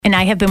and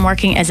I have been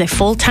working as a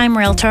full-time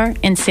realtor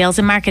and sales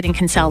and marketing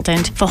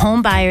consultant for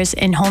home buyers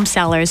and home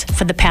sellers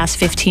for the past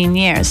 15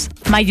 years.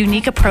 My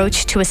unique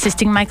approach to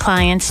assisting my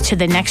clients to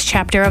the next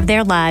chapter of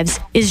their lives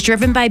is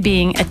driven by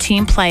being a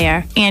team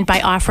player and by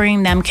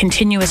offering them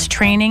continuous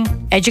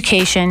training,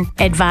 education,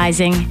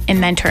 advising, and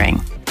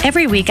mentoring.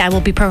 Every week, I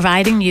will be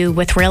providing you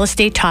with real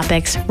estate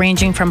topics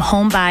ranging from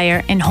home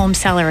buyer and home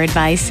seller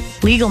advice,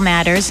 legal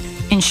matters,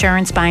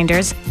 insurance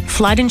binders,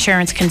 flood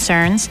insurance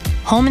concerns,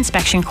 home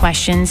inspection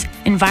questions,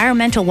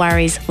 environmental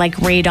worries like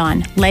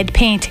radon, lead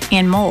paint,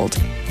 and mold,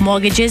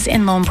 mortgages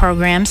and loan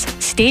programs,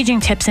 staging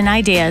tips and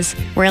ideas,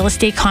 real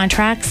estate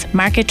contracts,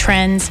 market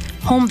trends,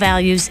 home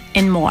values,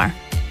 and more.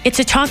 It's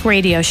a talk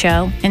radio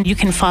show, and you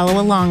can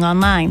follow along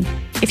online.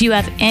 If you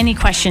have any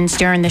questions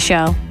during the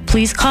show,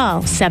 please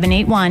call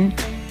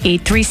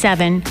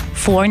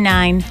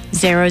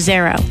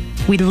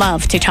 781-837-4900. We'd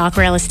love to talk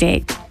real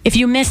estate. If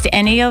you missed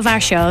any of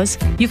our shows,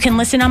 you can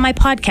listen on my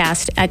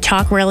podcast at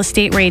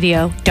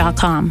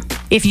talkrealestateradio.com.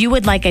 If you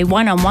would like a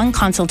one-on-one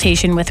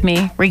consultation with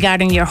me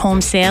regarding your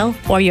home sale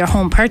or your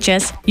home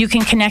purchase, you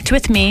can connect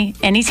with me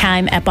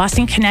anytime at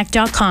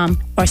bostonconnect.com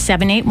or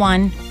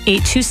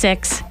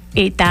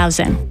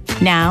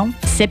 781-826-8000. Now,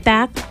 sit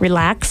back,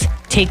 relax,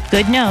 take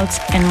good notes,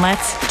 and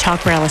let's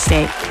talk real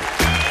estate.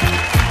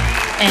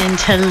 And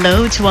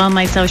hello to all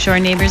my South Shore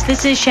neighbors.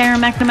 This is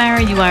Sharon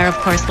McNamara. You are, of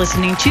course,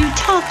 listening to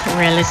Talk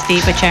Real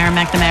Estate with Sharon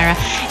McNamara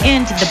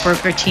and the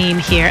broker team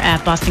here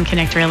at Boston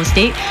Connect Real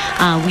Estate.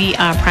 We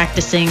are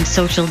practicing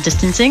social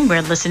distancing.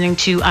 We're listening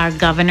to our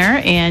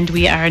governor, and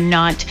we are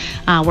not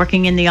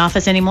working in the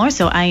office anymore.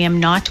 So I am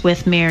not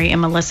with Mary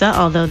and Melissa,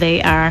 although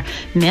they are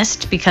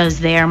missed because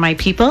they are my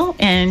people,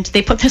 and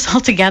they put this all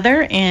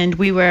together, and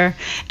I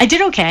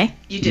did okay.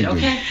 You did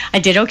okay? I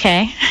did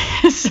okay.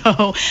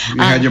 So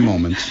you had your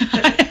moments.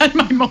 I had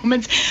my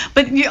moments,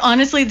 but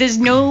honestly, there's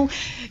no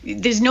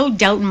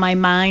doubt in my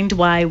mind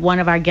why one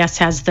of our guests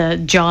has the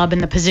job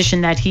and the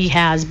position that he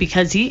has,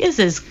 because he is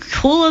as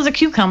cool as a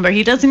cucumber.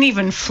 He doesn't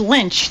even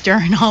flinch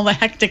during all the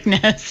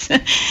hecticness.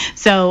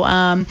 So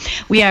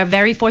we are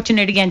very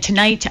fortunate. Again,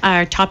 tonight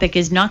our topic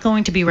is not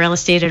going to be real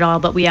estate at all,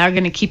 but we are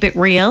going to keep it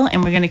real,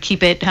 and we're going to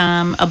keep it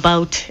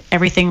about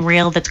everything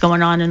real that's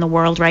going on in the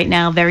world right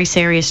now. Very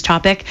serious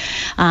topic.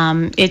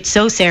 It's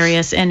so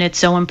serious and it's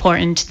so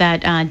important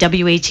that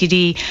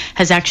WATD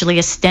has actually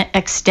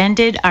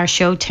extended our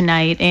show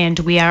tonight, and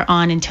we are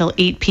on until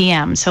 8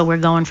 p.m. So we're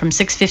going from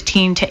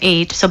 6:15 to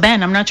 8. So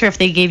Ben, I'm not sure if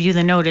they gave you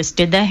the notice,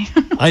 did they?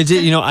 I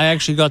did. I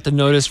actually got the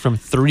notice from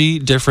 3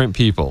 different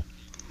people.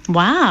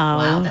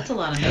 Wow, that's a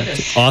lot of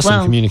notice.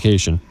 Awesome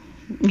communication.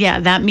 Yeah,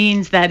 that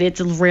means that it's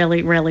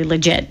really, really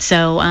legit.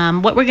 So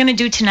what we're going to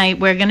do tonight,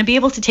 we're going to be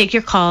able to take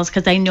your calls,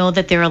 because I know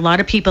that there are a lot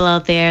of people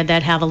out there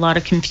that have a lot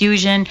of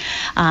confusion.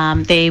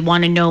 They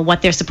want to know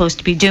what they're supposed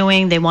to be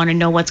doing. They want to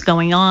know what's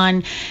going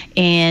on.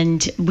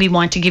 And we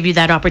want to give you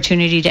that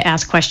opportunity to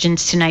ask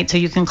questions tonight. So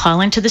you can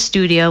call into the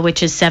studio,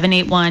 which is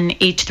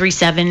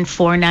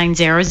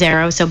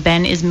 781-837-4900. So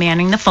Ben is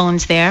manning the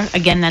phones there.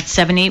 Again, that's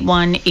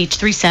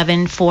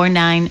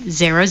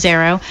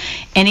 781-837-4900.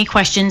 Any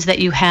questions that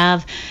you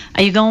have.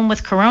 Are you going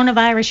with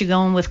coronavirus? You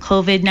going with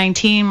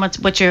COVID-19?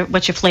 What's your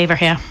flavor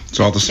here? It's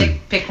all the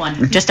same. Pick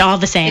one. Just all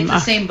the same. It's the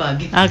same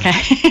bug. Okay,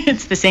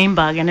 it's the same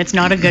bug, and it's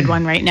not a good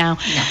one right now.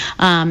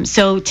 No.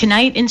 So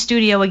tonight in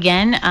studio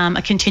again,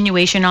 a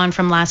continuation on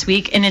from last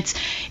week, and it's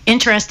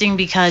interesting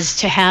because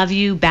to have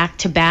you back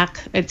to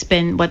back, it's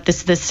been this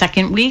is the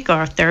second week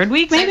or third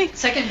week maybe?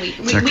 Second week.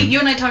 You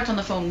and I talked on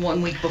the phone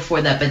 1 week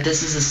before that, but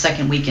this is the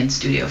second week in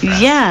studio for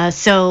us. Yeah.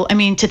 So I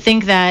mean, to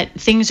think that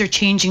things are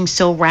changing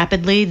so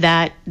rapidly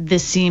that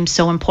this seems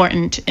so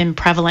important and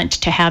prevalent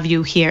to have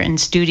you here in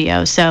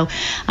studio. So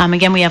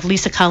again, we have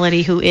Lisa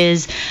Cullity, who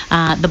is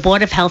the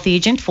Board of Health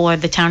agent for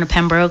the town of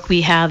Pembroke.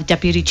 We have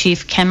Deputy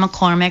Chief Ken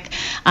McCormick,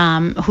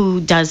 who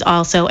does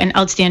also an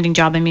outstanding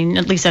job. I mean,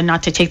 Lisa,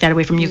 not to take that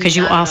away from you, because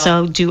you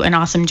also do an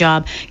awesome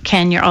job.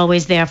 Ken, you're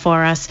always there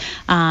for us.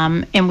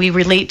 And we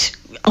relate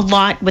a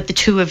lot with the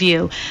two of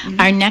you. Mm-hmm.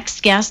 Our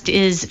next guest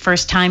is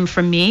first time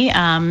for me,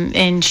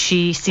 and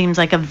she seems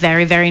like a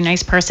very, very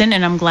nice person,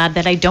 and I'm glad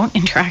that I don't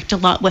interact a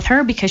lot with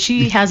her, because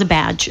she has a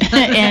badge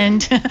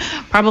and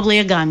probably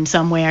a gun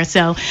somewhere.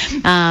 So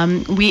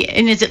and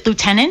is it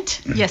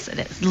Lieutenant? Yes, it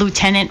is.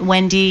 Lieutenant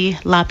Wendy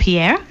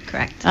LaPierre?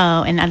 Correct.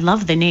 Oh, and I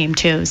love the name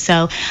too.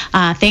 So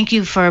thank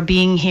you for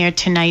being here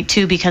tonight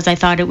too, because I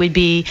thought it would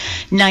be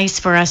nice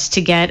for us to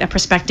get a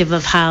perspective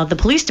of how the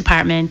police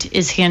department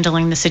is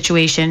handling the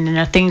situation, and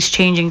are things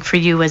changing for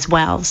you as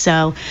well.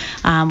 So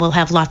we'll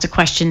have lots of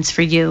questions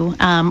for you.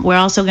 We're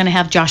also going to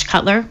have Josh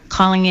Cutler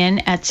calling in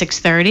at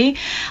 6:30.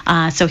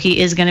 So he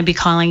is going to be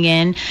calling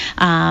in.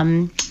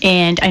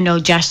 And I know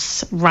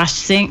Jess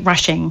Rushing,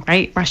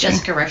 right?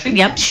 Jessica Rushing?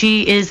 Yep.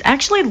 She is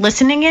actually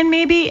listening in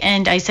maybe.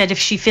 And I said if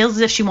she feels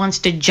as if she wants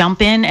to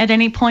jump in at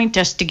any point,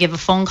 just to give a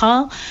phone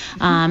call,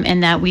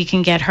 and that we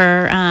can get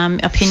her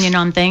opinion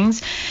on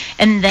things.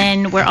 And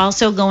then we're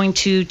also going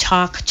to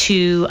talk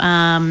to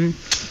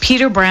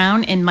Peter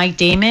Brown and Mike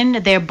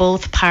Damon. They're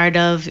both part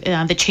of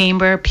the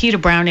chamber. Peter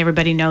Brown,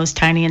 everybody knows,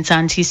 Tiny and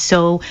Sons. He's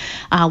so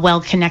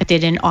well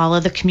connected in all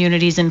of the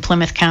communities in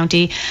Plymouth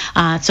County.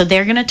 So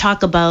they're going to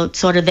talk about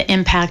sort of the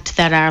impact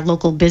that our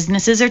local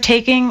businesses are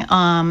taking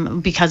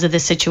because of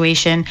this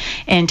situation,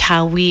 and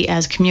how we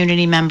as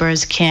community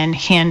members can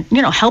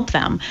help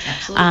them.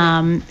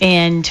 Absolutely.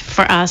 And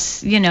for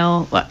us,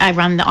 I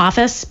run the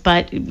office,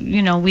 but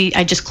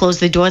I just closed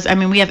the doors. I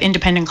mean, we have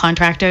independent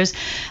contractors. So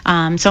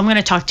I'm going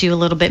to talk to you a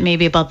little bit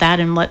maybe about that,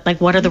 and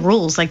what are the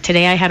rules. Like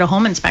today I had a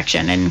home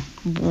inspection, and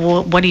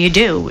what do you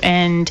do?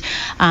 And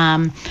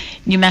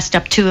you messed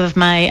up 2 of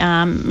my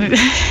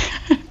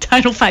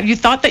Title V. You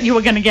thought that you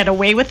were going to get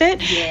away with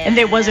it, and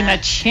there wasn't a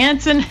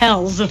chance in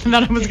hell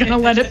that I was going to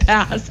let it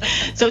pass.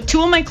 So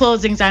 2 of my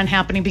closings aren't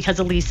happening because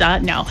of Lisa.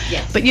 No.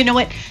 Yes. But you know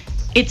what?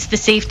 It's the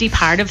safety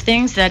part of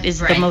things that is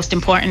the most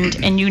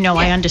important, and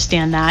I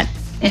understand that.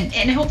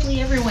 And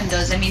hopefully everyone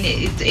does. I mean,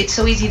 it's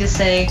so easy to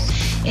say,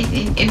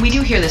 and we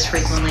do hear this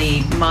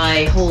frequently,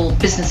 my whole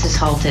business is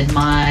halted,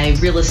 my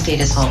real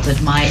estate is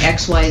halted, my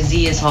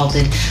XYZ is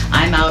halted,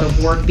 I'm out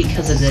of work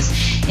because of this.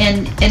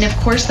 And of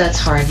course that's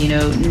hard.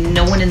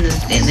 No one in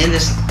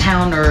this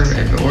town or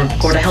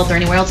Board of Health or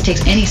anywhere else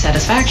takes any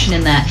satisfaction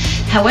in that.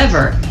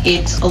 However,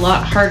 it's a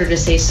lot harder to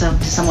say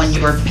to someone,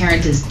 your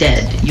parent is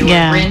dead, your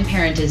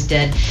grandparent is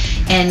dead.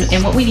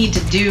 And what we need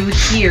to do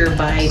here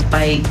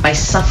by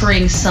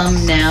suffering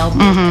some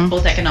now,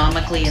 both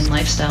economically and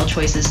lifestyle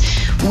choices,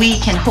 we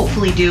can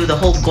hopefully do. The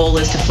whole goal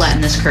is to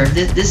flatten this curve.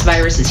 This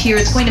virus is here.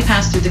 It's going to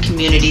pass through the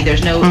community.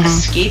 There's no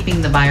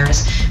escaping the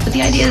virus. But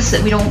the idea is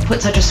that we don't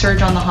put such a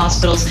surge on the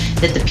hospitals,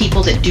 that the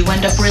people that do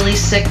end up really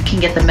sick can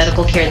get the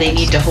medical care they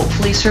need to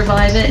hopefully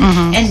survive it.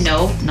 And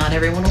no, not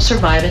everyone will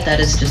survive it. That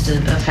is just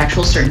a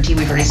factual certainty.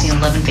 We've already seen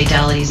 11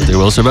 fatalities. They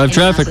will survive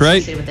traffic,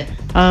 right?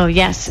 Oh,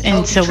 yes.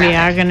 And so we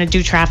are going to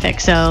do traffic.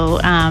 So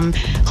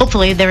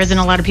hopefully there isn't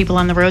a lot of people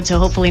on the road. So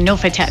hopefully no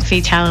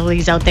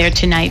fatalities out there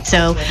tonight.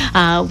 So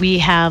we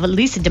have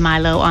Lisa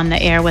DeMilo on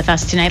the air with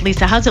us tonight.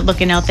 Lisa, how's it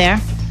looking out there?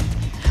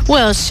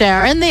 Well,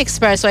 Sharon, the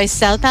expressway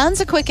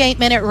southbound's a quick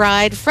 8-minute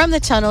ride from the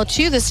tunnel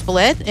to the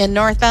split, and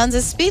northbound's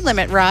a speed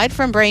limit ride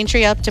from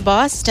Braintree up to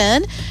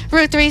Boston.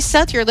 Route 3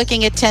 south, you're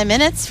looking at 10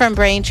 minutes from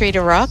Braintree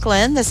to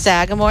Rockland. The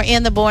Sagamore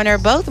and the Bourne are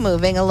both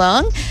moving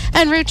along,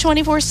 and Route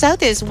 24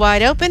 south is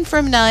wide open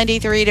from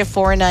 93 to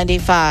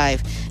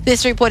 495.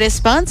 This report is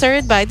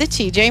sponsored by the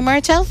T.J.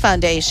 Martell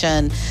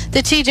Foundation.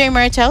 The T.J.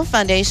 Martell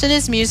Foundation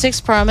is music's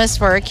promise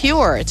for a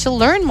cure. To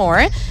learn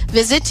more,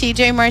 visit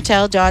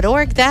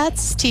tjmartell.org.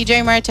 That's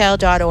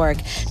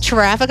tjmartell.org.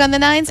 Traffic on the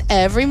 9s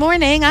every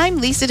morning. I'm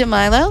Lisa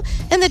DeMilo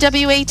in the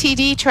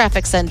WATD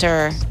Traffic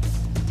Center.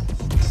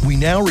 We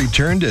now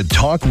return to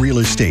Talk Real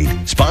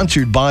Estate,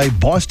 sponsored by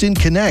Boston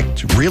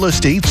Connect Real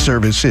Estate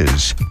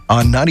Services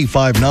on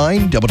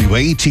 95.9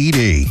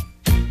 WATD.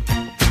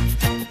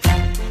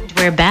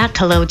 We're back.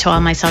 Hello to all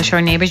my South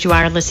Shore neighbors. You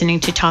are listening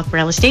to Talk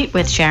Real Estate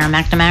with Sharon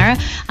McNamara.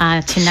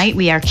 Tonight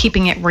we are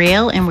keeping it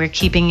real, and we're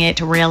keeping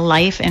it real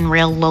life and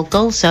real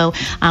local. So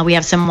we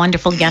have some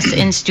wonderful guests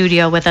in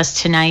studio with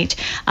us tonight.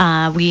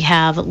 We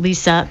have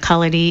Lisa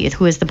Cullity,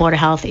 who is the Board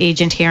of Health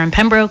agent here in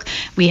Pembroke.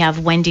 We have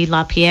Wendy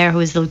LaPierre, who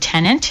is the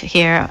lieutenant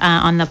here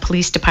on the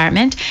police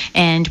department.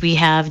 And we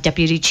have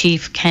Deputy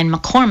Chief Ken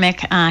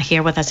McCormick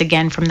here with us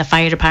again from the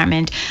fire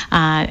department.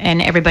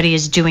 And everybody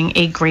is doing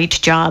a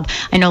great job.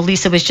 I know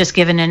Lisa was just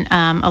given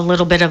a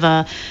little bit of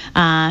a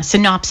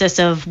synopsis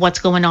of what's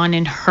going on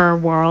in her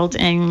world.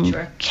 And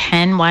Sure.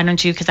 Ken, why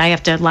don't you, because I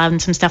have to louden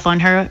some stuff on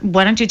her,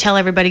 why don't you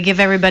give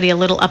everybody a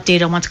little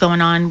update on what's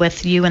going on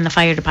with you and the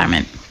fire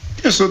department?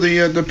 Yeah, so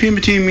the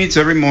PEMA team meets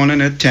every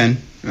morning at 10.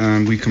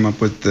 We come up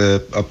with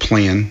a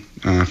plan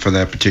for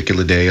that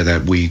particular day or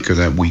that week or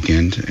that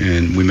weekend.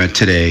 And we met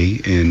today,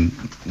 and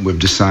we've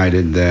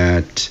decided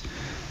that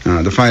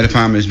the fire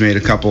department has made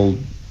a couple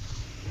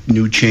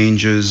new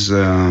changes.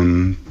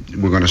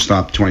 We're going to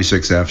stop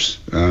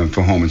 26Fs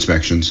for home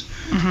inspections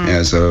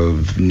as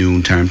of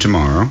noon time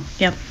tomorrow.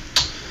 Yep.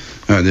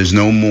 There's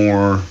no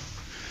more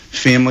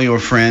family or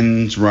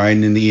friends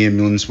riding in the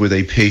ambulance with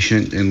a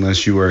patient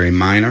unless you are a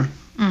minor,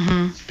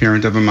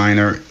 parent of a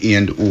minor,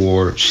 and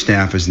or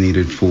staff is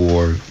needed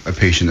for a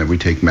patient that we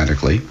take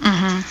medically.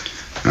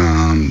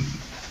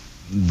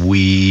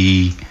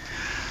 We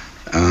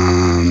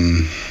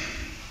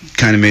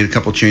kind of made a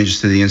couple changes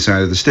to the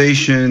inside of the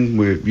station.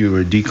 We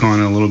were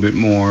deconning a little bit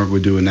more. We're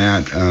doing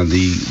that.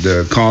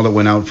 The call that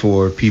went out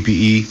for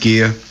PPE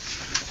gear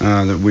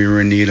that we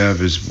were in need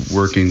of is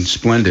working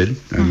splendid.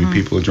 I mean,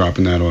 people are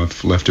dropping that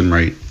off left and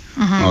right.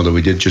 Although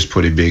we did just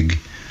put a big,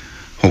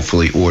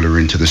 hopefully, order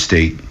into the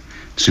state.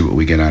 See what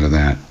we get out of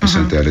that. I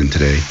sent that in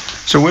today.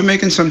 So we're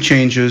making some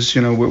changes.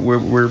 You know,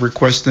 we're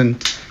requesting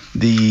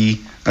the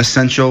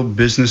essential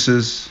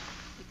businesses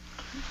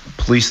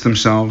police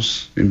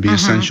themselves and be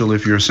essential.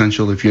 If you're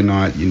essential, if you're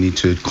not, you need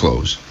to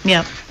close.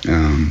 Yep.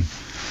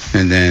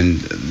 And then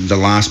the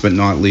last but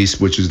not least,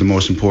 which is the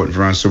most important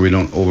for us so we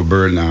don't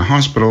overburden our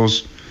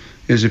hospitals,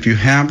 is if you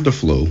have the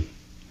flu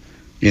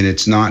and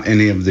it's not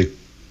any of the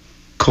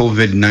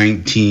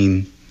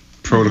COVID-19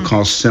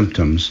 protocol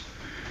symptoms,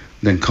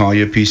 then call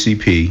your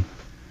PCP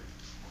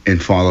and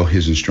follow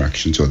his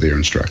instructions or their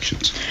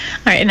instructions.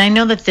 All right, and I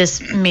know that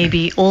this may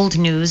be old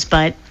news,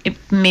 but it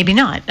maybe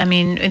not. I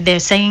mean, they're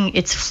saying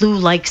it's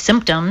flu-like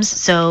symptoms,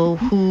 so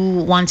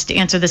who wants to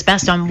answer this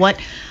best on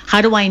how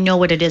do I know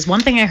what it is? One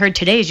thing I heard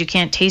today is you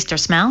can't taste or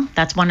smell.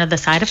 That's one of the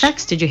side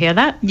effects. Did you hear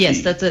that?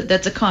 Yes,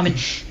 that's a common,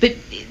 but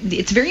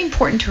it's very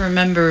important to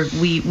remember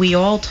we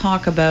all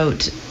talk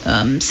about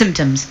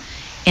symptoms.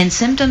 And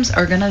symptoms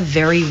are going to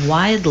vary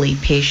widely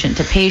patient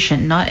to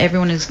patient. Not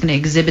everyone is going to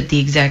exhibit the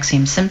exact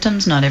same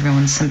symptoms. Not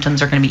everyone's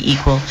symptoms are going to be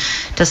equal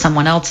to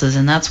someone else's.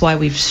 And that's why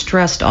we've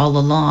stressed all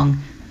along,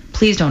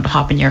 please don't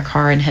hop in your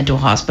car and head to a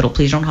hospital.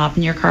 Please don't hop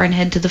in your car and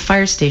head to the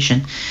fire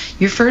station.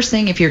 Your first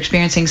thing, if you're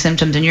experiencing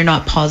symptoms and you're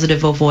not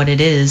positive of what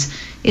it is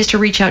to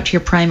reach out to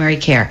your primary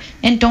care.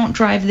 And don't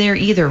drive there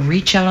either.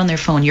 Reach out on their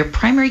phone. Your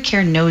primary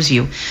care knows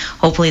you.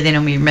 Hopefully they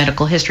know your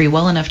medical history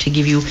well enough to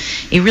give you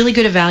a really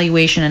good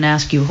evaluation and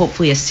ask you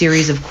hopefully a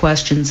series of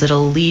questions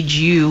that'll lead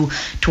you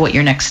to what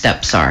your next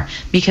steps are.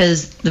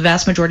 Because the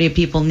vast majority of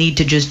people need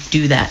to just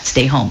do that,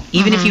 stay home.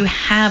 Even if you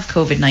have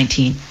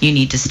COVID-19, you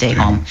need to stay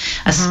home.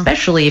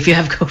 Especially if you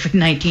have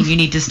COVID-19, you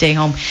need to stay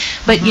home.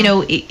 But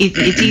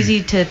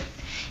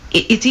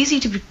it's easy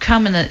to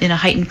become in a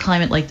heightened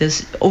climate like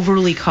this,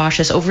 overly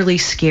cautious, overly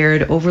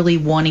scared, overly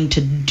wanting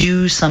to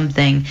do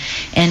something.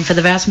 And for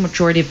the vast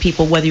majority of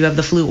people, whether you have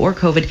the flu or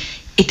COVID,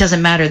 it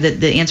doesn't matter.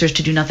 The answer is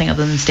to do nothing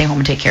other than stay home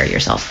and take care of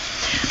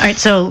yourself. All right,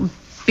 so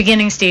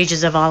beginning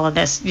stages of all of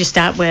this, you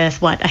start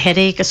with what? A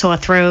headache, a sore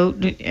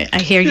throat?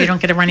 I hear you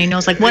don't get a runny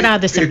nose. Like, what are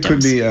the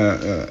symptoms? It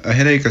could be a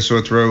headache, a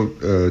sore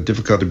throat,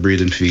 difficulty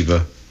breathing,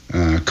 fever,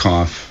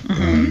 cough,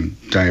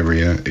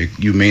 diarrhea.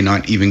 You may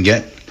not even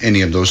get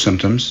any of those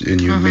symptoms,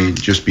 and you may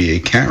just be a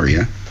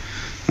carrier.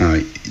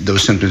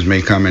 Those symptoms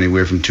may come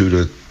anywhere from 2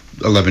 to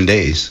 11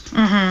 days.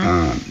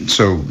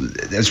 So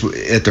that's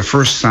at the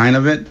first sign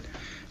of it.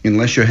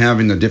 Unless you're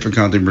having the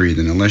difficulty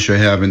breathing, unless you're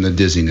having the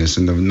dizziness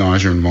and the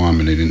nausea and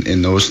vomiting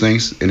and those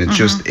things, and it's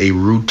just a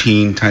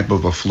routine type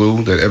of a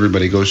flu that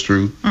everybody goes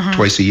through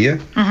twice a year,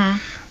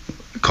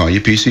 call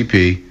your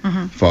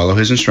PCP, follow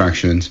his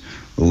instructions,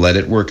 let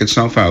it work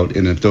itself out,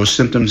 and if those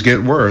symptoms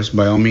get worse,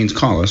 by all means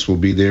call us. We'll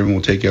be there and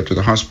we'll take you up to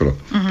the hospital.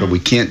 But we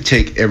can't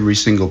take every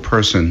single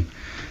person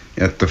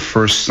at the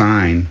first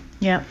sign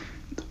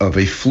of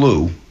a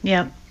flu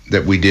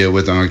that we deal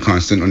with on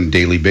a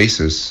daily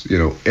basis,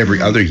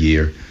 every other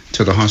year,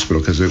 to the hospital,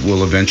 because it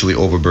will eventually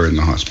overburden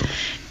the hospital.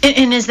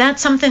 And is that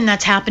something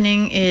that's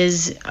happening?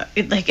 Is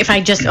like, if I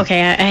just,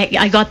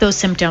 I got those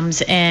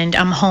symptoms and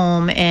I'm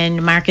home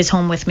and Mark is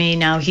home with me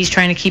now, he's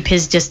trying to keep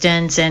his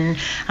distance and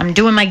I'm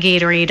doing my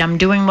Gatorade, I'm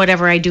doing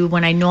whatever I do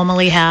when I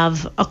normally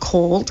have a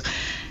cold.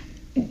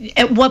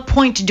 At what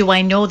point do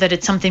I know that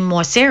it's something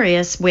more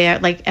serious? Where,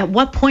 like, at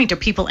what point are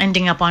people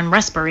ending up on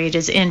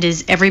respirators? And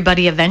is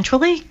everybody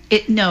eventually?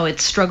 No,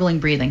 it's struggling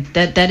breathing.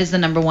 That is the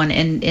number one.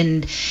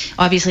 And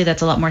obviously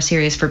that's a lot more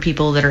serious for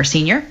people that are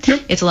senior.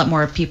 It's a lot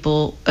more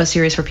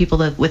serious for people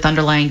that with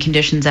underlying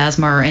conditions,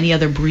 asthma or any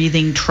other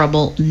breathing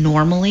trouble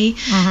normally.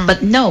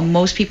 But no,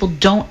 most people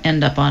don't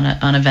end up on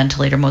a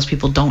ventilator. Most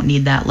people don't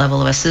need that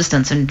level of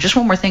assistance. And just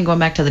one more thing, going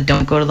back to the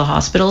don't go to the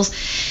hospitals.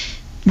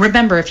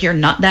 Remember, if you're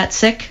not that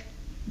sick,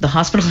 the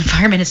hospital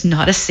environment is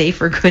not a safe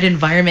or good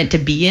environment to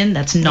be in.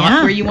 That's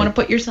not where you want to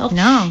put yourself.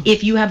 No.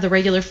 If you have the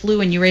regular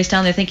flu and you race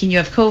down there thinking you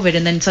have COVID,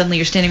 and then suddenly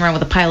you're standing around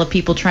with a pile of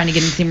people trying to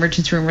get into the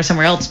emergency room or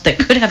somewhere else that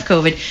could have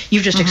COVID,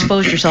 you've just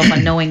exposed yourself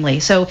unknowingly.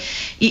 So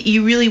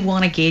you really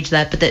want to gauge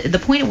that. But the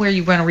point where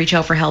you want to reach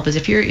out for help is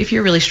if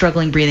you're really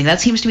struggling breathing.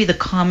 That seems to be the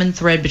common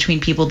thread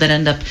between people that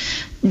end up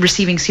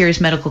receiving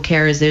serious medical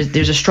care. Is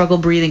there's a struggle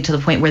breathing to the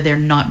point where they're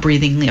not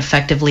breathing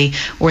effectively,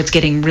 or it's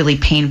getting really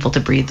painful to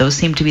breathe. Those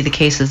seem to be the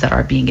cases that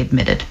are being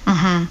admitted.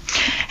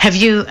 Have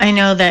you, I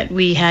know that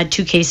we had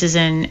 2 cases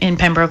in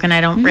Pembroke, and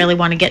I don't really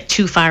want to get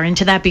too far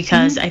into that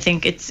because I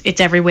think it's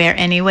everywhere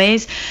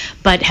anyways,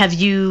 but have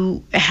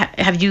you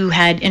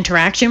had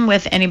interaction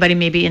with anybody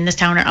maybe in this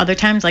town or other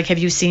times? Like, have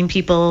you seen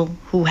people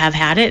who have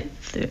had it?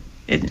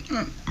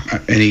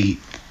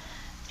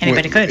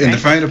 Anybody could, and right? the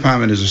fire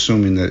department is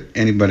assuming that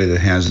anybody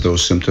that has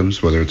those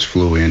symptoms, whether it's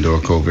flu and or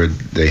COVID,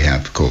 they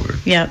have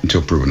COVID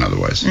until proven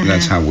otherwise. And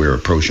that's how we're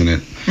approaching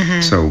it.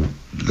 So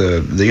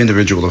the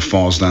individual that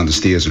falls down the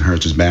stairs and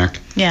hurts his back,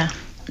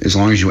 as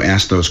long as you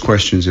ask those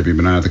questions, have you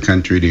been out of the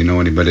country? Do you know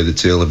anybody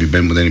that's ill? Have you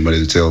been with anybody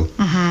that's ill?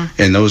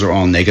 And those are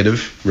all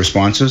negative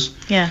responses.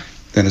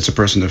 Then it's a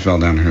person that fell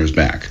down and hurt his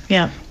back.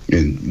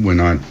 And we're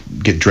not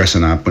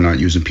dressing up. We're not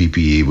using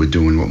PPE. We're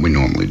doing what we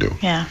normally do.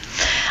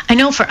 I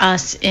know for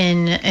us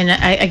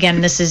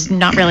again, this is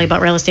not really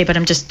about real estate, but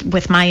I'm just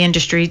with my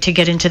industry to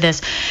get into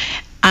this.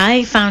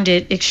 I found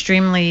it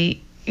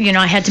extremely,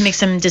 I had to make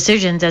some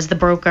decisions as the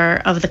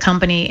broker of the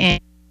company,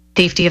 and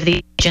safety of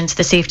the agents,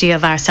 the safety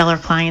of our seller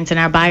clients and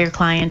our buyer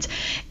clients.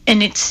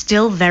 And it's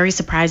still very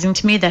surprising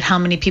to me that how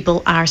many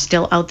people are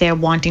still out there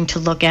wanting to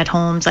look at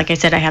homes. Like I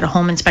said, I had a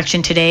home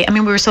inspection today. I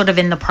mean, we were sort of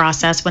in the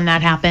process when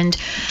that happened.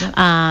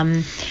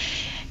 Yep.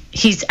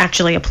 He's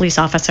actually a police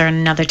officer in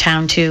another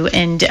town too.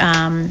 And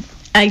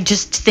I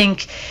just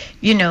think,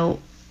 you know,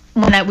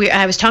 when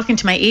I was talking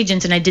to my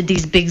agents and I did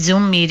these big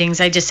Zoom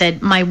meetings, I just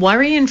said, my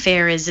worry and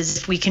fear is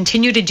if we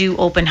continue to do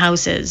open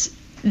houses,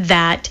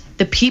 that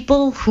the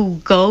people who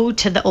go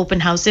to the open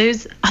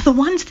houses are the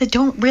ones that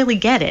don't really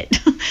get it,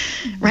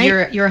 right?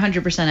 You're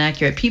 100%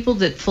 accurate. People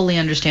that fully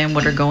understand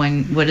what is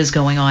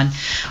going on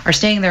are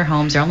staying in their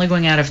homes. They're only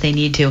going out if they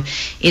need to.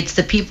 It's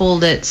the people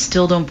that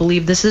still don't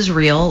believe this is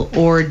real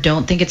or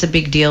don't think it's a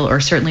big deal or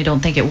certainly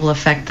don't think it will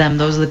affect them.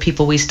 Those are the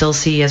people we still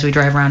see as we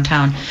drive around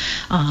town,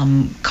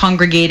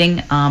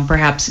 congregating,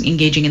 perhaps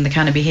engaging in the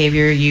kind of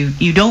behavior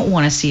you don't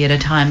want to see at a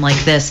time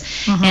like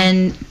this.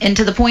 Mm-hmm. And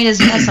to the point is,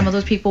 yes, some of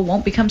those people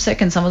won't become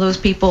sick, and some of those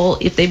people,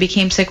 if they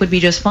became sick, would be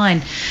just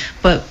fine.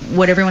 But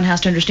what everyone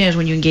has to understand is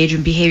when you engage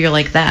in behavior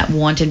like that,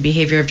 wanton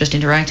behavior of just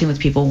interacting with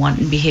people,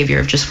 wanton behavior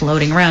of just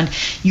floating around,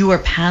 you are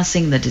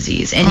passing the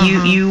disease, and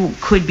you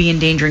could be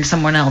endangering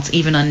someone else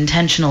even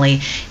unintentionally,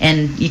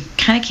 and you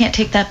kind of can't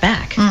take that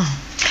back.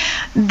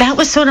 That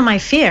was sort of my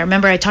fear.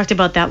 Remember, I talked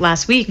about that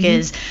last week.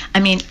 Is, I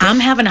mean,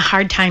 I'm having a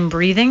hard time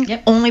breathing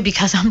only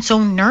because I'm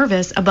so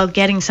nervous about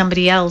getting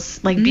somebody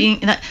else, like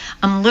being,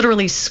 I'm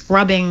literally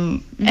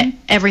scrubbing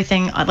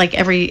everything, like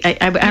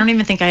I don't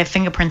even think I have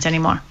fingerprints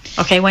anymore.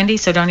 Okay, Wendy?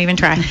 So don't even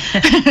try.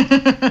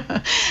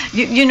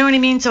 you know what I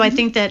mean? So I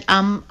think that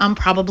I'm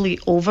probably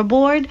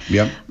overboard.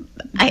 Yep.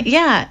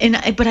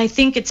 But I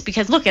think it's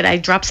because, look, I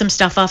dropped some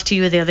stuff off to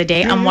you the other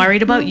day. I'm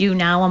worried about you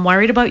now. I'm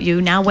worried about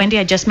you now. Wendy,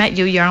 I just met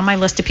you. You're on my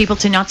list of people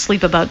to not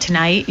sleep about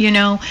tonight, you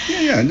know?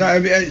 Yeah. No, I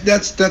mean,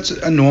 that's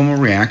a normal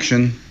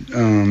reaction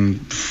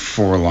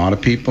for a lot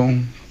of people.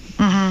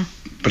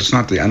 But it's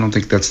not I don't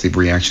think that's the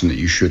reaction that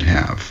you should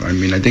have. I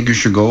mean, I think you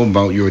should go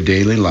about your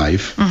daily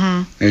life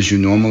as you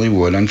normally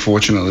would.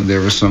 Unfortunately,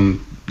 there are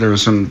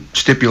some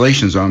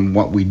stipulations on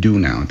what we do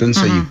now. It doesn't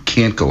say you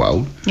can't go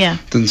out. Yeah.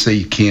 It doesn't say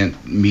you can't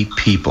meet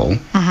people,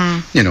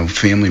 you know,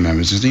 family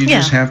members. You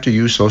just have to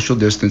use social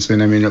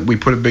distancing. I mean, we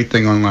put a big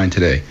thing online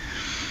today.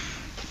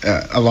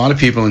 A lot of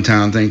people in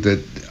town think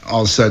that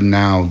all of a sudden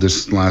now,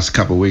 this last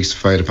couple of weeks, the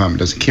fire department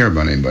doesn't care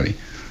about anybody.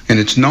 And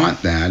it's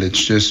not that.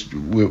 It's just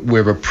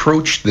we've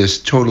approached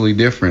this totally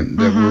different,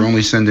 that we're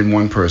only sending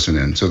one person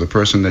in. So the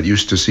person that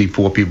used to see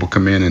 4 people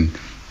come in and,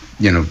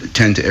 you know,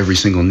 tend to every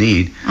single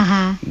need,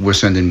 we're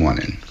sending one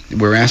in.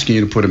 We're asking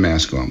you to put a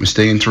mask on. We're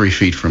staying 3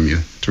 feet from you,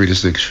 3 to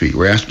 6 feet.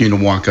 We're asking you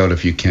to walk out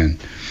if you can.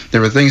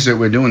 There are things that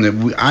we're doing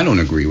that I don't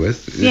agree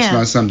with. It's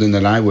not something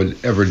that I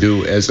would ever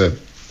do as a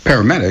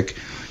paramedic.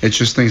 It's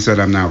just things that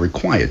I'm now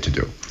required to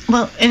do.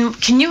 Well, and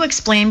can you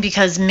explain,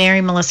 because Mary,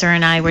 Melissa,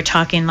 and I were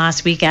talking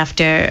last week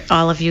after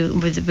all of you,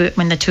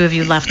 when the 2 of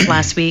you left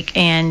last week,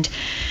 and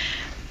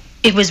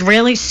it was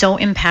really so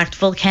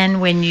impactful, Ken,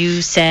 when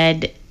you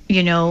said,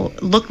 you know,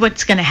 look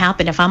what's going to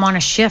happen if I'm on a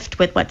shift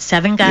with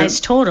 7 guys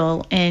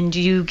total and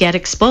you get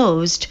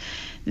exposed.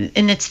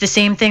 And it's the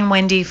same thing,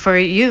 Wendy, for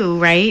you,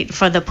 right?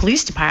 For the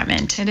police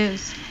department. It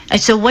is.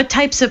 So what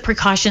types of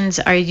precautions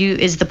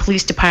is the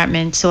police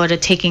department sort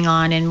of taking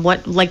on, and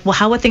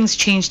how have things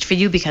changed for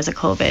you because of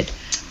COVID?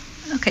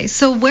 Okay,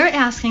 so we're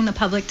asking the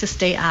public to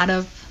stay out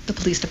of the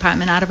police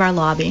department, out of our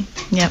lobby,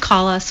 to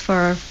call us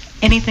for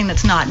anything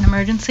that's not an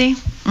emergency.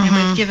 And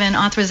we've given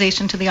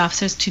authorization to the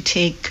officers to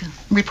take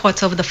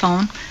reports over the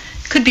phone.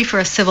 Could be for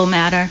a civil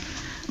matter,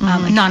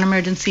 a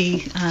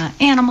non-emergency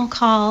animal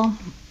call,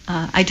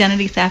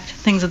 identity theft,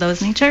 things of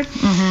those nature.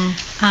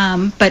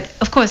 But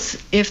of course,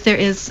 if there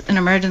is an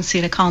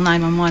emergency, to call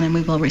 911 and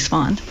we will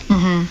respond.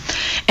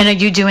 And are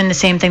you doing the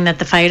same thing that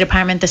the fire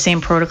department, the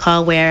same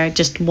protocol where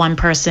just one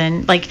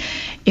person, like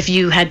if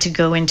you had to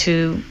go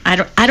into, I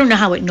don't know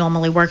how it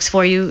normally works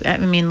for you. I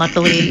mean,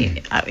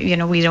 luckily, you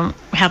know, we don't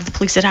have the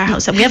police at our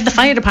house. We have the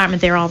fire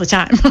department there all the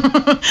time.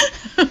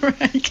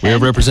 We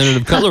have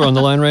Representative Cutler on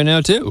the line right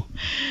now, too.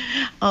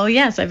 Oh,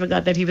 yes. I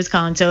forgot that he was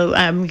calling. So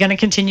I'm going to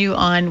continue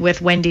on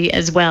with Wendy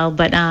as well.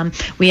 But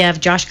we have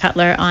Josh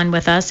Cutler on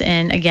with us.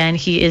 And again,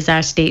 he is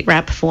our state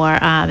rep for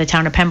the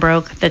town of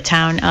Pembroke, the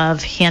town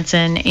of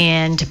Hanson,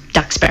 and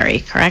Duxbury,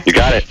 correct? You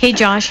got it. Hey,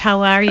 Josh,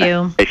 how are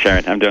you? Hey,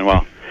 Sharon. I'm doing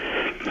well.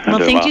 Well,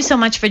 thank you so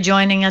much for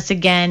joining us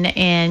again.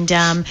 And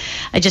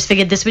I just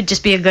figured this would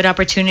just be a good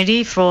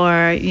opportunity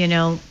for, you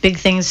know, big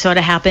things sort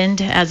of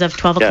happened as of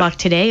 12 o'clock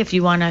today. If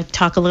you want to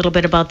talk a little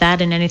bit about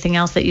that and anything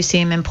else that you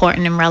seem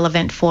important and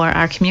relevant for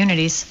our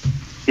communities.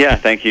 Yeah,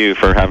 thank you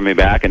for having me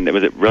back. And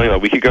was it really a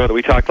week ago that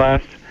we talked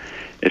last?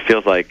 It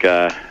feels like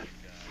so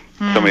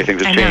many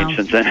things have changed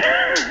since then.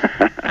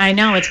 I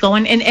know, it's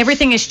going, and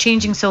everything is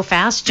changing so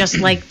fast, just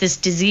like this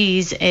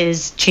disease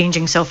is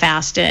changing so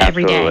fast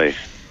every day.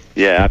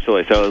 Yeah,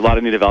 absolutely. So a lot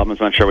of new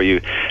developments. I'm not sure what you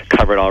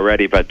covered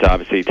already, but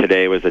obviously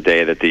today was the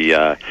day that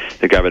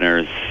the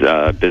governor's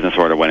business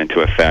order went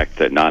into effect,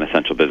 that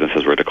non-essential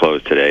businesses were to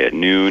close today at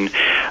noon.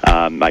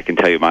 I can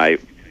tell you my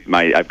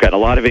I've gotten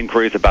a lot of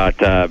inquiries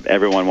about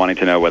everyone wanting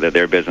to know whether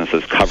their business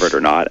is covered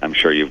or not. I'm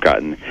sure you've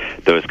gotten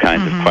those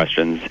kinds of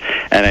questions.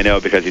 And I know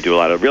because you do a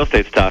lot of real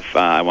estate stuff,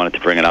 I wanted to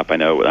bring it up. I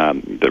know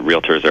the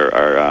realtors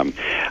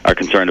are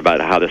concerned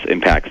about how this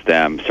impacts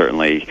them,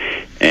 certainly.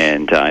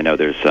 And I know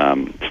there's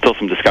still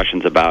some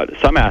discussions about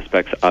some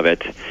aspects of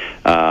it.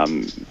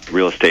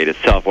 Real estate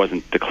itself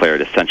wasn't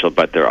declared essential,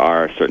 but there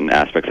are certain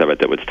aspects of it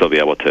that would still be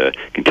able to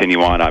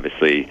continue on.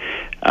 Obviously,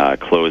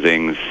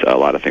 closings, a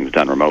lot of things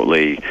done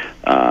remotely.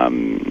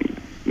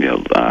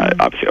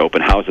 Obviously,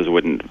 open houses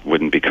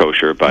wouldn't be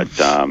kosher, but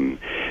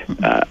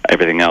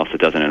everything else that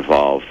doesn't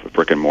involve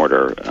brick and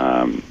mortar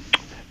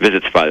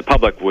visits by the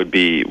public would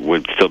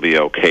still be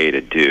okay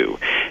to do.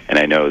 And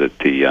I know that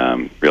the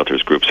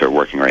realtors groups are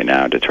working right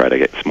now to try to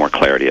get some more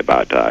clarity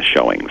about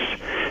showings.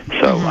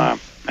 So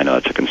I know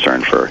that's a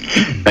concern for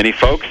many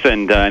folks,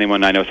 and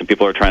anyone. I know some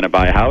people are trying to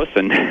buy a house,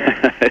 and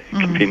it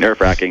can be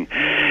nerve-wracking.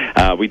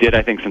 We did,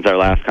 I think, since our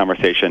last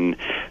conversation,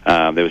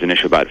 there was an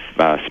issue about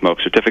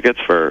smoke certificates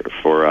for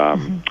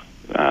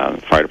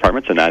fire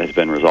departments, and that has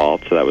been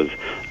resolved. So that was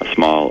a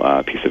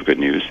small piece of good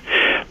news.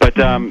 But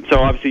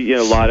so obviously,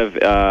 a lot of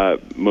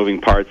moving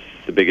parts.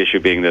 The big issue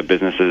being the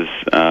business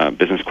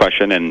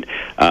question, and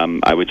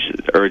I would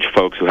urge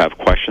folks who have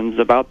questions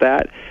about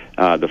that.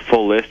 The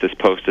full list is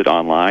posted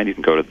online. You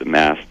can go to the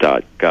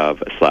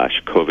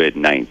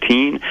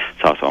mass.gov/COVID-19.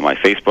 It's also on my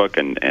Facebook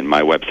and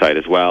my website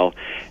as well.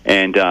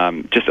 And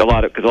just because a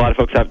lot of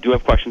folks do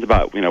have questions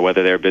about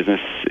whether their business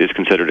is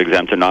considered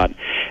exempt or not.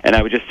 And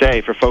I would just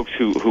say for folks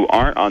who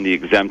aren't on the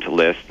exempt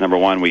list, number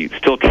one, we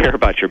still care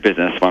about your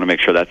business. Want to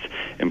make sure that's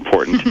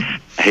important.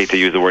 I hate to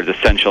use the word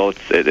essential.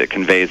 It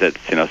conveys that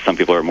some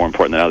people are more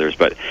important than others,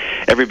 but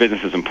every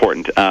business is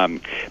important.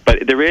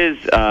 But there is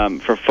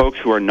for folks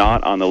who are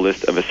not on the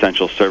list of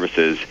essential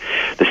services,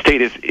 the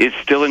state is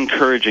still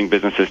encouraging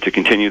businesses to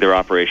continue their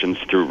operations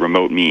through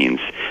remote means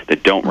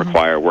that don't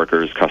require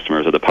workers,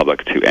 customers, or the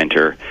public to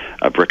enter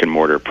a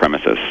brick-and-mortar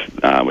premises,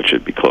 which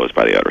should be closed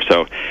by the owner.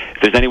 So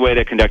if there's any way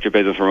to conduct your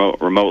business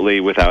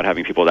remotely without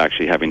having people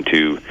actually having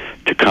to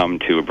come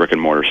to a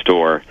brick-and-mortar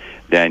store,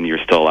 then you're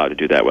still allowed to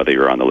do that whether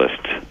you're on the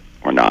list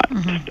or not.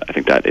 I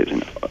think that is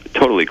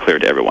totally clear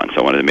to everyone, so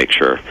I wanted to make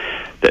sure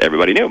that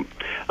everybody knew.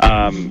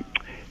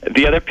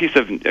 The other piece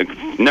of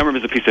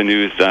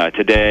news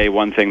today.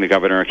 One thing, the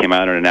governor came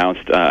out and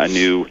announced a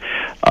new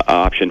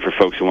option for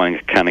folks who want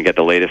to kind of get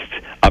the latest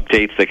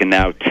updates. They can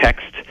now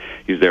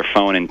use their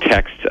phone and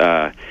text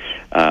I'll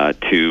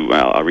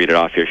read it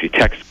off here. If you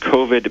text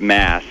COVID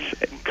MASS,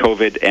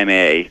 COVID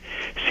MA,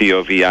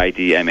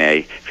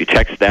 COVID-MA, if you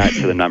text that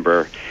to the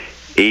number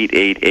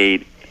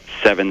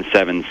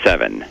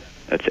 888-777.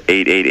 That's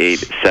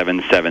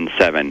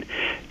 888-777.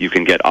 You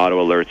can get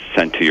auto alerts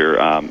sent to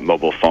your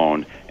mobile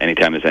phone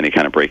anytime there's any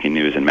kind of breaking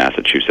news in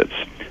Massachusetts.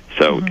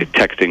 So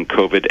texting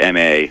COVID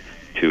MA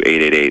to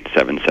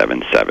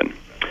 888-777.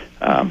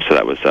 So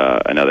that was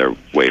another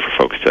way for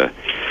folks to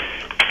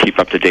keep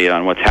up to date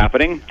on what's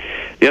happening.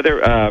 The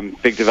other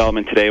big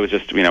development today was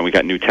just, we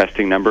got new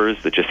testing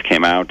numbers that just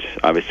came out.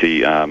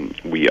 Obviously,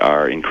 we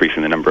are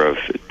increasing the number of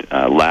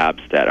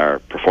labs that are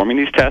performing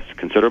these tests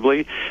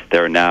considerably.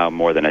 There are now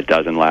more than a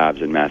dozen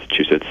labs in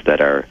Massachusetts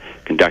that are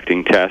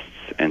conducting tests,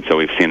 and so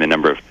we've seen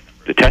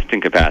the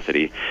testing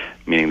capacity,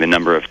 meaning the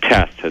number of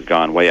tests, has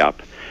gone way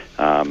up.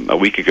 A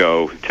week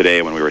ago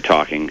today when we were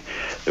talking,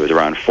 there was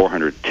around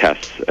 400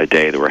 tests a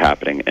day that were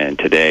happening, and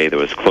today there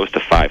was close to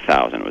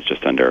 5,000. It was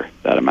just under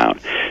that amount.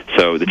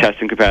 So the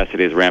testing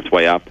capacity has ramped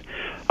way up.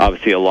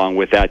 Obviously, along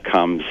with that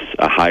comes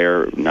a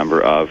higher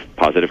number of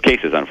positive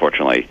cases,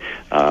 unfortunately.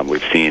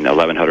 We've seen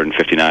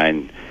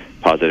 1,159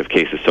 positive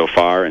cases so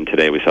far, and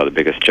today we saw the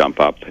biggest jump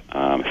up,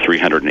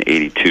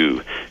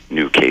 382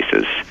 new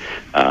cases,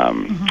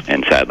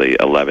 and sadly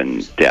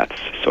 11 deaths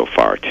so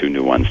far, 2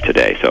 new ones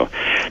today. So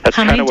that's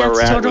kind of where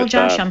we're at. How many deaths total, with,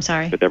 Josh? I'm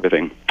sorry. With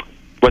everything.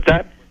 What's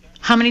that?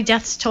 How many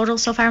deaths total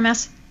so far,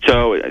 Mass?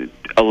 So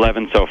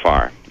 11 so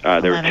far.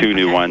 There were 2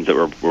 new ones that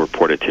were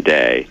reported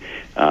today.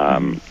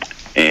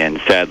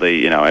 And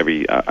sadly,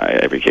 every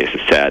case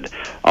is sad.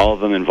 All of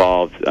them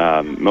involved.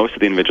 Most of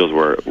the individuals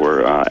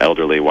were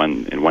elderly.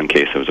 In one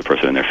case, it was a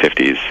person in their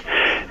 50s,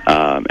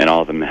 and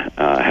all of them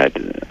had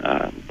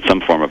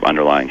some form of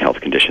underlying health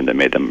condition that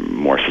made them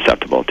more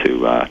susceptible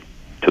to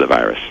the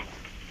virus.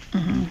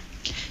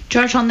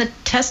 Josh, on the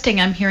testing,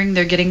 I'm hearing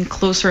they're getting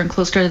closer and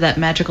closer to that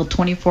magical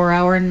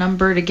 24-hour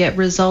number to get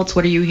results.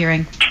 What are you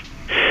hearing?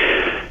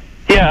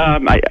 Yeah,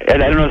 I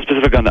don't know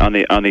specific on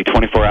the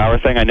 24-hour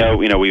thing. I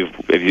know,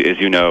 as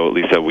you know,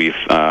 Lisa, we've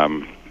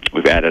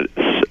added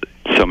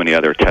so many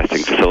other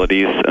testing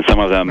facilities, and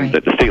some of them,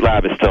 right. The state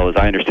lab is still, as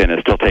I understand,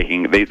 is still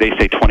taking. They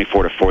say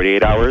 24 to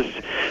 48 hours.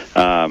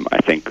 I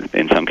think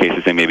in some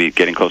cases they may be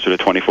getting closer to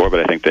 24,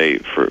 but I think they,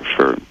 for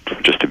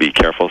just to be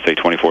careful, say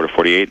 24 to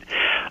 48.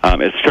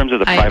 As terms of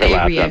the private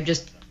labs, I'm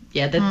just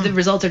Yeah, the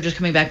results are just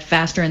coming back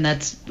faster, and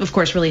that's, of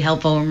course, really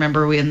helpful.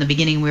 Remember, in the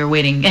beginning, we were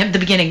waiting, at the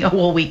beginning, a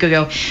whole week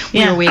ago,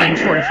 we were waiting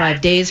 4 to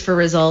 5 days for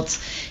results,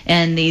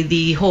 and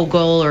the whole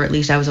goal, or at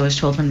least I was always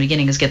told from the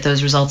beginning, is get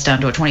those results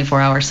down to a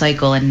 24-hour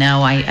cycle, and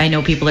now I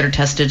know people that are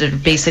tested,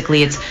 and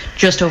basically it's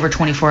just over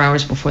 24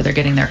 hours before they're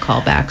getting their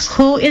callbacks.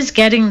 Who is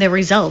getting the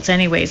results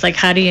anyways? Like,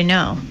 how do you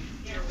know?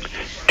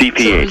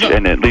 DPH,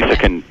 and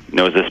Lisa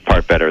knows this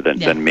part better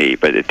than me,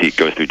 but it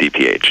goes through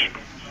DPH.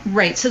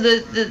 Right. So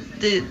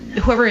the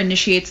whoever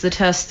initiates the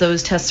test,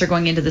 those tests are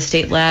going into the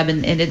state lab,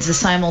 and it's a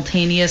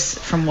simultaneous,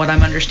 from what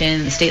I'm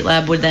understanding, the state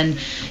lab would then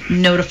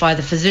notify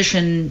the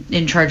physician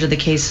in charge of the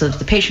case so that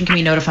the patient can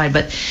be notified.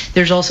 But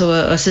there's also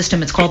a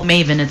system, it's called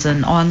MAVEN. It's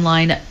an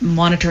online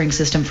monitoring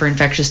system for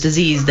infectious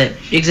disease that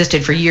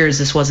existed for years.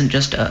 This wasn't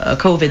just a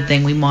COVID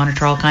thing. We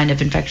monitor all kind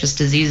of infectious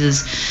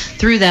diseases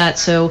through that.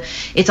 So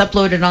it's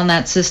uploaded on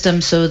that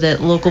system so that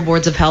local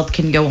boards of health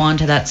can go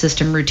onto that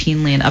system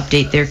routinely and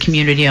update their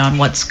community on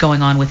what's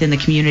going on within the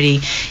community,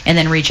 and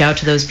then reach out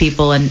to those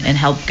people and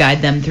help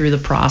guide them through the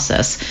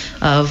process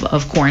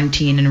of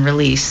quarantine and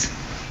release.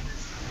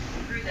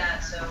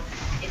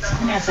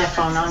 Has that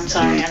phone on?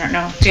 Sorry, I don't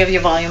know. Do you have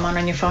your volume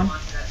on your phone?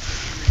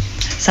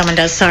 Someone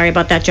does. Sorry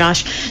about that,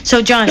 Josh.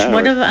 So, Josh,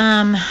 what of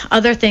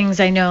other things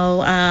I know,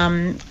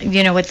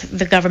 with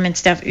the government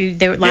stuff?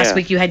 Last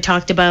week you had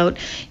talked about,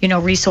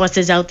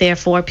 resources out there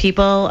for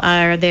people.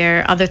 Are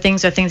there other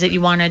things or things that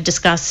you want to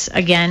discuss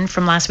again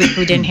from last week?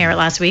 We didn't hear it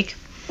last week.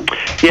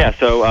 Yeah,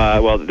 so,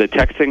 the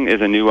texting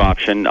is a new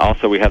option.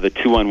 Also, we have the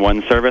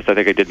 211 service. I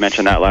think I did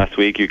mention that last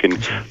week. You can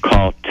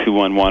call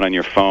 211 on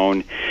your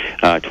phone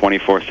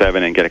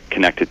 24/7 and get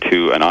connected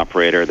to an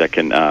operator that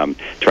can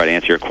try to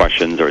answer your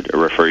questions or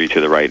refer you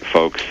to the right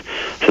folks.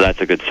 So that's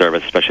a good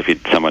service, especially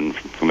if someone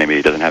who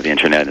maybe doesn't have the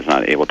internet and is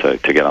not able to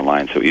get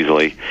online so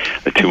easily.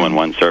 The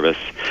 211 service.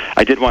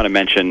 I did want to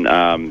mention,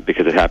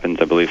 because it happens,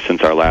 I believe,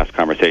 since our last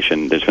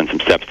conversation, there's been some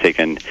steps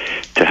taken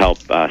to help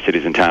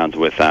cities and towns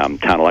with town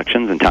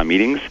elections and town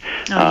meetings.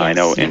 I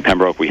know in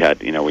Pembroke we have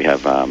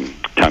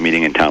town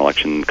meeting and town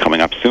election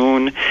coming up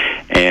soon,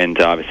 and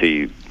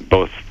obviously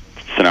both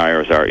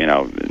scenarios are,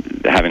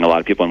 having a lot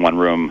of people in one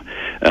room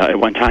at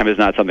one time is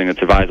not something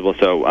that's advisable.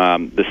 So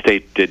the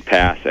state did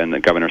pass, and the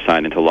governor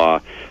signed into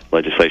law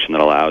legislation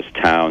that allows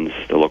towns,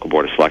 the local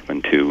board of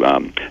selectmen,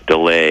 to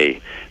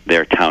delay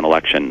their town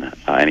election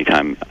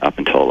anytime up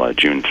until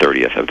June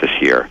 30th of this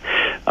year.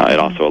 It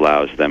also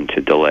allows them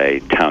to delay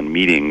town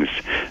meetings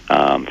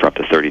for up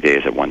to 30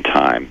 days at one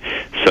time.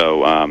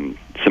 So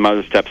some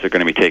other steps are going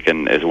to be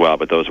taken as well,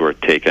 but those were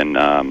taken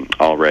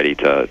already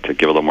to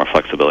give a little more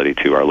flexibility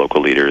to our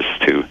local leaders,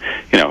 to,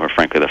 or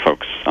frankly the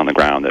folks on the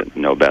ground that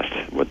know best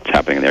what's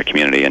happening in their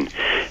community and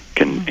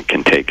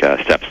can take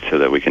steps so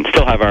that we can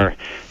still have our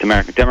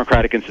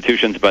democratic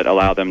institutions, but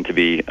allow them to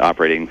be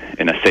operating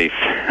in a safe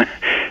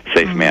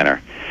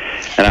manner.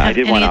 And I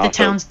did want to. Have any of the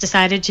towns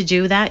decided to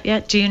do that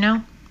yet? Do you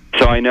know?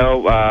 So I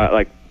know,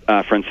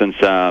 for instance,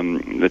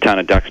 the town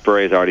of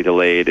Duxbury has already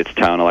delayed its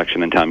town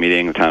election and town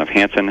meeting. The town of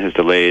Hanson has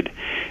delayed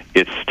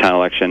its town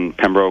election.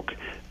 Pembroke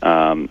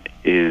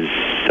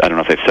I don't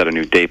know if they've set a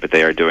new date, but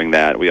they are doing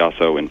that. We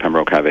also in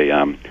Pembroke have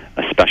a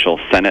special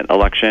Senate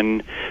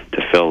election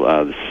to fill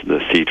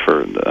the seat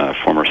for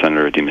former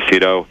Senator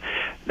DiMacedo.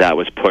 That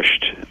was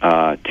pushed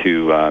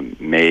to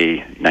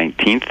May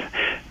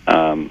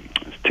 19th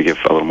to give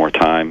a little more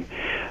time.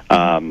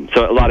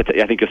 So I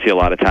think you'll see a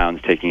lot of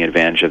towns taking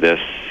advantage of this,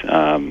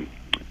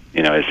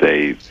 as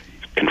they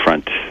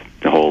confront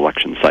the whole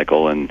election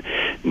cycle and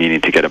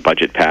needing to get a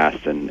budget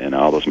passed and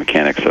all those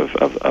mechanics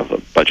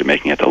of budget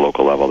making at the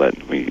local level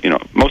that we,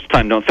 most of the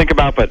time don't think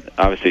about, but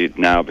obviously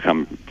now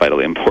become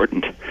vitally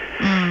important.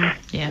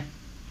 Yeah.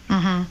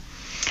 Mm-hmm.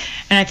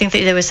 And I think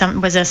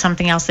that was there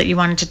something else that you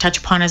wanted to touch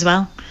upon as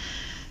well?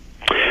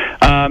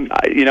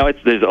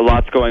 There's a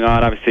lot's going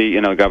on. Obviously,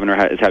 the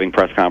governor is having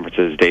press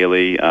conferences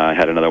daily.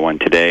 Had another one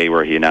today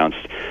where he announced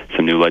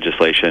some new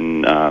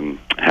legislation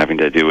having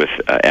to do with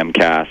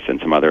MCAS and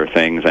some other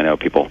things. I know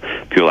people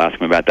ask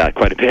him about that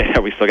quite a bit.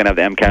 Are we still going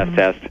to have the MCAS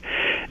test?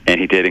 And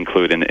he did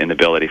include in the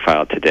bill that he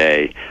filed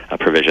today a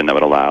provision that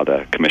would allow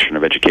the Commissioner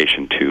of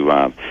Education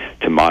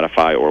to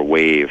modify or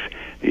waive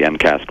the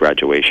MCAS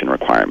graduation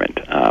requirement.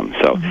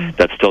 So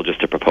that's still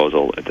just a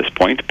proposal at this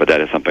point, but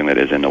that is something that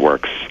is in the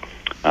works.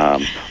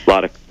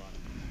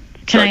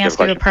 Can I ask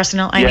you a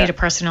personal? I need a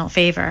personal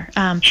favor.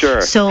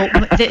 Sure. So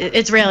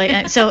it's really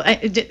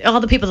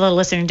all the people that are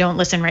listening don't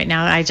listen right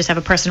now. I just have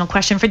a personal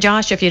question for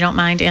Josh, if you don't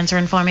mind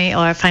answering for me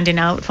or finding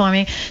out for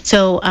me.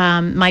 So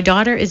my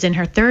daughter is in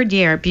her third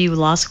year at BU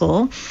Law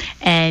School,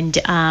 and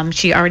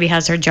she already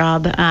has her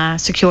job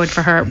secured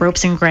for her at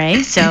Ropes and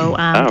Gray. So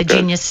the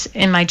genius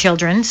in my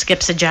children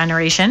skips a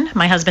generation.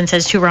 My husband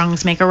says 2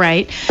 wrongs make a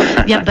right.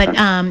 Yeah,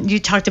 but you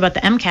talked about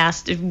the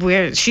MCAS,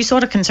 where she's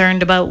sort of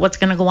concerned about what's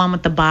going to go on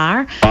with the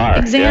bar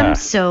exam. Yeah.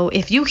 So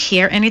if you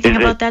hear anything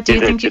about that, do you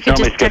think you could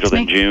just text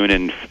me? It's normally scheduled in June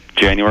and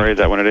January. Is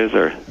that when it is,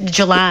 or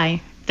July?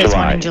 There's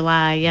one in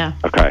July. Yeah.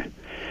 Okay.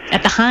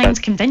 At the Heinz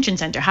Convention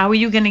Center. How are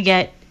you going to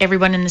get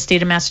everyone in the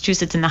state of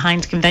Massachusetts in the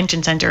Heinz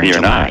Convention Center in You're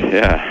July. not,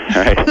 yeah.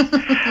 All right.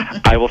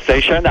 I will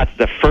say, Sharon, that's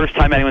the first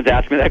time anyone's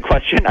asked me that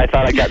question. I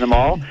thought I'd gotten them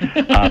all,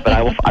 but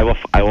I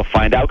will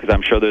find out, because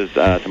I'm sure there's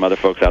some other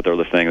folks out there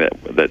listening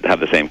that have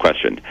the same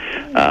question.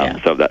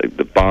 So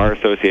the Bar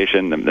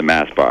Association, the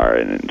Mass Bar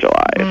in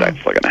July, is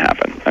actually going to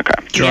happen. Okay.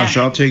 Josh,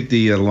 I'll take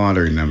the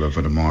lottery number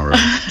for tomorrow.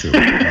 Too.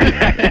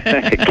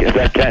 Is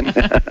that Ken?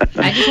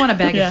 I just want a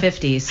bag of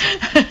 50s.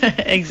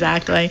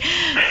 Exactly.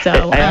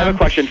 So I have a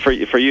question for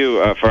you,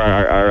 for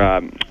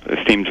our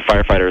esteemed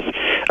firefighters,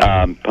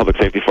 public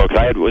safety folks.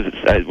 I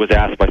was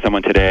asked by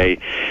someone today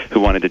who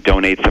wanted to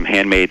donate some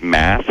handmade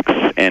masks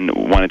and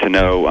wanted to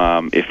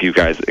know if you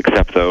guys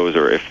accept those,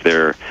 or if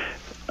there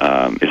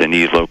is a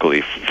need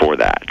locally for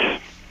that.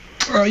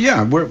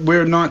 Yeah,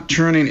 we're not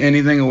turning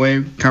anything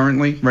away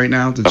currently right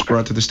now that's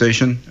brought to the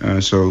station.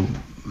 So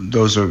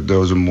those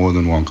are more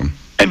than welcome.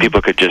 And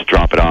people could just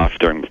drop it off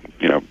during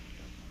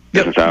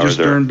business hours. Just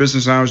during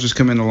business hours, just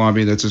come in the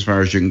lobby. That's as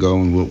far as you can go,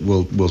 and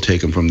we'll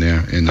take them from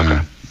there. And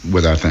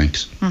with our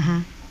thanks. Mm-hmm.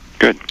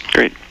 Good,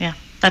 great. Yeah.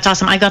 That's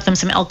awesome. I got them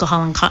some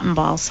alcohol and cotton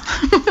balls.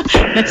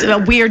 That's a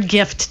weird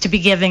gift to be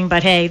giving,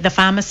 but hey, the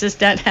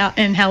pharmacist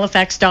in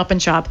Halifax Stop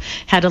and Shop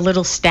had a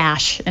little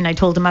stash, and I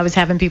told him I was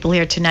having people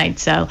here tonight.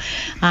 So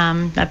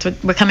that's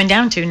what we're coming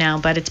down to now,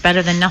 but it's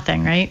better than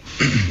nothing, right?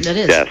 It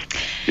is.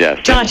 Yes.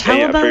 Josh,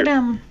 how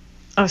about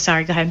oh,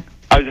 sorry, go ahead.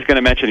 I was just going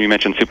to mention, you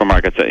mentioned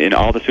supermarkets. In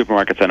all the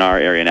supermarkets in our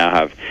area now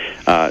have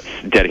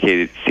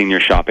dedicated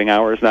senior shopping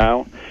hours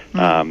now.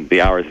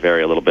 The hours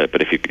vary a little bit,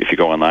 but if you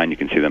go online, you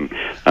can see them.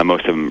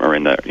 Most of them are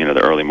in the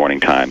the early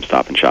morning time.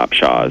 Stop and Shop,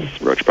 Shaw's,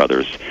 Roach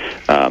Brothers.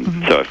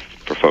 So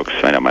for folks,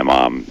 I know my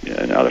mom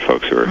and other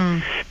folks who are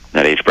in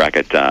that age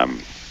bracket,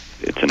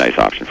 it's a nice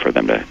option for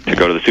them to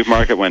go to the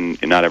supermarket when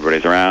not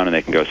everybody's around, and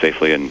they can go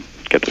safely and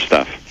get their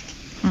stuff.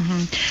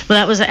 Mm-hmm. Well,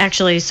 that was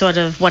actually sort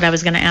of what I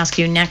was going to ask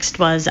you next.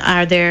 Was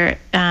are there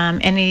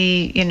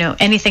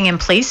anything in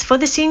place for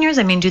the seniors?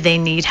 I mean, do they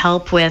need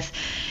help with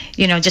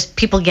just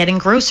people getting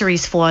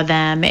groceries for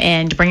them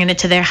and bringing it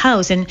to their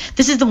house? And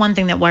this is the one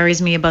thing that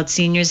worries me about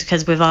seniors,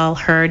 because we've all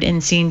heard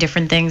and seen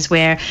different things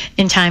where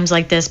in times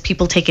like this,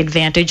 people take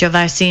advantage of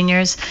our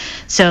seniors.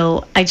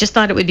 So I just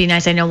thought it would be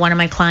nice. I know one of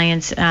my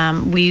clients,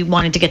 we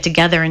wanted to get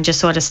together and just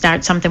sort of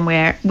start something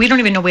where we don't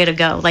even know where to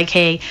go. Like,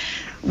 hey,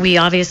 we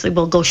obviously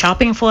will go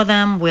shopping for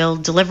them. We'll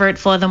deliver it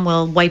for them.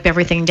 We'll wipe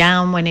everything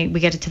down when we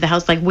get it to the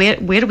house. Like, where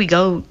do we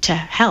go to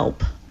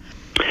help?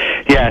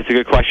 Yeah, it's a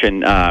good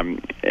question,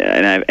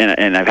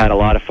 and I've had a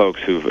lot of folks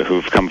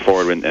who've come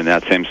forward in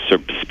that same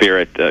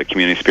spirit,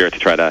 community spirit, to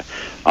try to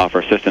offer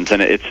assistance.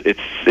 And it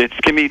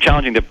can be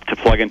challenging to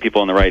plug in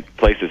people in the right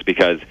places,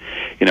 because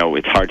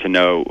it's hard to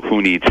know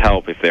who needs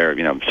help if they're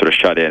sort of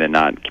shut in and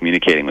not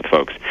communicating with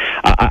folks.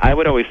 I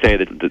would always say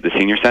that the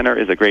senior center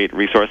is a great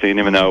resource, and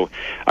even though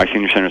our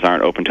senior centers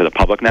aren't open to the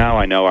public now,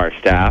 I know our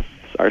staff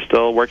are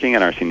still working,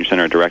 and our senior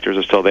center directors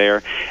are still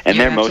there, and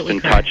they're most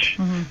in touch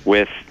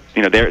with.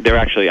 They're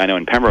actually, I know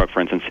in Pembroke, for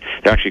instance,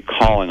 they're actually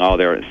calling all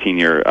their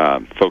senior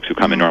folks who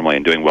come in normally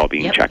and doing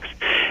well-being checks.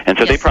 And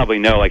so they probably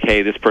know, like,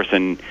 hey, this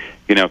person,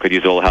 could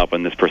use a little help,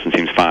 and this person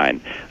seems fine.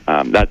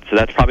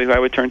 That's probably who I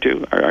would turn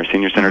to, our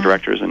senior center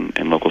directors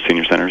and local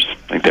senior centers.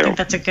 I think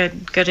that's a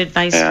good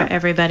advice for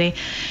everybody.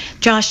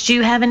 Josh, do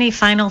you have any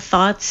final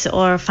thoughts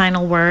or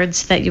final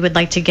words that you would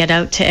like to get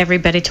out to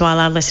everybody, to all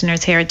our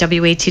listeners here at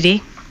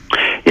WATD?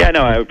 Yeah,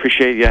 no, I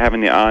appreciate you having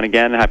me on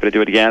again. Happy to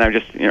do it again. I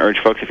just urge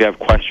folks, if you have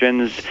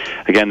questions,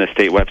 again, the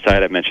state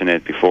website, I've mentioned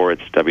it before,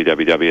 it's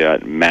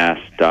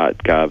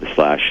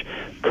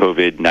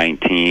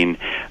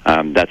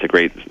www.mass.gov/COVID-19. That's a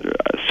great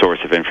source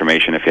of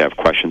information if you have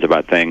questions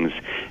about things.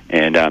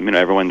 And,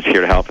 everyone's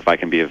here to help. If I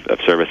can be of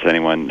service to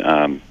anyone,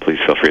 please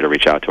feel free to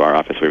reach out to our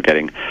office. We're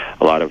getting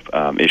a lot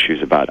of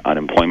issues about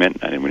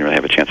unemployment. I didn't really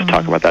have a chance to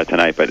talk about that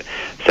tonight, but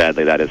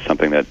sadly that is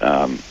something that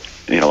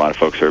a lot of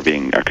folks are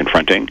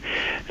confronting,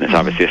 and it's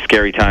obviously a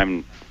scary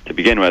time to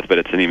begin with, but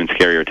it's an even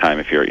scarier time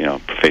if you're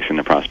facing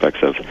the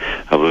prospects of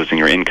losing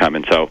your income.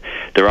 And so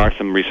there are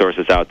some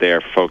resources out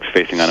there for folks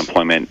facing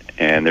unemployment,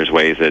 and there's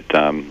ways that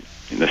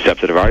the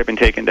steps that have already been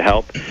taken to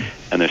help,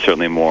 and there's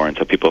certainly more. And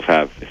so people,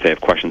 if they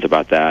have questions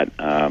about that,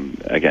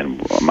 again,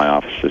 my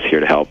office is here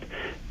to help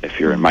if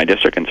you're in my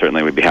district, and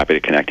certainly we'd be happy to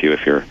connect you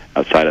if you're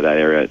outside of that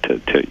area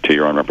to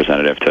your own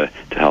representative to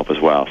help as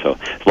well. So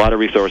there's a lot of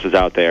resources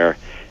out there.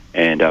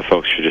 And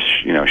folks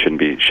shouldn't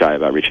be shy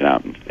about reaching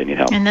out if they need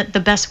help. And the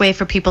best way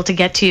for people to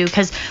get to you,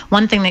 because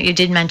one thing that you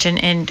did mention,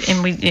 and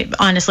we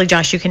honestly,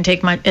 Josh, you can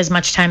take as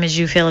much time as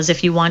you feel as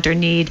if you want or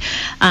need.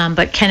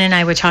 But Ken and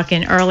I were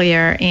talking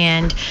earlier,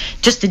 and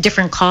just the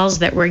different calls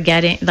that we're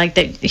getting, like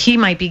that he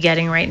might be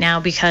getting right now,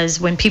 because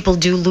when people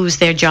do lose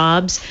their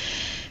jobs,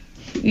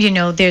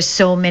 there's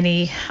so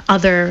many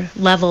other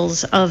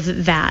levels of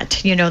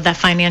that, that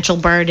financial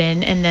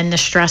burden, and then the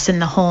stress in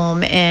the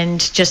home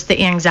and just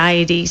the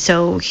anxiety.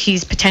 So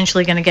he's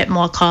potentially going to get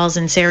more calls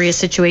in serious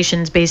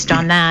situations based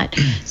on that.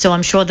 So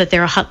I'm sure that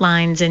there are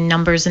hotlines and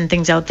numbers and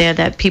things out there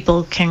that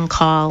people can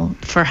call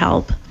for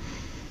help.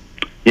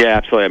 Yeah,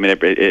 absolutely. I mean,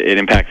 it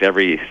impacts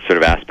every sort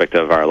of aspect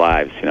of our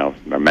lives,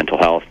 our mental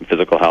health and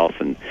physical health,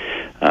 and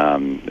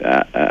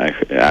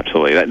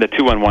absolutely. The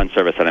 211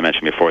 service that I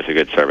mentioned before is a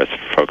good service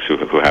for folks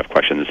who have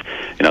questions,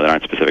 that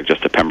aren't specific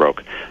just to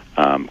Pembroke,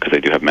 because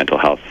they do have mental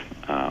health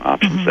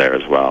options there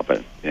as well.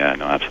 But yeah,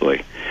 no,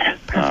 absolutely.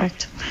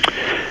 Perfect.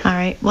 All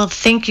right. Well,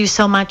 thank you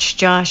so much,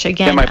 Josh.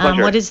 Again, yeah, my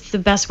pleasure. What is the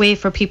best way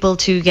for people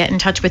to get in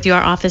touch with your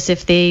office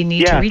if they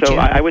need to reach you?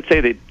 Yeah, so I would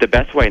say the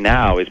best way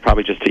now is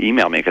probably just to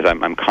email me, because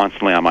I'm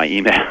constantly on my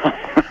email.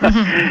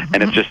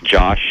 And it's just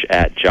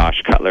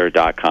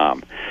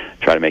josh@joshcutler.com.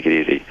 Try to make it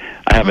easy.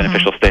 I have an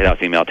official State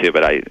House email too,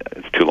 but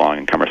it's too long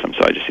and cumbersome,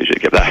 so I just usually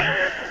give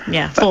that.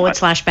 Yeah,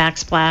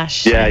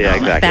 /backsplash. Yeah,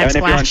 exactly. And if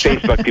you're on Backsplash.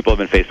 Facebook, people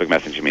have been Facebook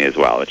messaging me as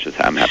well, which is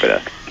I'm happy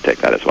to take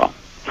that as well.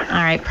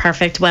 All right,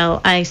 perfect.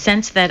 Well, I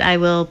sense that I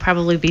will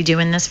probably be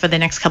doing this for the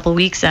next couple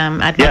weeks.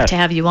 I'd love to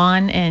have you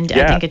on, and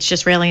I think it's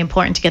just really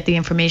important to get the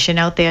information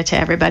out there to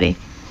everybody.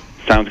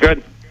 Sounds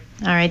good.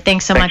 All right,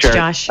 thanks so much, Sharon.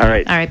 Josh. All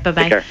right,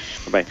 bye-bye. Take care.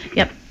 Bye-bye.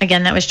 Yep.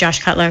 Again, that was Josh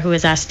Cutler, who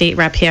is our state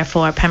rep here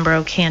for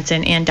Pembroke,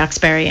 Hanson, and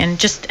Duxbury. And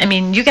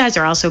you guys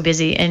are all so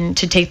busy, and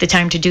to take the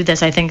time to do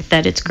this, I think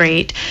that it's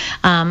great.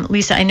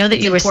 Lisa, I know that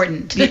you were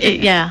important.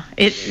 Yeah.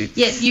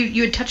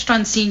 You had touched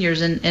on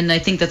seniors, and I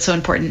think that's so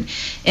important.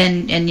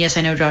 And yes,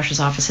 I know Josh's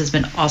office has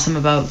been awesome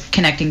about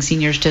connecting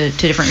seniors to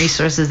different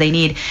resources they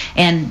need.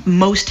 And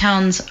most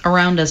towns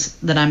around us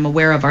that I'm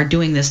aware of are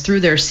doing this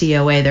through their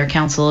COA, their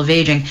Council of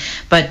Aging.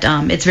 But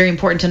it's very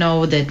important to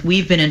know that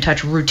we've been in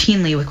touch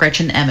routinely with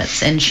Gretchen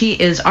Emmets, and she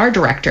is our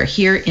director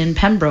here in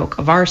Pembroke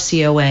of our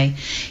COA,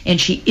 and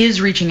she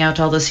is reaching out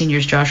to all the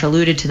seniors. Josh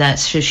alluded to that.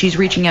 So she's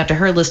reaching out to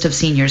her list of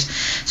seniors.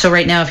 So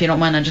right now, if you don't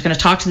mind, I'm just going to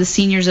talk to the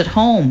seniors at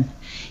home.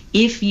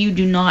 If you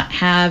do not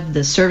have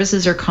the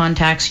services or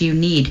contacts you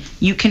need,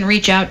 you can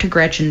reach out to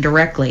Gretchen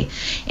directly.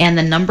 And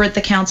the number at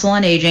the Council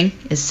on Aging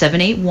is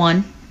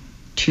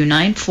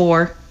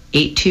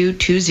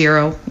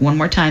 781-294-8220. One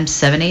more time,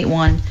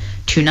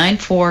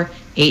 781-294-8220.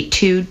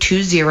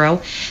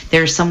 8220.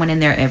 There's someone in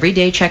there every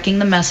day checking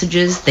the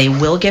messages. They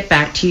will get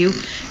back to you.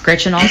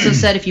 Gretchen also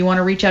said if you want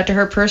to reach out to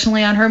her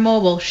personally on her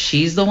mobile,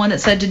 she's the one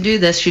that said to do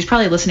this. She's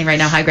probably listening right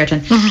now. Hi,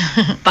 Gretchen.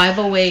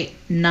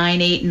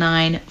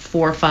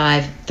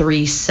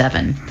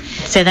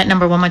 508-989-4537. Say that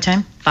number one more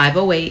time.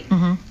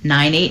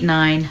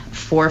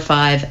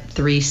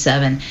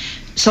 508-989-4537.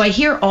 So I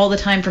hear all the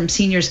time from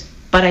seniors,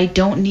 but I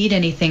don't need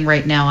anything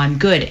right now. I'm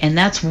good. And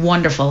that's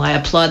wonderful. I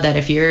applaud that.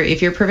 If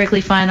you're perfectly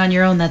fine on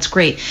your own, that's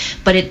great.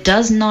 But it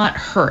does not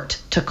hurt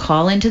to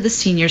call into the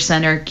senior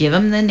center, give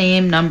them the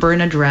name, number,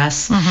 and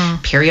address.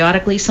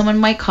 Periodically, someone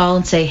might call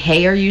and say,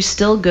 hey, are you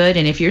still good?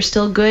 And if you're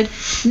still good,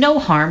 no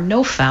harm,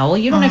 no foul.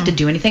 You don't have to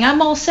do anything.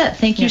 I'm all set.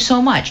 Thank you so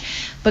much.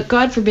 But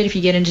God forbid if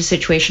you get into a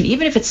situation,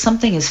 even if it's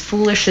something as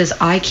foolish as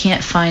I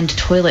can't find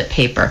toilet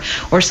paper,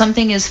 or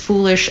something as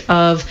foolish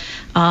of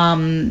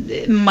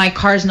my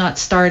car's not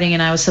starting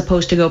and I was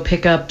supposed to go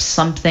pick up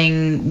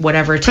something,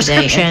 whatever,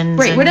 today. Prescriptions.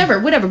 Right, whatever.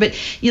 But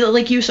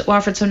like you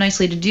offered so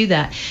nicely to do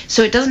that.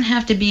 So it doesn't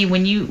have to be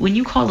when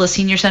you call the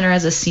senior center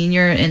as a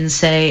senior and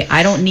say,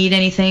 I don't need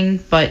anything,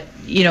 but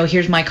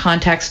here's my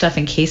contact stuff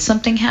in case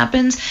something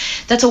happens.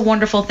 That's a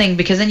wonderful thing,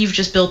 because then you've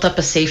just built up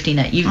a safety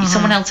net.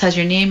 Someone else has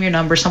your name, your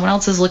number, someone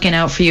else is looking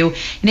out for you.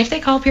 And if they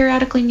call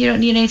periodically and you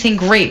don't need anything,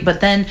 great. But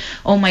then,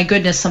 oh my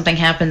goodness, something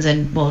happens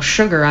and, well,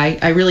 sugar,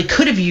 I really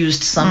could have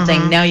used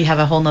something. Now you have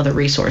a whole nother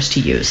resource to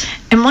use.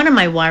 And one of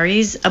my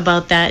worries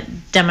about that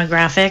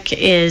demographic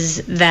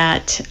is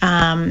that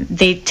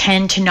they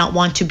tend to not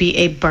want to be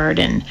a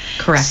burden.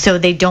 Correct. So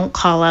they don't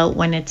call out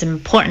when it's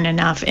important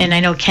enough. And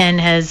I know Ken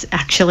has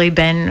actually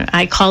been,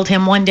 I called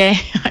him one day.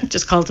 I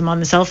just called him on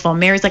the cell phone.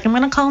 Mary's like, I'm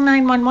going to call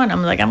 911.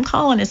 I'm like, I'm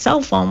calling his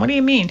cell phone. What do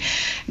you mean?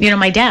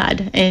 My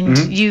dad. And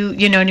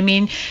you know what I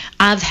mean?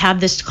 I've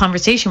had this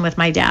conversation with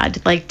my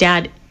dad. Like,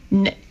 Dad,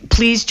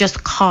 please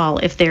just call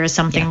if there is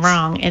something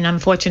wrong. And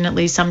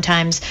unfortunately,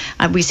 sometimes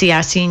we see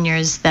our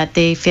seniors that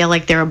they feel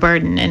like they're a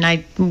burden.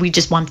 And we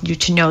just want you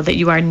to know that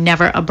you are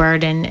never a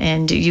burden,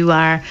 and you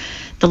are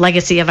the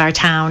legacy of our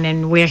town,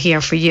 and we're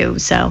here for you.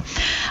 So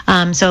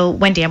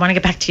Wendy, I want to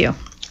get back to you.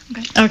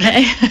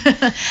 Okay.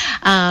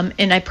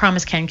 And I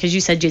promised Ken, because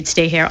you said you'd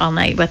stay here all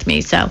night with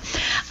me. So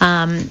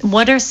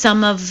what are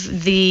some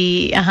of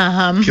the...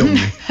 Kill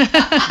me.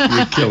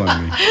 You're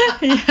killing me.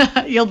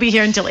 Yeah, you'll be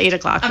here until 8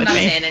 o'clock with me. I'm not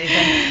saying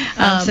anything.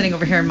 I'm sitting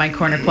over here in my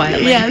corner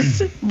quietly.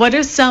 Yes. What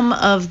are some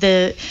of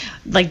the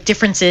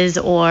differences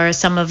or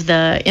some of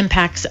the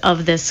impacts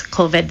of this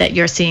COVID that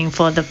you're seeing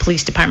for the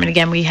police department?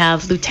 Again, we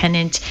have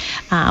Lieutenant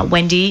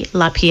Wendy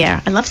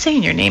LaPierre. I love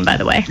saying your name, by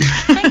the way.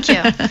 Thank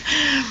you.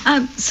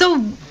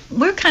 So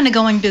we're kind of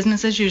going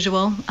business as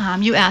usual.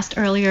 You asked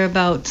earlier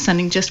about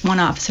sending just one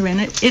officer in.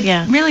 It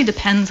really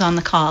depends on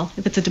the call.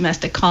 If it's a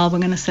domestic call, we're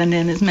going to send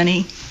in as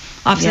many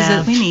officers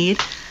as we need.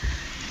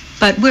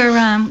 But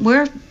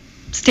we're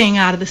staying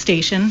out of the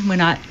station.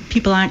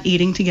 People aren't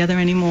eating together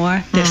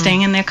anymore. They're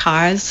staying in their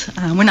cars.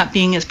 We're not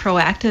being as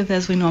proactive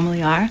as we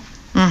normally are.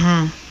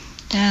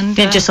 And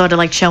just sort of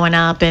like showing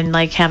up and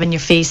like having your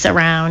face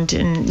around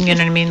and, you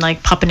know what I mean,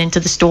 like popping into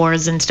the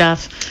stores and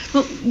stuff.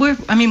 well,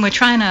 we're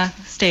trying to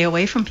stay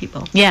away from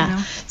people. Yeah. you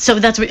know? So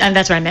that's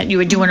what I meant. You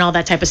were doing all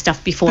that type of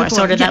stuff before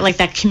sort of that, yes. like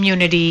that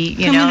community,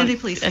 Community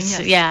policing,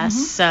 it's-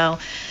 yes.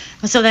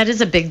 So that is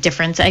a big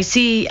difference. I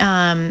see,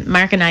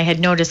 Mark and I had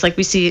noticed, like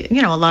we see,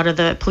 a lot of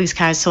the police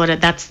cars sort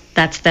of,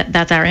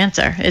 that's our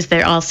answer, is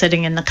they're all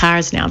sitting in the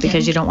cars now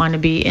because you don't want to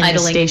be in the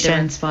idling in station.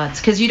 different spots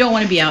because you don't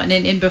want to be out.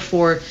 And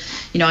before,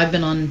 I've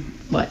been on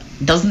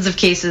dozens of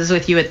cases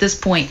with you at this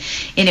point,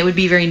 and it would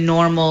be very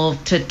normal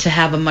to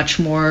have a much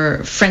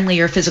more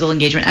friendlier physical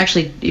engagement.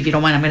 Actually, if you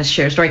don't mind, I'm going to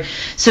share a story.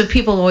 So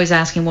people are always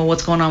asking, well,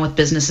 what's going on with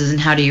businesses and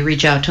how do you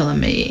reach out to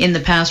them? In the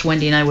past,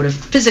 Wendy and I would have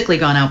physically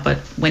gone out, but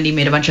Wendy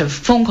made a bunch of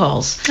phone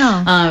calls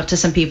to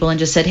some people and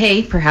just said,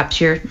 hey,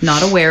 perhaps you're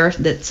not aware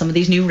that some of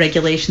these new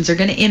regulations are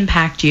going to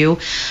impact you.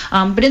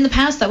 But in the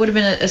past, that would have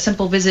been a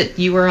simple visit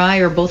you or I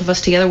or both of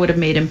us together would have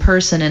made in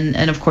person.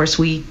 And of course,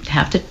 we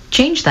have to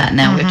change that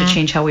now. We have to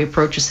change how we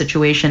approach a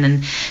situation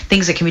and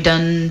things that can be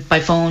done by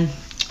phone.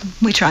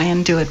 We try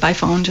and do it by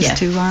phone just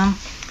to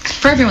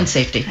for everyone's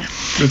safety.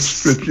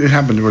 It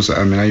happened.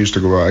 I used to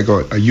go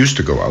out. I used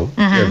to go out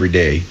every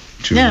day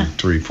to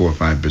 3, 4,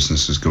 5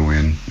 businesses, go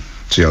in,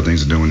 see how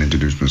things are doing,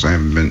 introduce myself. I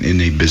haven't been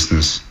in a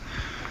business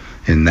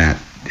in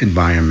that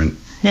environment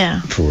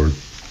for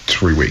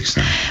 3 weeks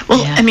now.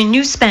 Well, I mean,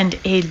 you spend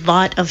a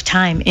lot of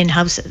time in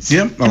houses.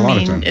 Yep, a lot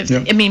of time.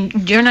 Yep. I mean,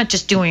 you're not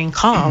just doing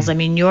calls. I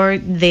mean, you're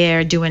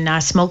there doing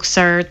smoke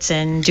certs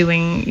and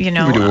doing, We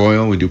do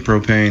oil, we do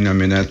propane. I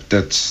mean,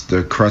 that's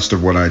the crust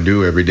of what I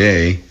do every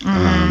day,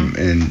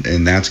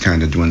 and that's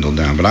kind of dwindled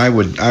down. But I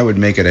would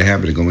make it a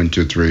habit to go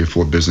into 3 or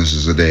 4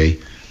 businesses a day,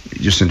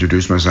 just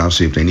introduce myself,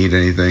 see if they need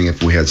anything,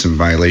 if we had some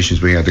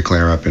violations we had to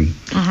clear up. And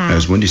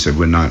as Wendy said,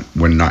 we're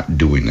not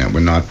doing that. We're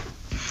not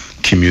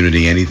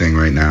community anything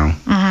right now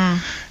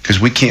because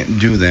we can't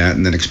do that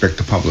and then expect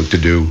the public to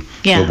do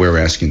what we're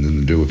asking them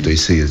to do if they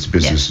see it's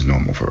business is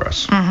normal for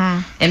us.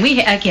 And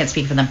I can't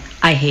speak for them.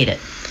 I hate it.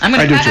 I'm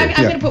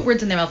gonna put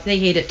words in their mouth. They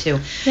hate it too.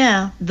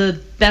 Yeah.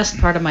 The best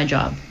part of my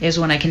job is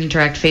when I can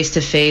interact face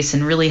to face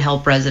and really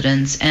help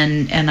residents,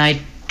 and I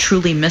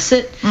truly miss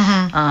it.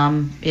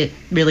 It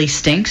really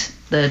stinks.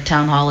 The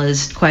town hall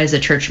is quiet as a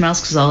church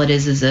mouse because all it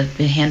is a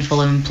handful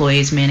of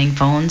employees manning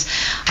phones.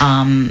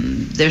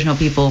 There's no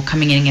people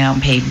coming in and out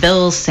and paying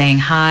bills, saying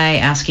hi,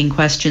 asking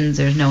questions.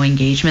 There's no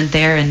engagement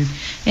there, and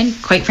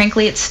quite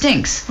frankly, it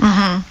stinks.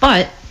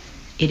 But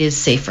it is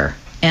safer,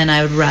 and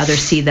I would rather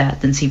see that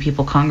than see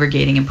people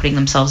congregating and putting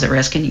themselves at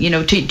risk. And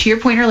to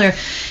your point earlier,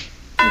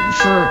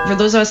 for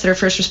those of us that are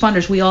first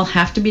responders, we all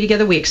have to be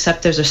together. We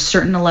accept there's a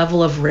certain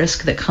level of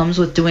risk that comes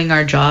with doing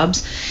our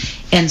jobs.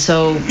 And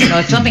so,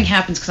 if something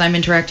happens because I'm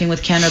interacting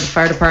with Ken or the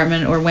fire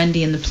department or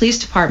Wendy in the police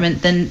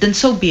department, then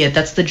so be it.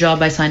 That's the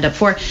job I signed up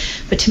for.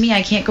 But to me,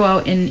 I can't go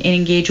out and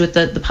engage with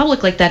the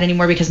public like that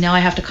anymore because now I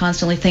have to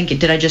constantly think,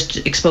 did I just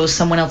expose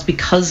someone else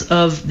because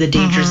of the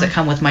dangers that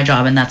come with my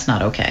job? And that's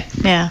not okay.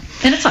 Yeah.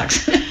 And it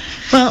sucks.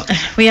 Well,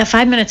 we have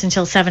 5 minutes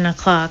until 7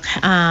 o'clock.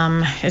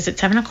 Is it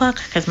 7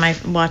 o'clock? Because my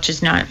watch is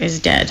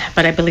dead,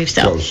 but I believe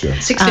so. Close, yeah.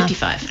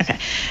 6:55. Okay.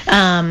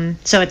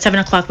 So at 7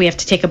 o'clock, we have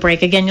to take a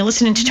break. Again, you're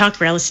listening to Talk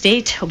Real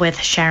Estate with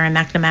Sharon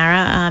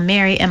McNamara.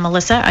 Mary and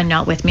Melissa are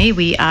not with me.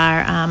 We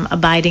are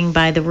abiding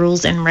by the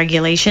rules and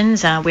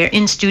regulations. We're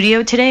in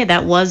studio today.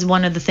 That was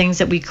one of the things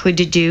that we could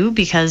do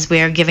because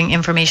we're giving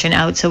information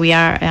out. So we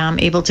are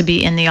able to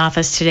be in the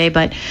office today,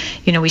 but,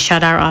 we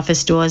shut our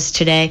office doors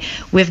today.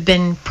 We've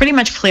been pretty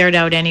much cleared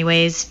out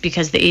anyways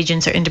because the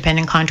agents are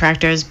independent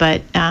contractors,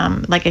 but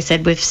like I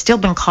said, we've still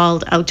been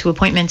called out to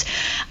appointments.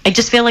 I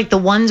just feel like the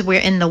ones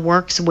we're in the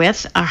works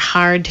with are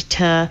hard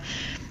to,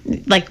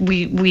 like,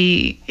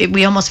 we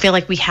almost feel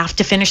like we have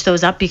to finish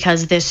those up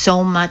because there's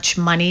so much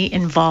money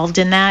involved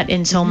in that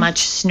and so much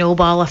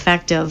snowball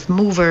effect of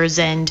movers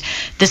and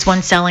this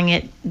one selling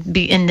it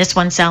and this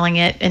one selling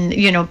it and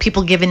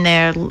people giving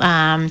their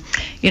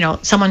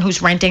someone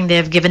who's renting,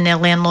 they've given their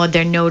landlord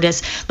their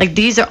notice. Like,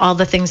 these are all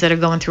the things that are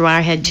going through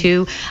our head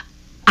too.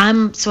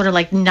 I'm sort of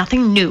like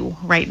nothing new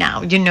right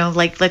now, we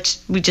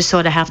just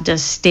sort of have to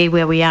stay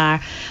where we are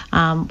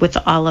with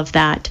all of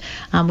that.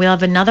 We'll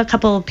have another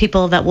couple of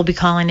people that will be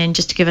calling in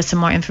just to give us some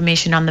more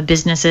information on the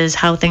businesses,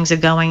 how things are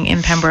going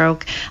in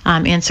Pembroke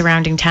and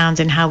surrounding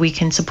towns and how we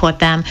can support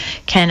them.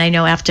 Ken, I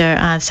know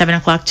after 7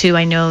 o'clock too,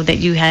 I know that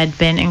you had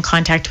been in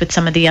contact with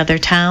some of the other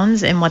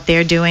towns and what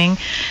they're doing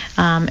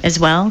as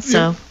well.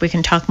 So we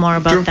can talk more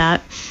about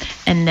that.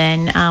 And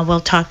then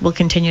we'll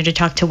continue to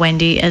talk to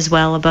Wendy as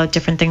well about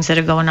different things that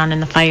are going on in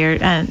the fire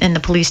in the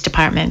police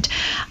department.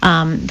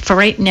 For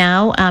right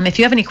now, if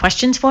you have any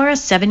questions for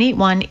us,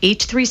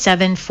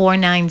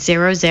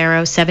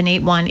 781-837-4900,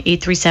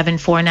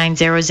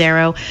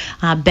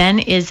 781-837-4900. Ben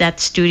is at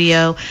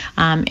studio,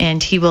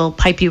 and he will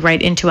pipe you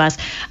right into us.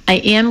 I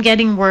am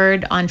getting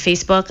word on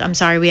Facebook. I'm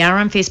sorry, we are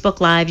on Facebook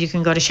Live. You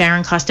can go to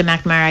Sharon Costa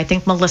McNamara. I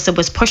think Melissa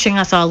was pushing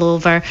us all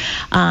over,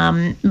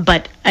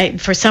 but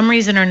for some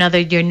reason or another,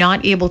 you're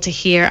not able to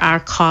hear our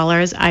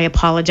callers. I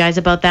apologize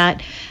about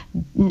that.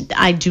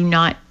 I do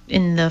not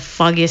in the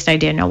foggiest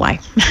idea know why.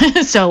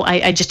 So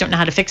I just don't know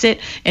how to fix it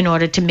in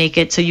order to make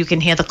it so you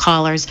can hear the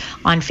callers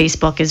on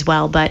Facebook as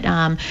well. But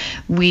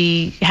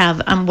we have,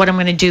 what I'm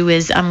going to do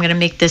is I'm going to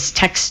make this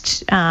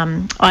text,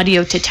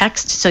 audio to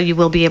text, so you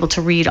will be able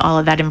to read all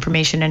of that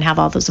information and have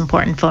all those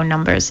important phone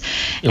numbers.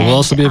 It will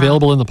also be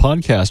available in the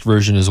podcast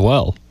version as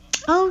well.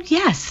 Oh,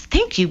 yes.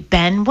 Thank you,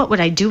 Ben. What would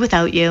I do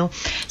without you?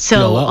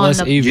 So a lot on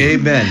less the AV. Yay,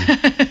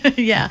 Ben.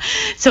 yeah.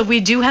 So we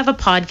do have a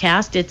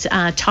podcast. It's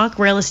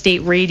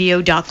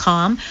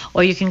talkrealestateradio.com,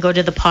 or you can go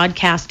to the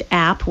podcast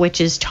app, which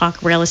is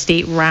Talk Real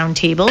Estate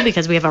Roundtable,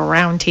 because we have a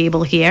round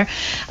table here.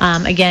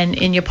 Again,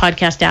 in your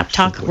podcast app,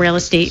 Talk Real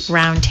Estate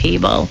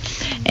Roundtable.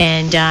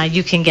 And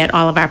you can get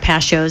all of our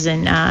past shows.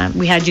 And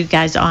we had you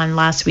guys on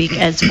last week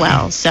as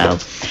well. So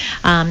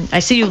I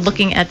see you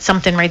looking at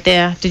something right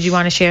there. Did you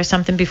want to share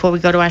something before we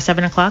go to our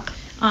 7 o'clock?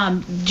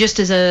 Just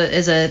as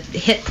a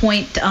hit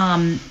point,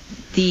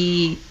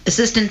 the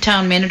assistant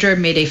town manager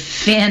made a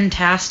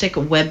fantastic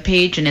web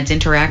page, and it's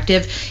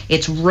interactive.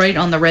 It's right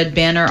on the red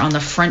banner on the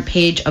front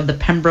page of the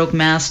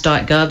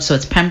pembrokemass.gov. So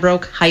it's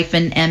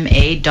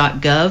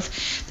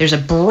pembroke-ma.gov. There's a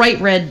bright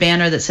red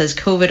banner that says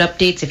COVID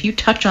updates. If you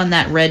touch on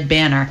that red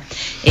banner,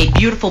 a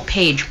beautiful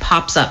page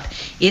pops up.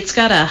 It's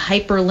got a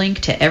hyperlink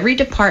to every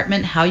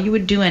department, how you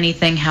would do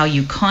anything, how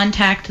you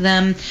contact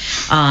them.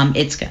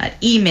 It's got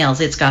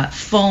emails, it's got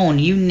phone,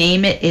 you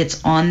name it,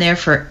 it's on there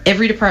for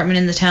every department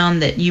in the town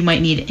that you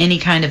might need any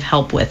kind of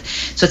help with.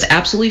 So it's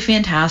absolutely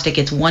fantastic.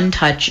 It's one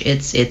touch,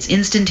 it's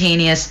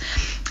instantaneous.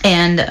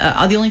 And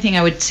the only thing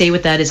I would say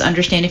with that is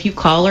understand if you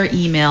call or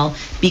email,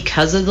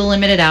 because of the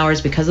limited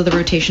hours, because of the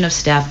rotation of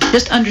staff,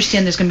 just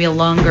understand there's going to be a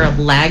longer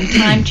lag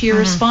time to your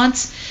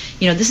response.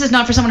 You know, this is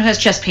not for someone who has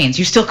chest pains.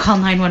 You still call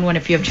 911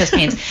 if you have chest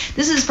pains.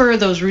 This is for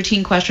those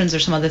routine questions or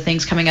some other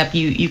things coming up.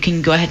 You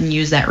can go ahead and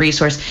use that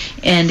resource.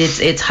 And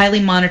it's highly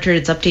monitored.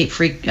 It's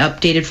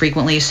updated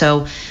frequently.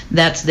 So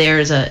that's there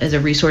as a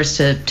resource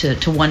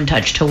to one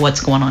touch to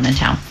what's going on in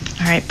town.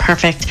 All right,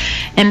 perfect.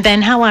 And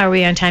Ben, how are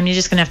we on time? You're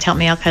just going to have to help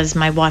me out because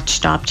my watch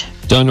stopped.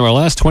 Down to our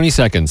last 20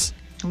 seconds.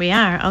 We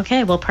are.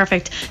 Okay, well,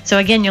 perfect. So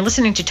again, you're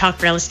listening to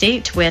Talk Real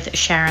Estate with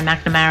Sharon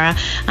McNamara.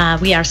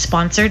 We are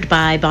sponsored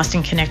by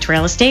Boston Connect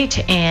Real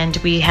Estate, and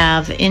we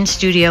have in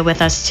studio with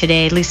us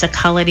today Lisa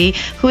Cullity,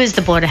 who is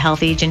the Board of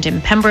Health agent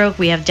in Pembroke.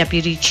 We have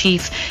Deputy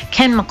Chief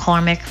Ken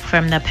McCormick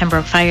from the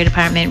Pembroke Fire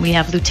Department. We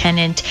have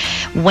Lieutenant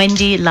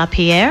Wendy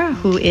LaPierre,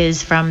 who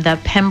is from the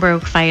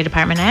Pembroke Fire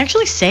Department. I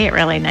actually say it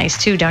really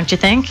nice too, don't you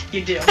think?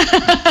 You do.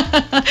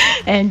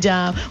 And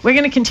we're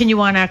going to continue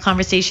on our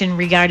conversation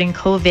regarding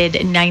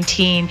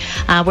COVID-19.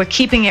 We're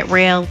keeping it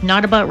real,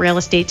 not about real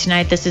estate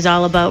tonight. This is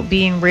all about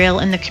being real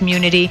in the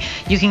community.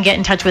 You can get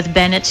in touch with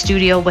Ben at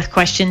studio with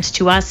questions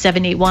to us,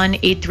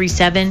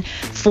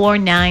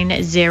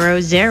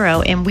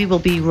 781-837-4900, and we will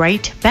be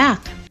right back.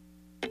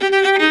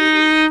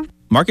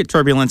 Market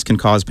turbulence can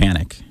cause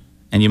panic,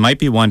 and you might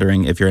be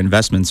wondering if your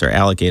investments are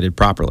allocated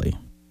properly.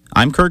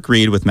 I'm Kirk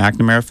Reed with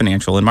McNamara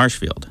Financial in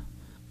Marshfield.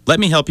 Let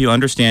me help you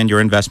understand your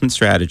investment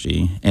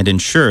strategy and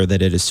ensure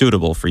that it is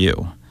suitable for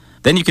you.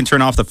 Then you can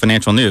turn off the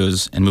financial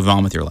news and move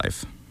on with your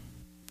life.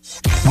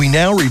 We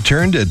now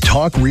return to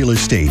Talk Real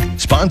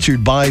Estate,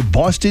 sponsored by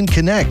Boston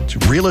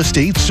Connect Real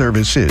Estate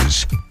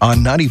Services on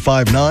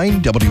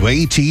 95.9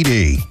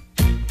 WATD.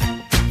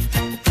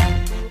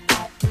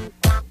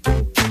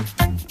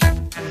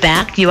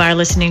 Back. You are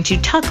listening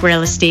to Talk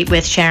Real Estate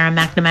with Sharon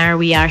McNamara.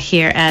 We are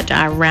here at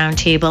our round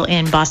table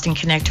in Boston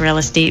Connect Real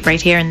Estate,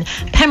 right here in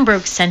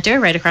Pembroke Center,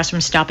 right across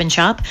from Stop and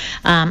Shop.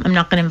 I'm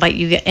not going to invite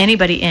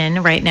anybody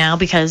in right now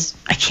because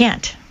I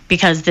can't.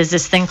 Because there's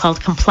this thing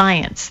called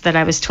compliance that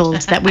I was told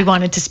that we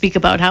wanted to speak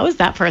about. How is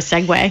that for a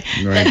segue?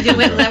 Right.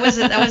 That was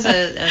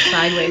a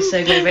sideways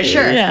segue, but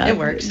sure, yeah, it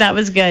works. That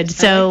was good.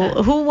 So like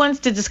that. Who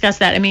wants to discuss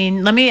that? I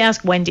mean, let me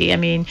ask Wendy. I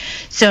mean,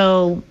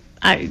 so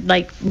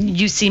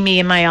you see me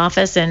in my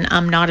office and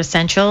I'm not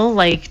essential.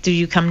 Like, do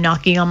you come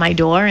knocking on my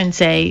door and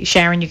say,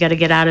 Sharon, you got to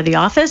get out of the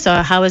office?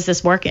 Or how is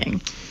this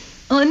working?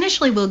 Well,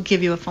 initially we'll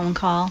give you a phone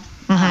call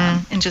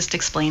and just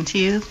explain to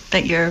you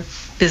that your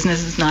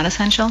business is not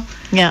essential.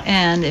 Yeah.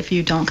 And if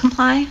you don't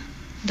comply,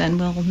 then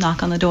we'll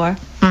knock on the door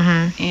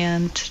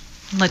and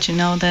let you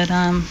know that,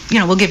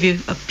 we'll give you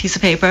a piece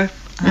of paper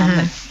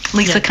that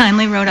Lisa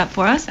kindly wrote up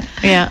for us.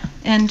 Yeah.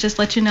 And just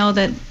let you know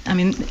that,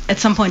 at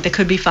some point there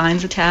could be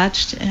fines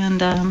attached, and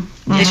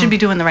they should be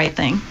doing the right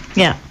thing.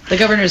 Yeah. The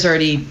governor's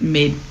already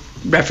made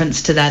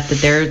reference to that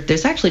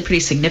there's actually pretty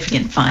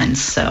significant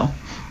fines, So,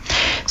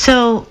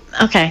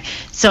 okay.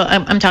 So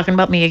I'm talking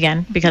about me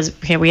again because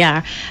here we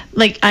are.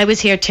 Like, I was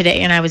here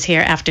today and I was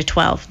here after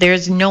 12.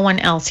 There's no one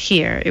else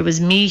here. It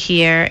was me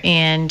here,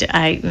 and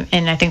I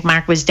think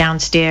Mark was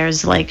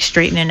downstairs, like,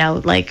 straightening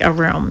out like a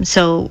room.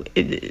 So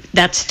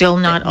that's still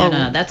not over.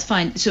 No, that's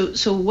fine.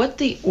 So what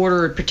the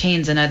order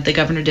pertains, and the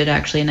governor did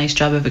actually a nice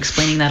job of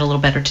explaining that a little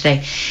better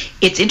today.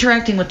 It's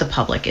interacting with the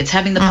public. It's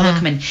having the public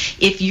come in.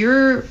 If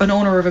you're an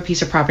owner of a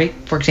piece of property,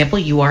 for example,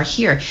 you are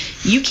here,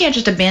 you can't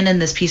just abandon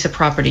this piece of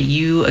property.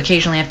 You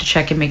occasionally have to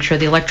check and make sure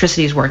the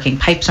electricity is working,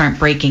 pipes aren't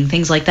breaking,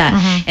 things like that.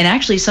 And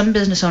actually, some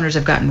business owners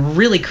have gotten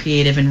really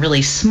creative and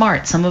really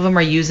smart. Some of them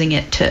are using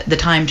it the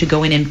time to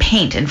go in and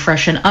paint and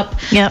freshen up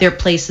their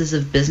places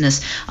of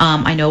business.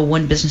 I know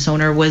one business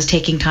owner was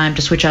taking time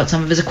to switch out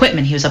some of his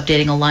equipment. He was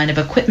updating a line of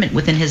equipment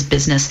within his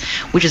business,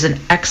 which is an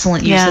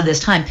excellent use of this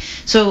time.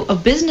 So a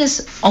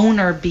business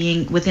owner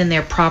being within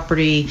their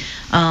property,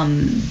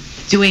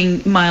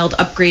 doing mild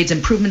upgrades,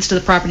 improvements to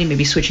the property,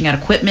 maybe switching out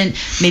equipment,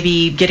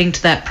 maybe getting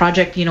to that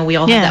project. You know, we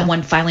all have that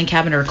one filing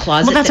cabinet or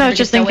closet. Well, that's what I was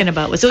just thinking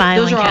about, was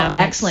filing cabinets. Those are all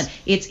cabinets. excellent.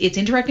 It's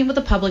interacting with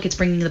the public. It's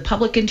bringing the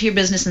public into your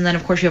business, and then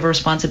of course you have a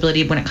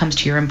responsibility when it comes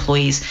to your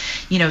employees.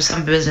 You know,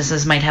 some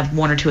businesses might have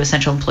one or two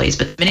essential employees,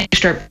 but the minute you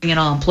start bringing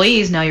all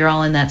employees, now you're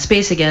all in that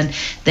space again.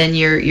 Then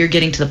you're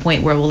getting to the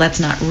point where, well, that's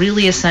not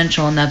really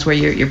essential, and that's where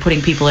you're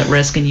putting people at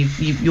risk, and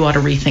you ought to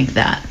rethink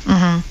that.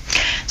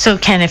 So,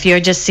 Ken, if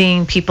you're just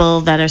seeing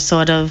people that are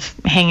sort of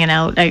hanging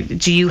out,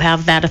 do you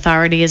have that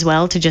authority as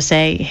well to just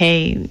say,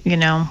 hey, you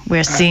know,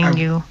 we're seeing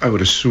you? I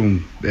would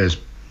assume, as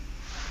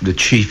the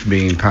chief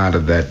being part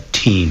of that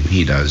team,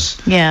 he does.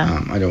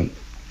 Yeah.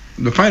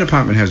 The fire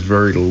department has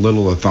very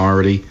little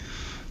authority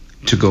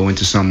to go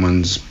into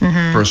someone's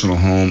personal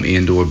home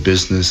and or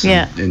business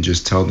and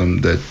just tell them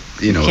that,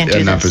 you know,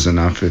 enough is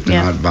enough if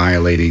they're not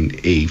violating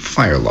a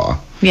fire law.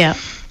 Yeah.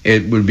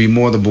 It would be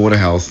more the Board of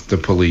Health, the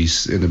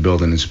police, and the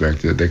building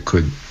inspector that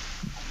could,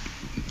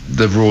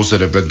 the rules that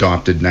have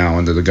adopted now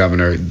under the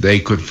governor, they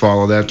could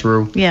follow that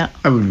through. Yeah.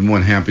 I would be more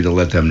than happy to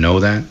let them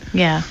know that.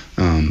 Yeah.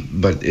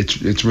 But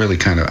it's really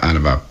kind of out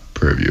of our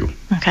purview.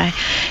 Okay.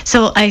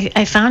 So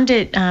I found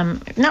it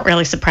not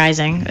really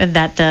surprising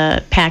that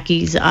the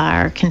Packies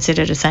are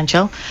considered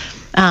essential.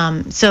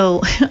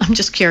 So I'm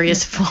just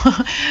curious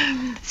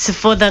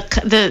for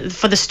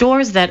the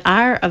stores that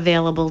are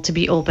available to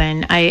be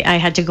open. I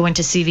had to go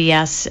into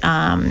CVS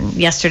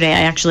yesterday.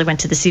 I actually went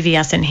to the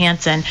CVS in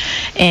Hanson,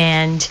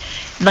 and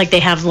like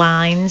they have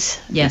lines.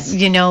 Yes.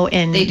 You know,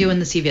 and they do in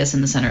the CVS in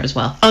the center as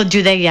well. Oh,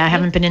 do they? Yeah, I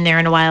haven't been in there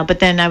in a while. But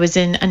then I was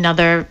in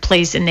another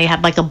place, and they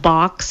had like a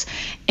box,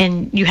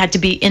 and you had to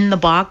be in the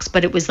box,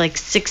 but it was like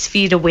 6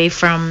 feet away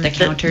from the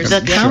counters. The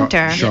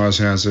counter. Shaw's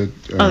has it.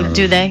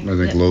 Do they? I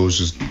think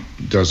Lowe's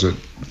does it.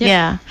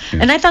 Yeah.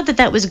 And I thought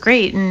that was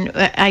great. And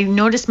I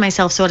noticed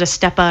myself sort of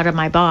step out of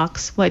my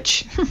box,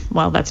 which,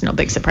 well, that's no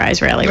big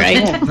surprise, really,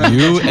 right?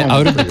 You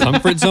out of the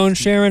comfort zone,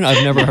 Sharon?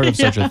 I've never heard of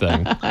such a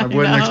thing. I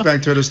wouldn't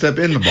expect her to step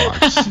in the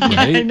box.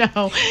 Right? I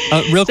know.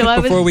 Real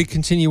quick before we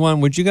continue on,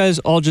 would you guys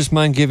all just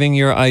mind giving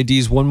your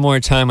IDs one more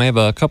time? I have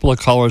a couple of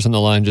callers on the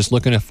line just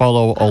looking to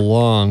follow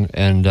along,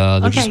 and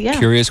they're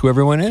curious who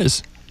everyone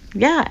is.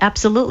 Yeah,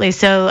 absolutely.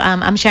 So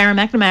I'm Sharon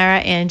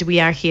McNamara, and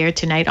we are here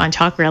tonight on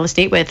Talk Real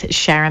Estate with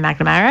Sharon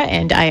McNamara,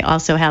 and I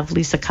also have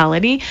Lisa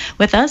Cullity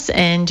with us.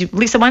 And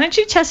Lisa, why don't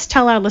you just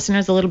tell our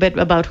listeners a little bit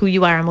about who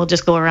you are, and we'll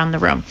just go around the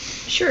room.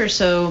 Sure.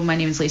 So my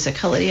name is Lisa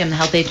Cullity. I'm the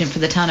health agent for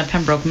the town of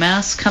Pembroke,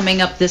 Mass.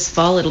 Coming up this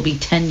fall, it'll be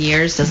 10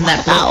 years. Doesn't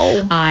that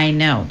blow? I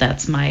know.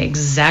 That's my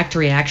exact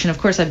reaction. Of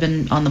course, I've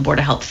been on the Board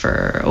of Health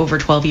for over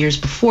 12 years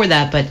before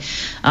that, but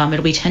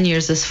it'll be 10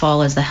 years this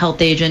fall as the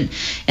health agent.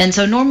 And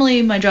so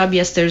normally my job,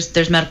 yes, there's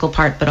medical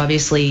part, but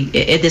obviously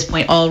at this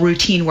point all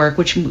routine work,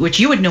 which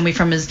you would know me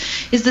from, is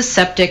the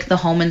septic, the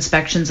home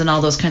inspections, and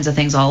all those kinds of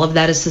things. All of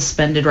that is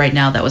suspended right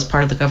now. That was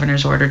part of the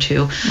governor's order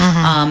too.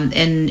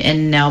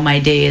 And now my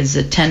day is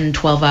a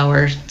 10-12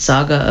 hour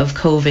saga of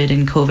COVID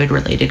and COVID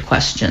related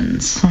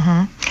questions.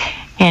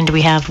 And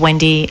we have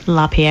Wendy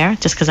LaPierre,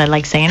 just because I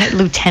like saying it,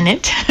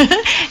 Lieutenant.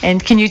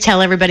 And can you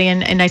tell everybody,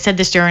 and I said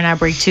this during our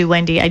break too,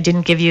 Wendy, I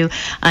didn't give you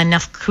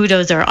enough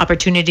kudos or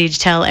opportunity to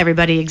tell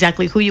everybody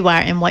exactly who you are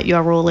and what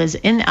your role is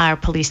in our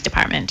police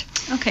department.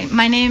 Okay,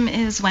 my name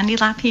is Wendy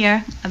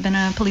LaPierre. I've been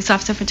a police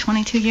officer for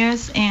 22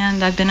 years,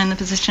 and I've been in the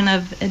position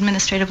of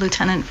administrative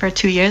lieutenant for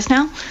 2 years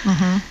now.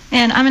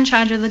 And I'm in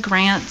charge of the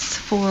grants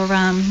for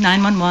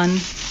 911.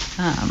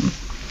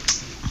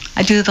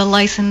 I do the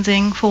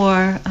licensing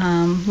for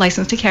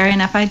license to carry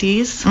and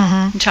FIDs.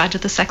 In charge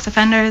of the sex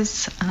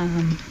offenders.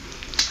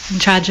 In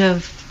charge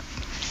of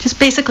just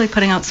basically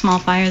putting out small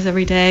fires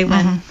every day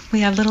when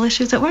we have little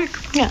issues at work.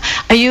 Yeah.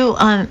 Are you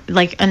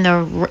like on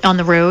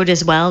the road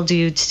as well? Do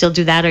you still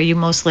do that? Or are you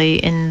mostly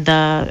in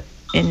the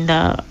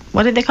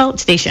what did they call it?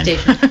 Station.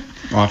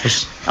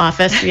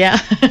 Office, yeah.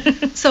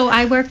 So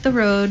I worked the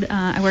road.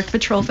 I worked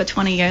patrol for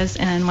 20 years,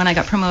 and when I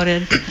got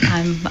promoted,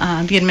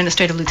 I'm the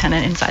administrative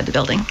lieutenant inside the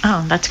building.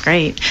 Oh, that's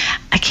great.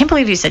 I can't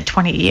believe you said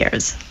 20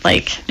 years.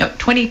 No,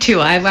 22.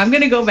 I'm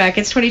going to go back.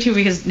 It's 22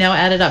 because now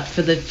added up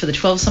for the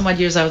 12 some odd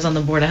years I was on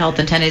the Board of Health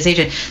and 10 as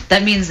agent.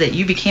 That means that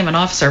you became an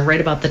officer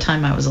right about the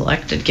time I was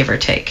elected, give or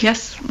take.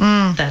 Yes.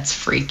 That's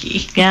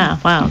freaky. Yeah.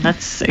 Wow.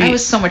 I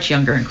was so much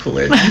younger and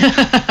cooler then.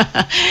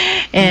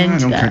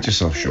 And don't cut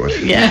yourself short.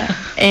 Yeah.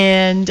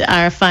 And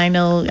our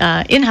final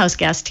in-house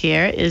guest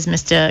here is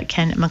Mr.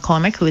 Ken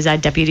McCormick, who is our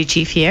deputy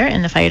chief here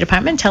in the fire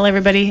department. Tell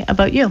everybody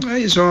about you.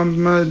 So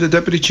I'm the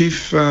deputy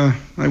chief. I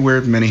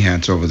wear many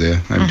hats over there.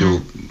 I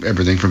do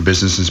everything from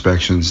business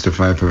inspections to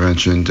fire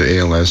prevention to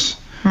ALS.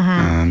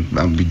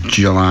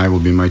 July will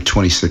be my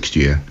 26th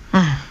year.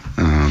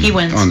 he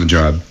wins on the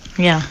job.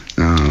 Yeah.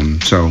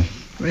 So,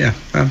 yeah.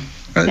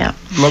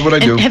 Love what I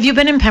do. Have you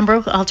been in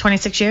Pembroke all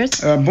 26 years?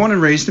 Born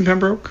and raised in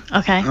Pembroke.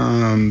 Okay.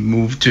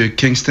 Moved to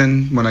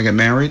Kingston when I got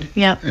married.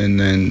 Yep. And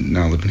then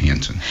now live in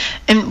Hanson.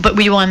 But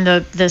were you on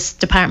this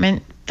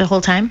department the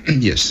whole time?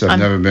 Yes, I've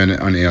never been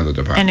on any other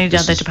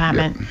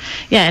department.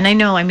 Yeah, and I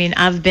know,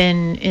 I've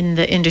been in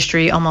the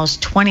industry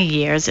almost 20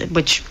 years,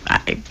 which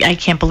I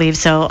can't believe.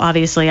 So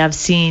obviously I've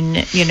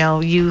seen,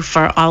 you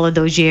for all of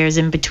those years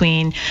in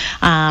between,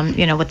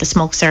 with the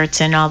smoke certs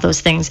and all those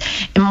things.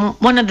 And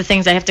one of the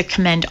things I have to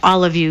commend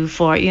all of you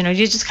for, you're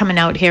just coming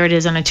out, here it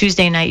is on a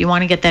Tuesday night. You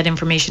want to get that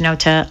information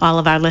out to all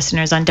of our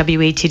listeners on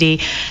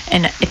WATD.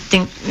 And I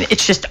think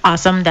it's just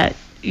awesome that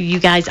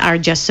you guys are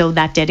just so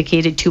that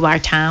dedicated to our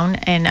town,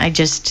 and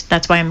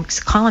that's why I'm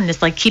calling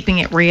this like keeping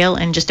it real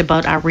and just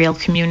about our real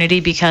community,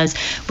 because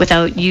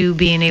without you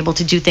being able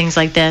to do things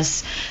like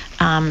this,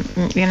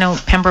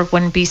 Pembroke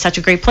wouldn't be such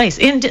a great place.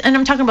 And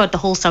I'm talking about the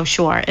whole South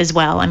Shore as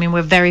well.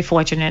 We're very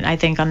fortunate, I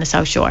think, on the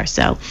South Shore.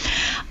 So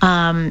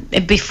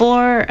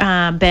before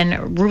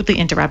Ben rudely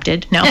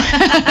interrupted, no.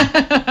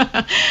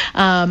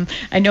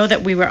 I know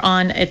that we were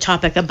on a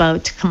topic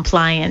about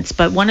compliance,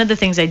 but one of the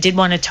things I did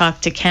want to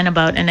talk to Ken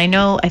about, and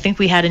I think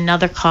we had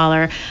another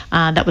caller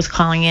that was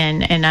calling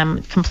in, and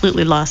I'm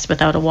completely lost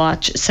without a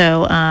watch.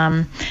 So,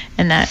 and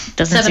that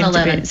doesn't seem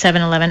to be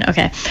 7-Eleven.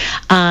 Okay.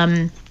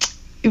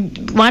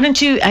 Why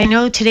don't you, I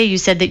know today you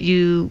said that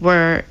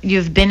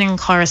you've been in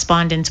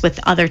correspondence with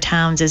other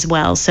towns as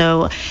well.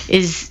 So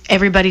is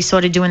everybody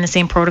sort of doing the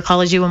same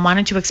protocol as you? And why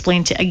don't you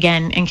explain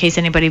again, in case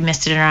anybody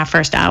missed it in our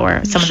first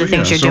hour, some of the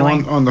things you're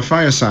doing? On the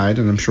fire side,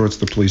 and I'm sure it's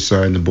the police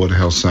side and the Board of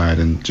Health side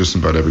and just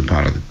about every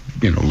part of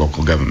the,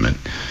 local government,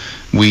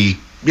 we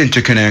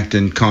interconnect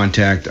and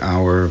contact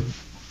our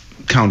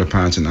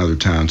counterparts in other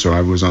towns. So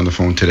I was on the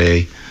phone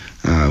today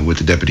with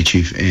the deputy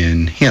chief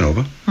in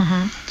Hanover.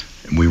 Mm-hmm.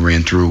 We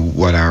ran through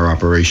what our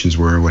operations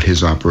were, what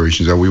his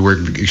operations are. We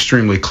work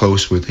extremely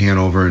close with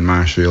Hanover and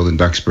Marshfield and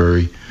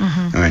Duxbury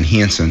and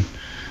Hanson.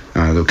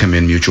 They'll come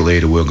in mutual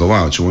aid or we'll go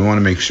out. So we want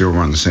to make sure we're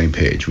on the same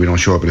page. We don't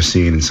show up at a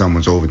scene and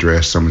someone's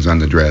overdressed, someone's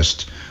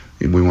underdressed.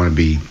 We want to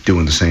be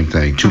doing the same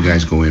thing. Two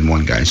guys go in,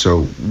 one guy.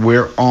 So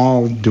we're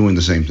all doing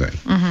the same thing.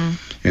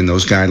 And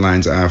those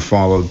guidelines are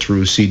followed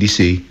through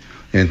CDC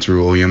and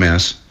through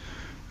OEMS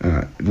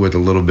with a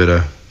little bit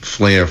of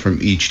flair from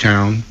each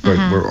town, but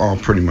we're all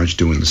pretty much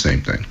doing the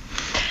same thing.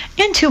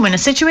 And too, when a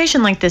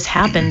situation like this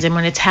happens, and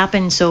when it's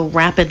happened so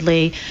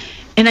rapidly,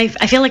 and I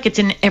feel like it's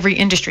in every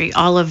industry,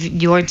 all of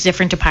your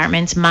different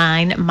departments,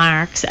 mine,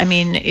 Mark's,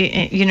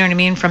 you know what I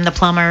mean, from the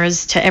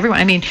plumbers to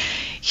everyone.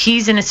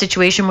 He's in a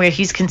situation where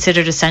he's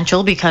considered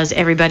essential because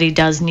everybody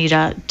does need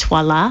a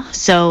toilet.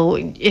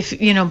 So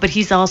but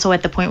he's also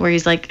at the point where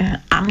he's like,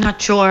 I'm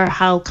not sure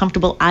how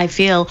comfortable I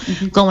feel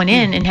going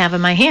in and having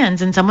my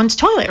hands in someone's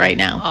toilet right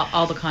now.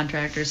 All the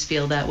contractors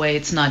feel that way.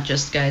 It's not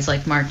just guys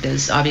like Mark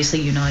does.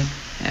 Obviously,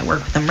 I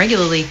work with them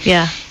regularly.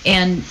 Yeah.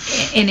 And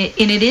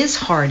it is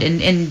hard.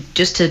 And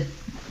just to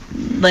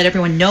let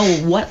everyone know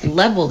what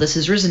level this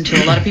has risen to.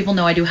 A lot of people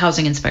know I do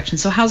housing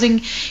inspections. So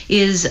housing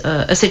is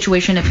a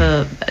situation if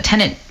a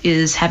tenant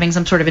is having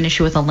some sort of an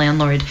issue with a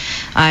landlord,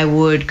 I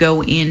would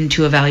go in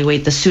to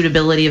evaluate the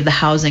suitability of the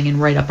housing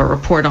and write up a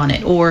report on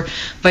it. Or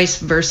vice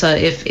versa,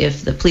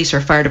 if the police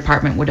or fire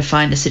department were to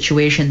find a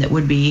situation that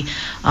would be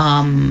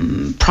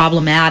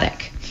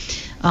problematic,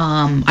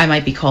 I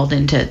might be called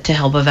in to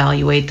help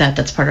evaluate that.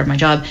 That's part of my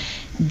job.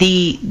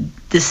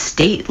 The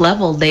state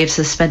level, they've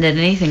suspended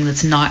anything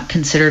that's not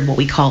considered what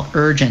we call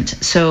urgent.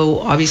 So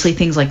obviously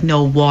things like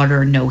no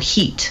water, no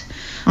heat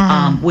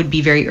would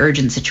be very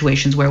urgent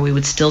situations where we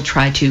would still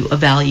try to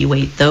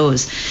evaluate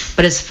those.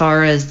 But as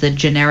far as the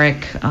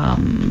generic,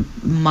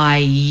 my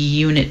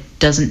unit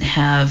doesn't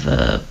have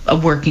a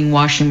working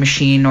washing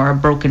machine or a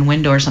broken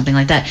window or something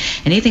like that.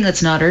 Anything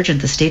that's not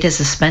urgent, the state has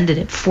suspended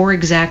it for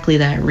exactly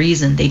that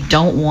reason. They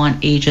don't want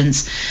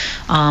agents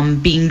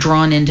being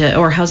drawn into,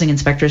 or housing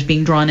inspectors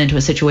being drawn into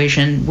a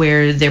situation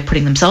where they're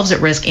putting themselves at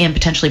risk and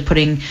potentially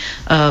putting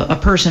a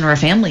person or a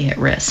family at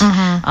risk.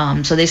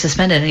 So they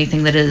suspended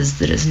anything that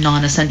is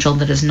non-essential,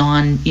 that is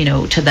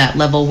to that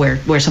level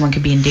where someone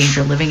could be in danger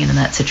of living in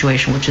that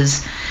situation,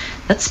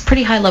 that's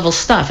pretty high level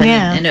stuff.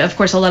 And of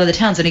course, a lot of the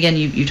towns, and again,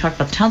 you talked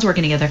about the towns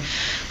working together,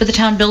 but the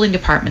town building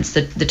departments,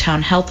 the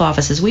town health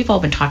offices, we've all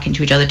been talking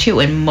to each other too,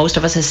 and most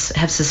of us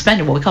have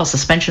suspended what we call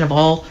suspension of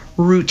all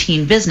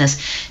routine business.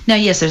 Now,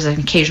 yes, there's an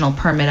occasional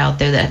permit out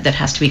there that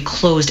has to be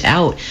closed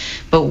out,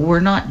 but we're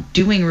not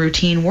doing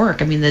routine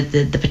work. I mean,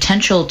 the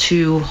potential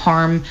to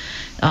harm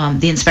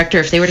the inspector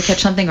if they were to catch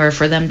something, or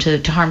for them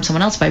to harm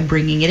someone else by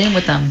bringing it in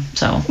with them.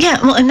 So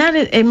yeah, well, and that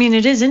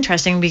it is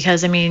interesting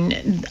because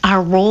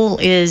our role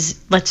is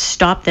let's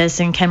stop this.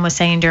 And Ken was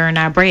saying during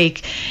our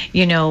break,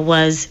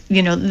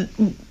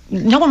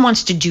 no one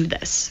wants to do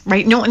this,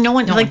 right? No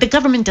one, like the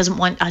government doesn't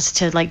want us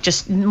to like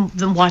just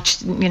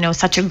watch,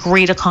 such a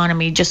great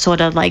economy just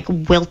sort of like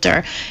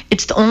wilter.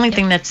 It's the only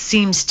thing that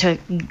seems to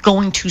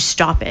going to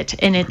stop it,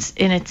 and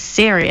it's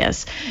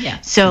serious.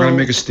 Yeah. So we're gonna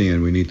make a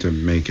stand. We need to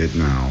make it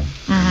now.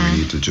 And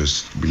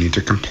we need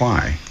to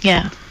comply.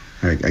 Yeah.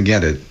 I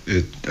get it.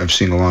 I've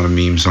seen a lot of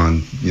memes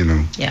on,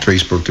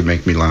 Facebook to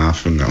make me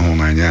laugh and the whole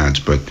 9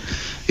 yards, but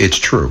it's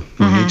true.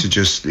 We need to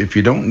just, if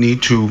you don't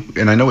need to,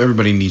 and I know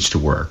everybody needs to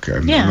work.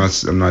 I'm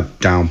not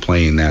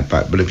downplaying that,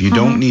 but if you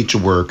don't need to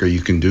work, or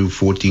you can do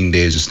 14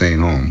 days of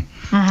staying home,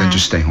 then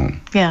just stay home.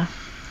 Yeah.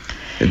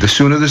 The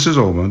sooner this is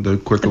over, the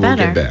quicker we'll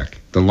get back.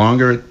 The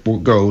longer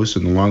it goes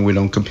and the longer we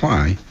don't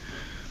comply,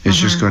 it's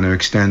just going to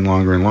extend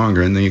longer and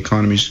longer, and the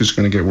economy's just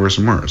going to get worse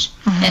and worse.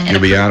 You'll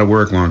be out of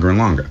work longer and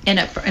longer. And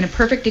a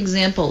perfect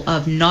example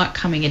of not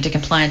coming into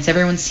compliance,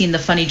 everyone's seen the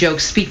funny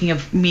jokes, speaking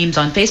of memes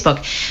on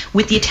Facebook,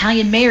 with the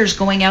Italian mayors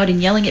going out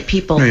and yelling at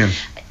people.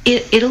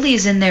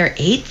 Italy's in their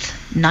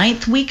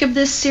 9th week of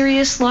this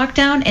serious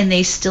lockdown, and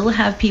they still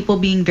have people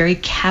being very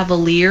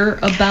cavalier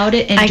about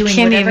it and doing whatever. I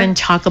can't even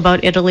talk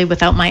about Italy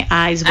without my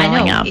eyes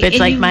welling up. It's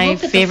like my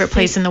favorite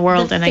place in the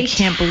world, and I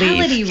can't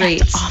believe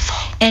it's awful.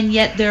 And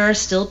yet there are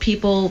still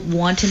people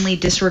wantonly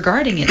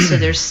disregarding it, so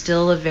there's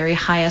still a very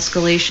high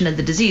escalation of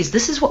the disease.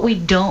 This is what we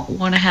don't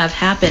want to have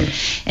happen,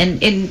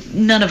 and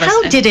none of us...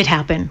 How did it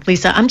happen,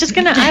 Lisa?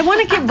 I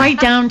want to get right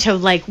down to,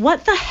 like,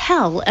 what the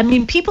hell? I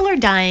mean, people are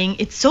dying.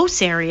 It's so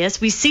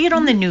serious. We see it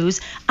on the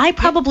news. I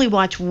probably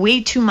watch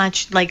way too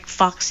much, like,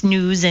 Fox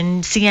News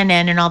and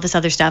CNN and all this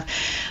other stuff.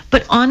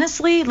 But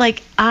honestly,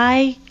 like,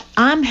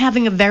 I'm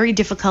having a very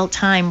difficult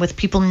time with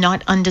people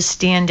not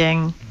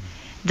understanding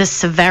the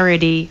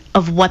severity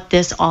of what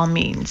this all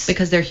means.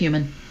 Because they're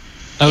human.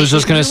 I was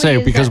just going to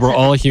say, because we're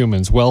all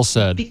humans. Well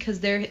said. Because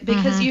they're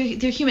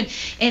human.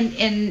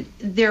 And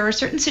there are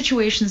certain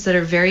situations that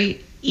are very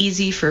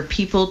easy for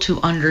people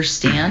to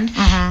understand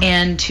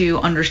and to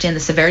understand the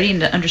severity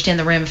and to understand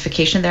the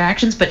ramification of their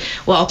actions. But,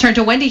 I'll turn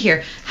to Wendy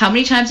here. How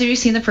many times have you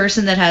seen the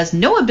person that has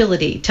no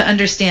ability to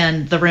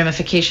understand the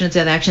ramifications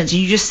of their actions, and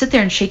you just sit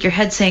there and shake your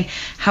head saying,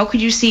 how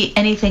could you see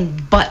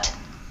anything but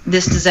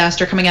this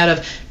disaster coming out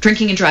of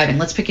drinking and driving?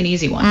 Let's pick an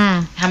easy one.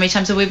 How many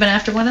times have we been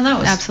after one of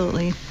those?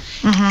 Absolutely.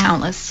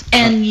 Countless.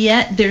 And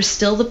yet there's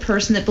still the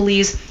person that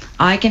believes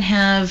I can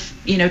have,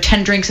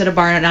 10 drinks at a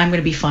bar and I'm going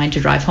to be fine to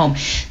drive home.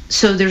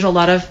 So there's a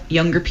lot of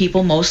younger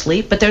people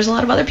mostly, but there's a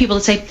lot of other people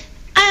that say,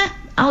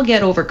 I'll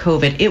get over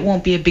COVID. It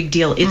won't be a big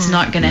deal. It's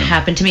not going to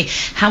happen to me.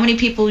 How many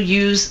people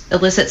use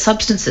illicit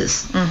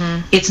substances?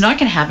 It's not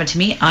going to happen to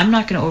me. I'm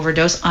not going to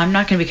overdose. I'm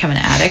not going to become an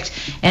addict.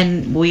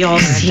 And we all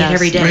see it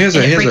every day. And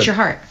it breaks your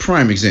heart.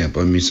 Prime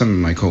example. I mean, some of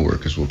my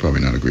coworkers will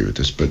probably not agree with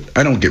this, but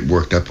I don't get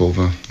worked up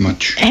over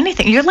much.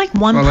 Anything. You're like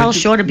one pulse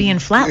short of being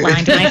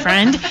flatlined, my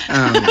friend.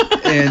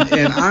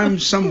 And I'm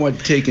somewhat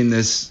taking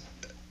this,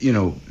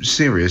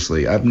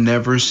 seriously. I've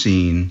never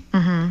seen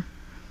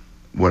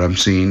what I'm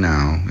seeing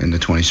now in the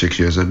 26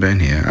 years I've been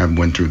here. I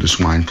went through the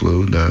swine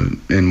flu, the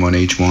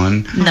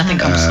N1H1, nothing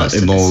comes close to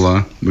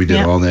Ebola. We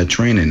did all that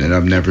training, and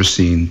I've never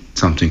seen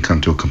something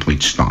come to a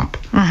complete stop.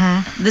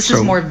 This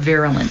is more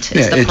virulent.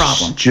 It's the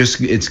problem.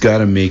 It's got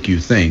to make you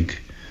think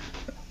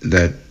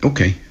that,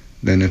 okay,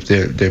 then if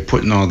they're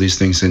putting all these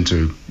things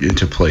into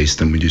place,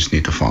 then we just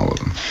need to follow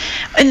them.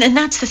 And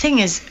that's the thing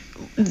is,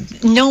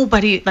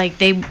 nobody,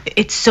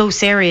 it's so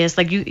serious.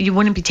 Like you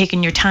wouldn't be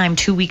taking your time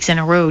 2 weeks in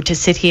a row to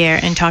sit here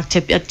and talk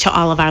to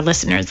all of our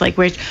listeners. Like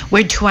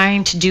we're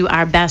trying to do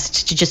our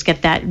best to just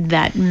get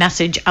that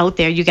message out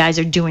there. You guys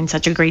are doing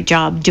such a great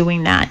job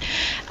doing that.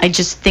 I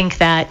just think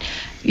that,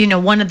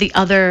 one of the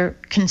other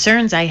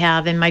concerns I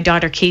have, and my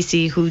daughter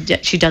Casey,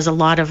 she does a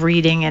lot of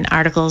reading and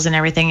articles and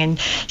everything, and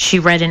she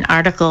read an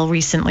article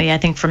recently, I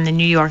think from the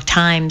New York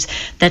Times,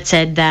 that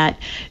said that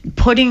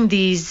putting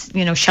these,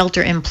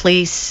 shelter in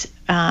place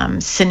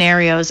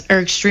scenarios are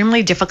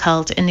extremely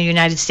difficult in the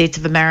United States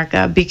of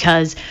America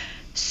because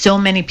so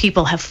many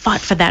people have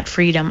fought for that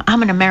freedom.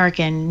 I'm an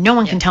American. No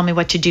one can tell me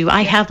what to do.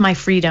 I have my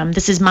freedom.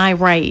 This is my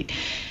right.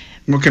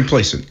 We're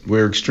complacent.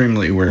 We're a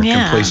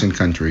complacent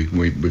country.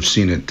 We've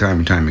seen it time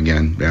and time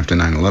again after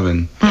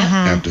 9/11,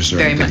 after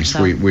certain things.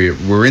 So.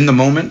 We're in the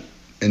moment,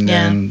 and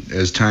then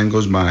as time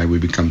goes by, we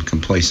become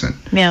complacent.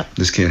 Yeah.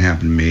 This can't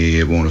happen to me.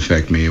 It won't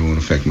affect me. It won't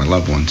affect my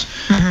loved ones.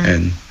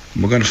 And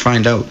we're going to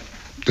find out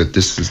that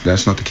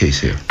that's not the case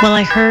here. Well,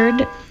 I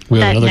heard we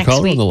have that another next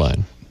caller week. on the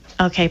line.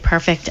 Okay,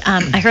 perfect.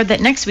 I heard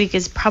that next week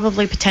is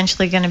probably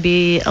potentially going to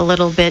be a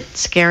little bit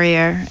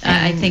scarier.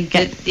 I think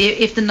that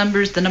if the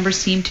numbers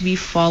seem to be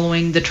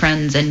following the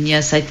trends, and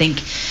yes, I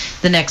think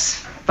the next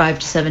 5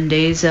 to 7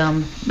 days,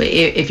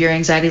 if your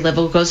anxiety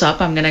level goes up,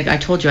 I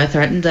told you, I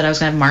threatened that I was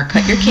going to have Mark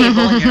cut your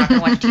cable and you're not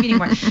going to watch TV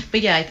anymore. But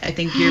yeah, I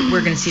think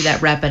we're going to see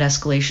that rapid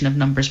escalation of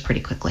numbers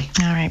pretty quickly.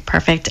 All right,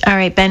 perfect. All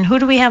right, Ben, who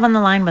do we have on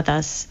the line with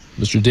us?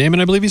 Mr.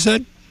 Damon, I believe you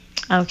said?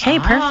 Okay,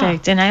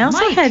 perfect. And I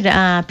also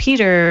had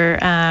Peter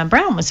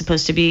Brown was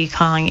supposed to be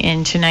calling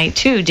in tonight,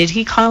 too. Did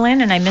he call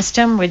in and I missed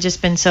him? We've just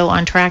been so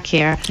on track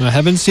here. I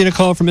haven't seen a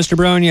call from Mr.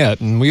 Brown yet,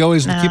 and we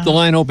always keep the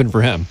line open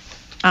for him.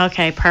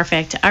 Okay,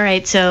 perfect. All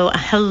right. So,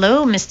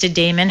 hello, Mr.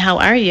 Damon. How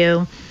are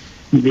you?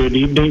 Good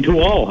evening to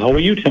all. How are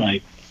you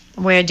tonight?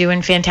 We're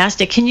doing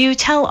fantastic. Can you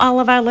tell all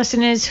of our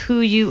listeners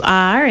who you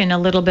are and a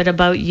little bit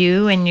about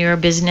you and your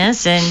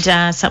business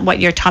and what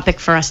your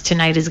topic for us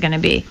tonight is going to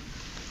be?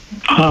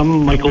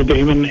 I'm Michael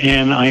Damon,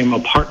 and I am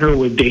a partner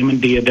with Damon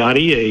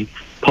Diodati, a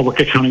public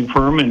accounting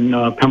firm in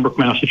Pembroke,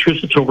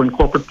 Massachusetts, over in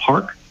Corporate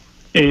Park.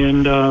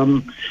 And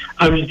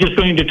I was just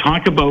going to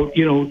talk about,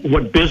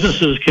 what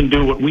businesses can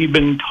do, what we've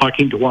been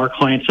talking to our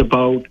clients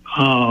about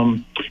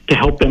to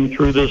help them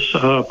through this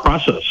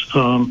process.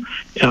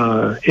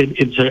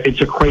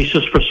 It's a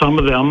crisis for some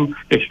of them,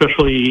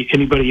 especially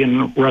anybody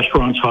in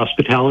restaurants,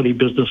 hospitality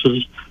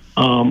businesses.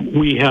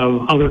 We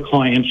have other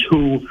clients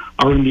who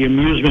are in the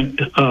amusement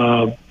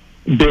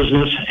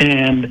business,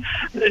 and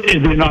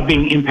they're not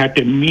being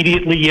impacted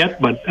immediately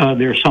yet, but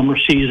their summer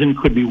season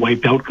could be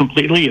wiped out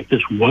completely if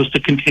this was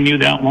to continue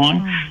that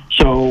long.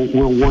 So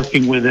we're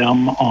working with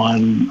them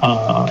on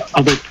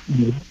other,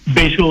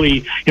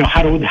 basically,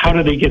 how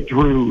do they get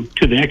through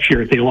to the next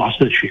year if they lost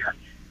this year?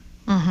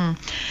 Mm-hmm.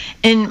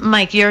 And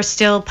Mike, you're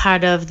still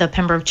part of the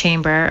Pembroke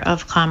Chamber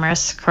of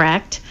Commerce,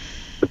 correct?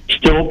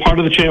 Still part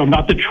of the chamber. I'm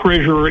not the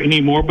treasurer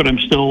anymore, but I'm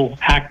still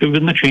active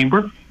in the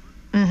chamber.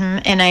 Mm-hmm.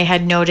 And I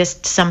had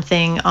noticed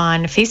something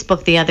on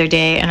Facebook the other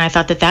day, and I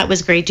thought that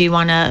was great. Do you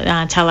want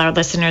to tell our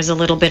listeners a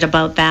little bit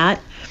about that?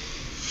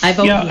 I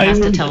vote he has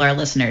to tell our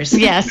listeners.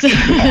 Yes.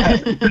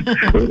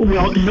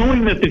 Well,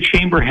 knowing that the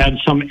chamber had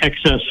some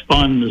excess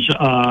funds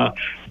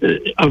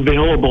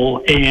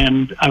available,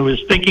 and I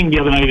was thinking the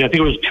other night, I think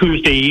it was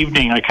Tuesday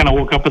evening, I kind of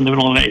woke up in the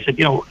middle of the night and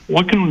said,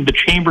 what can the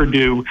chamber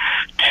do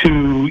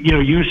to,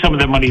 use some of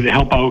that money to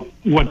help out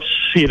what's,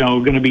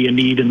 going to be a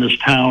need in this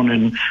town?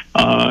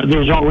 And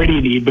there's already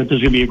a need, but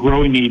there's going to be a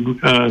growing need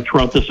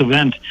throughout this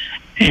event.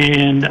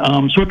 And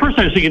so at first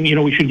I was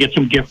thinking, we should get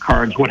some gift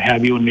cards, what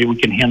have you, and maybe we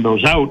can hand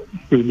those out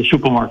through the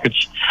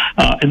supermarkets.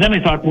 And then I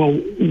thought, well,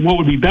 what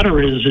would be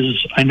better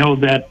is I know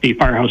that the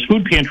Firehouse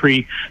Food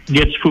Pantry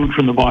gets food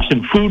from the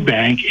Boston Food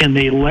Bank, and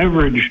they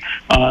leverage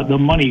the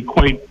money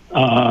quite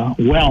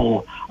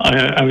well.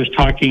 I was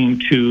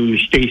talking to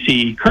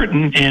Stacy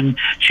Curtin, and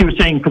she was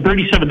saying for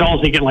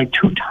 $37 they get like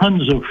 2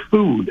 tons of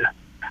food.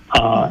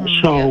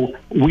 So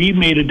we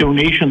made a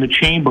donation, the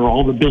chamber,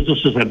 all the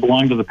businesses that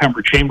belong to the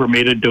Pembroke Chamber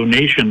made a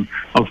donation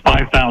of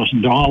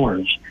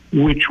 $5,000,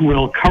 which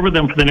will cover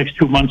them for the next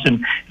 2 months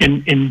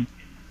and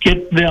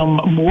get them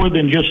more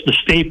than just the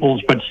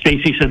staples, but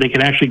Stacy said they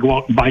could actually go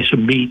out and buy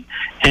some meat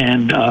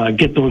and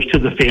get those to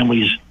the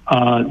families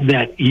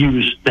that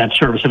use that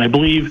service. And I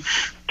believe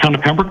town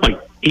of Pembroke,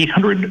 like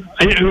 800,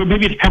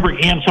 maybe it's Pembroke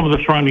and some of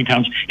the surrounding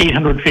towns,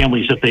 800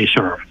 families that they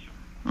serve.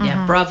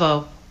 Yeah,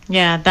 bravo.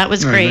 Yeah, that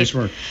was great. Nice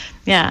work.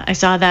 Yeah, I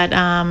saw that,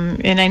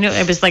 and I knew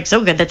it was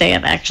so good that they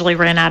have actually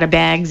ran out of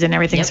bags and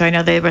everything. Yep. So I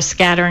know they were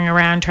scattering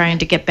around trying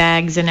to get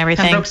bags and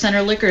everything. Pembroke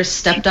Center Liquors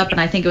stepped up, and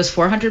I think it was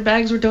 400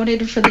 bags were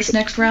donated for this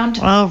next round.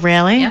 Oh,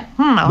 really? Yep.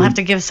 I'll have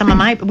to give some of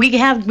my.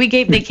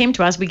 They came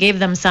to us. We gave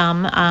them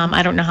some.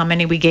 I don't know how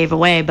many we gave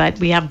away, but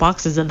we have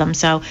boxes of them.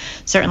 So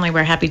certainly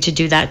we're happy to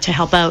do that to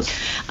help out.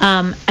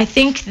 I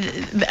think,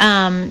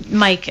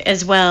 Mike,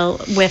 as well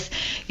with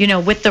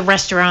the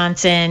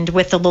restaurants and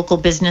with the local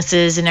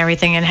businesses and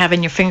everything, and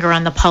having your finger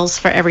on the pulse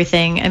for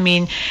everything. I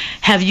mean,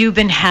 have you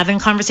been having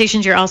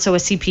conversations? You're also a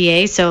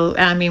CPA, so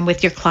I mean,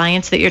 with your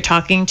clients that you're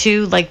talking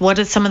to, what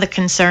are some of the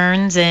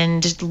concerns,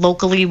 and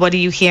locally, what are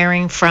you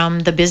hearing from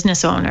the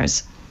business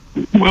owners?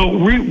 Well,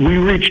 we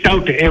reached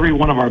out to every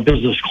one of our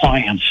business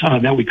clients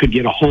that we could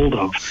get a hold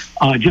of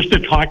just to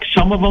talk.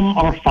 Some of them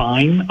are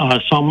fine.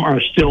 Some are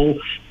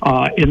still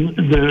in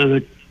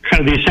the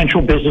kind of the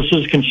essential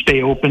businesses can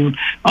stay open.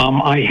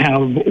 I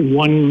have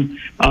one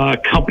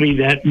company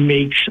that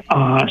makes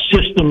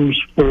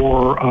systems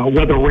for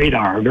weather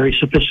radar, very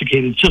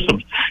sophisticated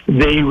systems.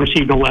 They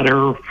received a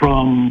letter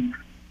from,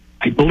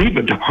 I believe,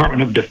 the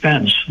Department of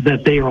Defense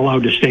that they are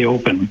allowed to stay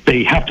open.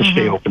 They have to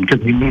stay open because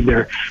we need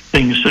their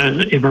things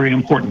very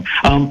important.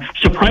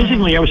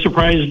 Surprisingly, I was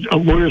surprised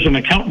lawyers and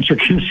accountants are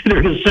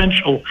considered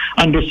essential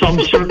under some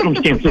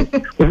circumstances.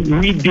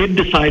 We did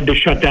decide to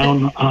shut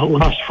down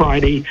last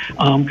Friday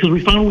because we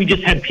found we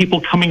just had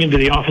people coming into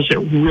the office that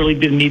really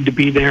didn't need to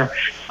be there.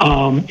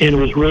 And it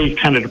was really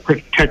kind of to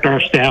protect our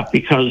staff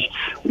because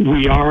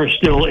we are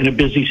still in a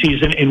busy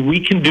season and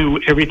we can do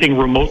everything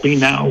remotely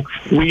now.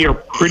 We are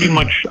pretty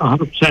much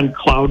 100%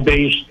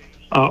 cloud-based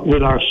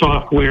with our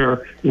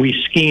software. We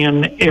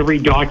scan every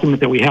document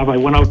that we have. I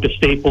went out to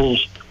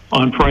Staples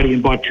on Friday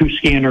and bought 2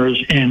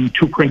 scanners and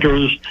 2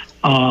 printers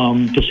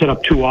to set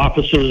up 2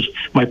 offices.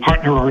 My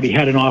partner already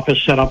had an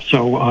office set up,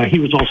 so he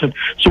was all set.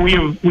 So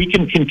we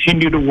can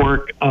continue to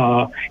work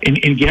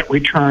and get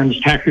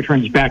tax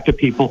returns back to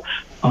people.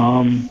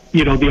 The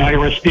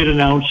IRS did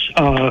announce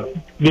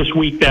this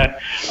week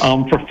that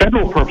for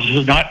federal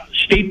purposes, not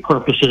state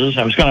purposes,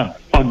 I was going to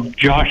bug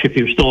Josh if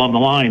he was still on the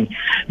line,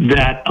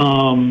 that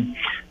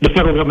the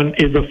federal government,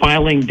 the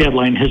filing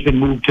deadline has been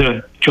moved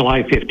to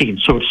July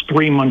 15th, so it's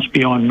 3 months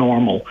beyond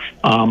normal.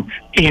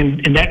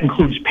 And that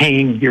includes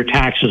paying your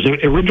taxes.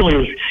 Originally, it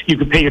was, you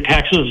could pay your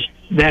taxes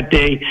that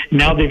day.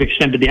 Now they've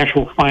extended the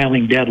actual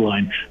filing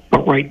deadline.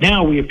 But right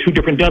now, we have two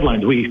different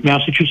deadlines.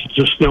 Massachusetts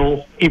is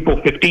still April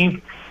 15th.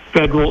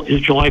 Federal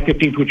is July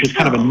 15th, which is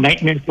kind of a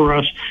nightmare for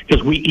us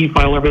because we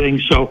e-file everything.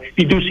 So if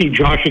you do see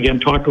Josh again,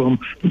 talk to him,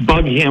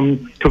 bug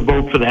him to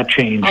vote for that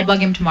change. I'll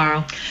bug him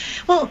tomorrow.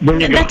 Well,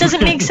 that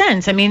doesn't make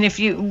sense. I mean,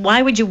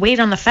 why would you wait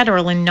on the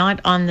federal and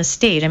not on the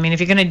state? I mean, if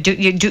you're going to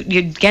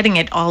you're getting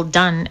it all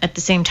done at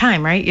the same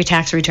time, right? Your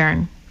tax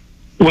return.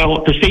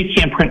 Well, the state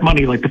can't print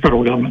money like the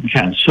federal government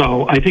can.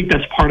 So I think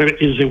that's part of it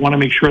is they want to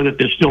make sure that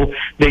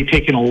they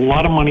take in a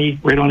lot of money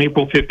right on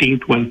April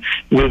 15th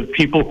with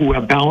people who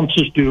have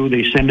balances due.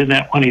 They send in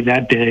that money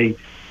that day.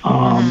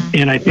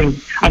 And I think,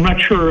 I'm not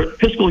sure,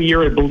 fiscal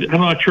year, I'm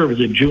not sure if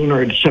it's June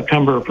or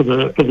September for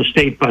the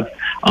state, but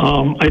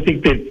I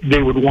think that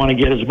they would want to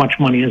get as much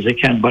money as they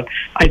can. But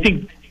I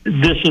think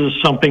this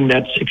is something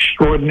that's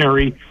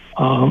extraordinary.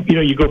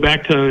 You go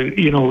back to,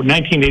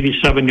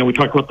 1987, we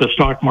talked about the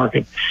stock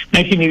market.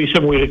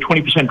 1987, we had a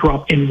 20%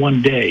 drop in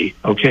one day,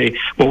 okay?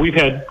 Well,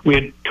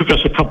 took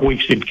us a couple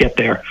weeks to get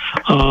there.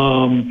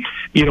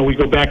 We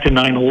go back to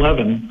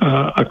 9/11,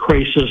 a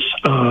crisis,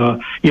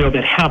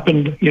 that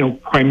happened,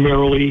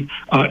 primarily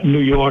New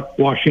York,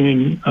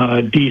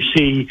 Washington,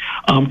 D.C.,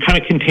 kind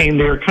of contained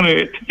there,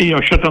 kind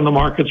of, shut down the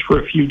markets for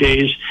a few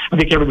days. I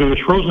think everybody was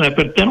frozen at,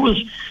 but then it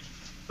was,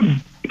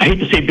 I hate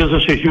to say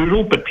business as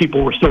usual, but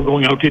people were still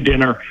going out to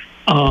dinner.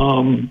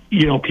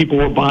 People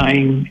were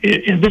buying.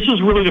 And this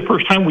is really the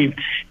first time we've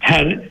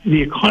had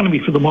the economy,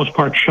 for the most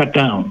part, shut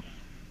down.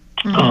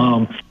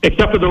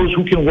 Except for those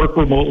who can work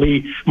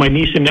remotely. My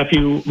niece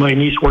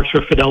works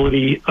for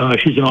Fidelity.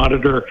 She's an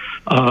auditor.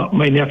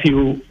 My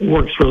nephew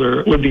works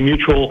for Liberty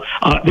Mutual.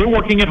 They're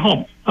working at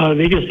home.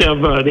 They just they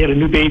had a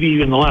new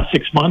baby in the last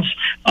 6 months.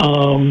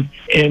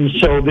 And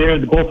so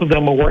both of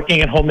them are working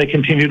at home. They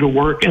continue to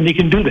work, and they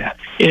can do that.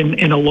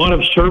 And a lot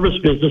of service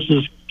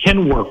businesses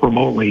can work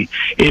remotely.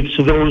 It's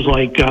those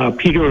like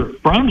Peter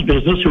Brown's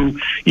business who,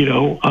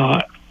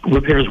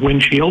 repairs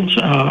windshields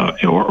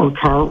or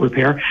car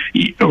repair,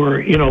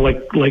 or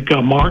like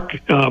Mark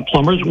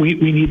plumbers.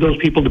 We need those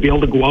people to be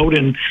able to go out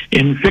and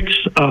fix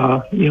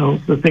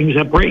the things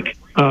that break.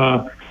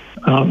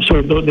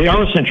 So they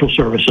are essential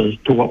services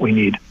to what we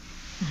need.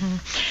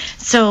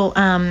 So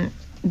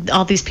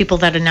all these people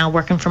that are now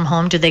working from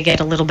home, do they get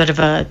a little bit of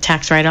a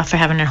tax write-off for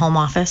having a home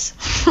office?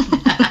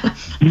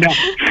 No.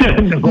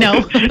 No.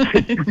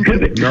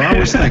 No, I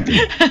was thinking.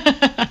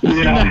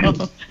 Yeah.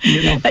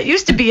 That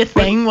used to be a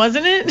thing,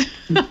 wasn't it?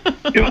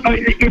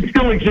 It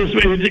still exists.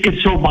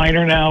 It's so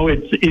minor now.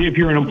 If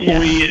you're an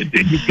employee,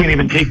 you can't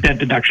even take that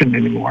deduction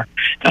anymore.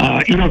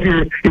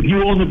 If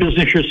you own the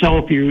business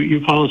yourself, you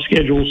follow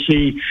Schedule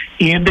C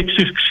and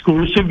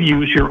exclusive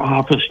use your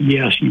office.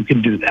 Yes, you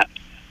can do that.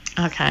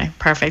 Okay,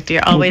 perfect.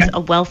 You're always a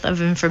wealth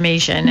of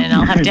information, and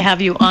I'll have to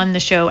have you on the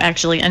show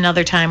actually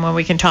another time when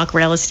we can talk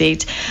real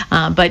estate.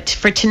 But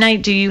for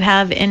tonight, do you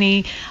have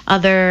any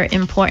other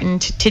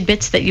important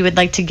tidbits that you would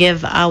like to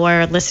give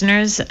our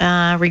listeners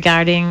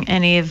regarding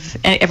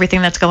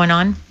everything that's going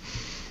on?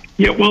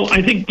 Yeah, well,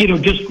 I think,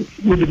 just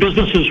with the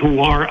businesses who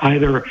are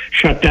either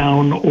shut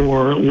down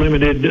or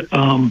limited,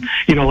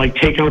 like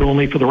takeout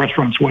only for the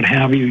restaurants, what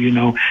have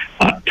you,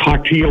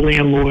 talk to your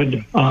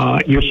landlord,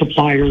 your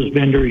suppliers,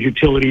 vendors,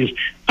 utilities.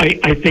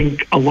 I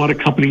think a lot of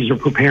companies are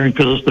preparing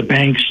for this. The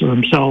banks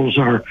themselves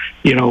are,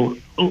 they'll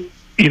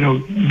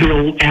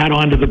add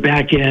on to the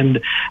back end.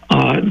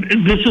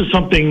 This is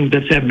something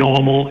that's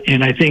abnormal,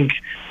 and I think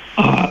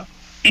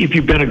if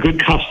you've been a good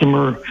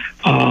customer,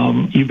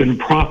 you've been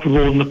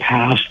profitable in the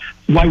past,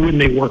 why wouldn't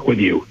they work with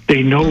you?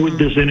 They know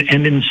there's an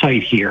end in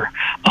sight here.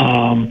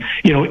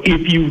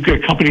 If you've got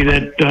a company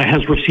that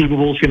has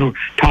receivables,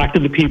 talk to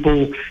the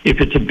people. If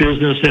it's a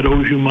business that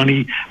owes you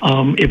money,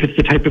 if it's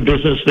the type of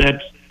business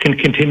that can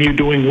continue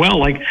doing well,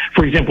 like,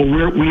 for example,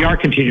 we are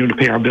continuing to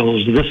pay our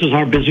bills. This is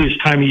our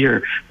busiest time of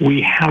year.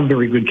 We have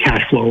very good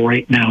cash flow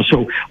right now,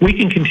 so we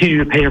can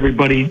continue to pay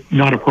everybody,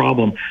 not a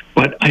problem.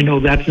 But I know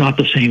that's not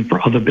the same for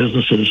other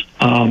businesses.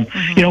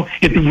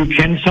 If you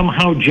can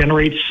somehow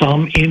generate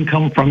some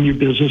income from your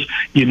business,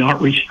 you're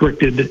not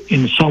restricted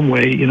in some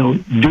way,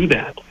 do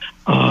that.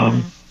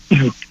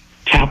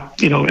 Tap,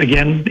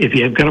 again, if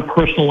you've got a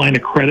personal line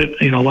of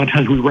credit, a lot of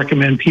times we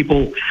recommend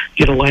people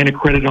get a line of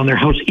credit on their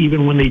house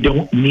even when they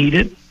don't need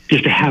it,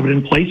 just to have it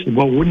in place.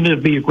 Well, wouldn't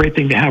it be a great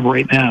thing to have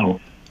right now?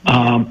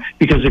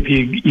 Because if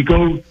you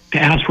go to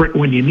ask for it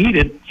when you need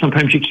it,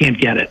 sometimes you can't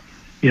get it.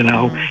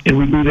 And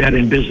we do that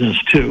in business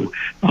too.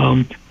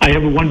 I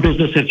have one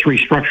business that's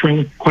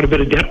restructuring quite a bit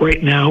of debt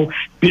right now.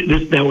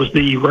 That was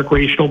the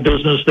recreational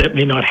business that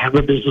may not have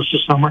a business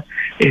this summer.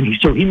 And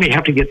so he may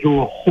have to get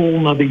through a whole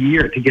nother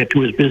year to get to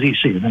his busy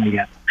season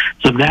again.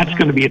 So that's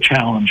going to be a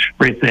challenge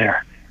right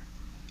there.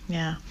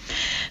 Yeah.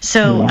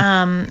 So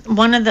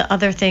one of the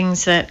other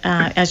things that,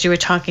 as you were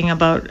talking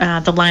about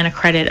the line of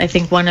credit, I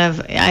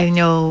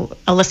know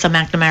Alyssa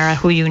McNamara,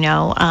 who you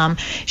know,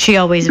 she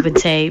always would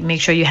say, make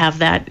sure you have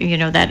that,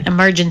 that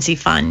emergency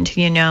fund,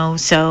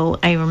 So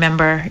I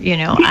remember,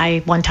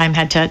 I one time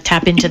had to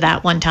tap into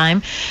that one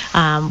time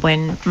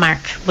when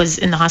Mark was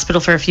in the hospital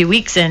for a few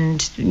weeks.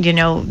 And,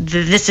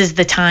 this is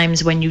the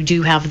times when you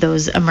do have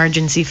those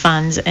emergency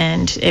funds,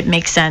 and it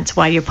makes sense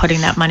why you're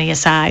putting that money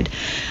aside.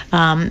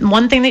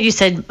 One thing that you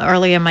said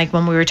earlier, Mike,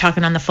 when we were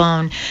talking on the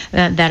phone,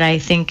 that I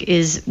think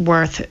is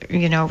worth,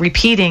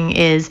 repeating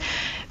is,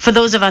 for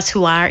those of us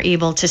who are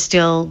able to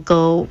still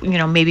go,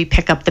 maybe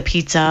pick up the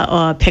pizza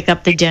or pick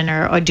up the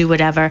dinner or do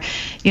whatever,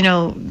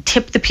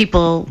 tip the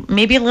people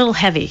maybe a little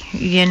heavy,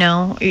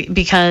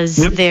 because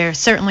they're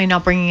certainly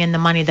not bringing in the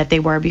money that they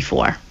were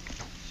before.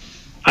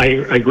 I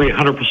agree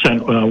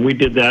 100%. We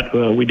did that.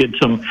 We did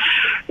some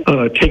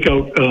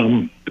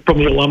takeout from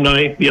the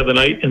alumni the other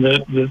night, and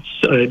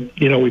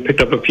we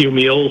picked up a few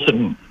meals,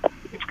 and a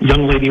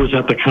young lady was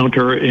at the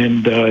counter,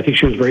 and I think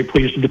she was very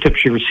pleased with the tip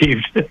she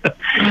received.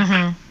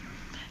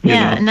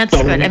 Yeah, and that's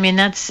good. I mean,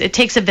 it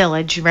takes a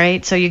village,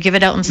 right? So you give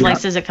it out in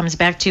slices, it comes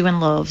back to you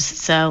in loaves.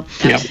 So,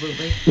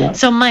 absolutely. Yeah.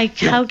 So, Mike,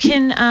 how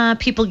can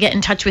people get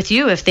in touch with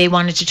you if they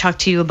wanted to talk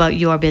to you about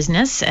your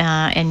business?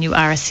 And you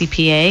are a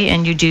CPA,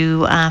 and you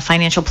do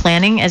financial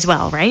planning as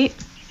well, right?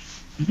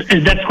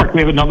 That's correct. We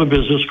have another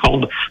business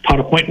called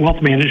Powder Point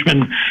Wealth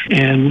Management,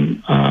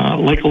 and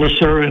like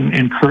Alyssa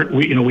and Kurt,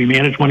 we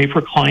manage money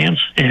for clients,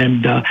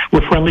 and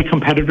we're friendly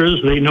competitors.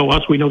 They know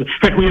us. We know. In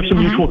fact, we have some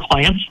mutual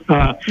clients.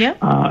 I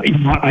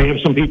have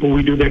some people.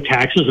 We do their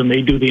taxes, and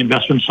they do the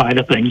investment side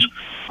of things.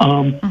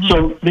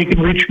 So they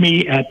can reach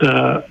me at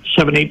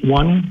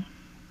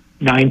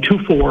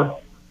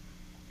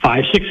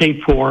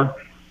 781-924-5684,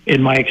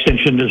 and my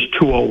extension is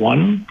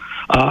 201.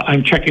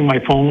 I'm checking my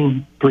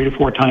phone 3 to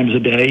 4 times a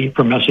day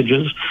for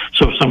messages.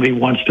 So if somebody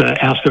wants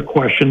to ask a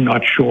question,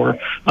 not sure,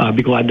 I'd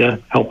be glad to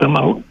help them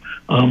out.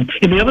 And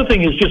the other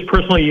thing is just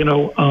personally,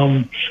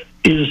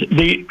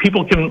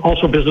 people can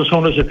also, business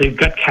owners, if they've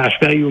got cash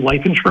value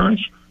life insurance,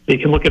 they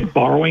can look at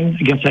borrowing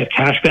against that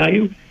cash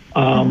value.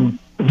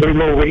 Very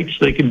low rates,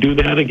 they can do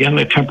that. Again,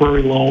 a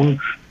temporary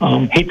loan.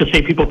 Hate to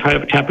say people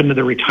tap into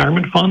their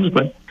retirement funds,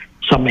 but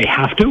some may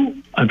have to.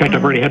 In fact,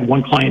 I've already had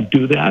one client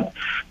do that,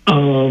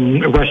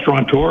 a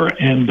restaurateur,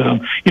 and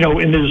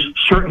and there's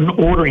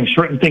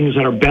certain things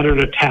that are better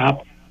to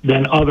tap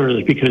than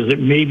others because it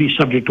may be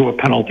subject to a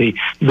penalty.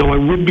 Though I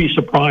would be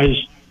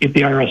surprised if the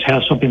IRS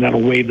has something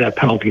that'll waive that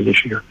penalty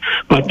this year.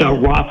 But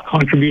Roth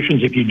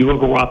contributions, if you do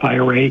have a Roth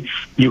IRA,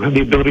 you have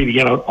the ability to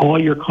get out all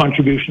your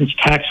contributions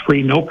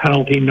tax-free, no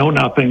penalty, no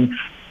nothing,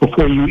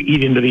 before you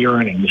eat into the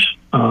earnings.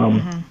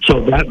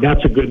 So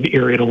that's a good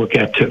area to look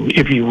at too,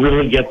 if you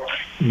really get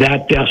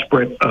that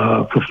desperate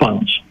for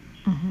funds.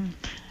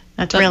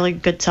 That's really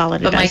good,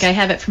 solid advice. But Mike, I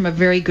have it from a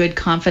very good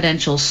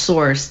confidential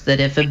source that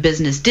if a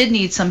business did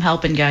need some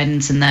help and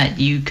guidance in that,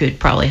 you could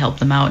probably help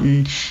them out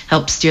and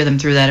help steer them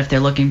through that. If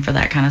they're looking for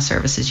that kind of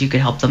services, you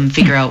could help them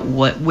figure out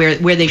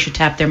where they should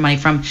tap their money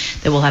from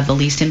that will have the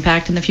least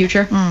impact in the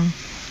future.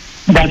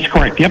 That's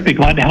correct. Yep, be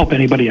glad to help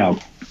anybody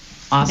out.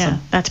 Awesome. Yeah,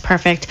 that's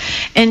perfect.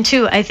 And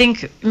two, I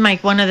think,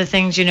 Mike, one of the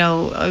things,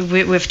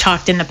 we've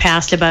talked in the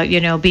past about,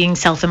 being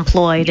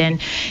self-employed, and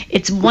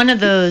it's one of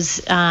those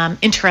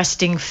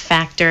interesting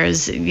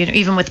factors,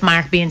 even with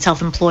Mark being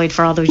self-employed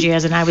for all those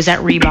years, and I was at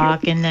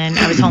Reebok, and then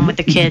I was home with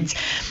the kids,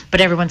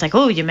 but everyone's like,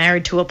 oh, you're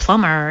married to a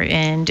plumber,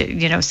 and,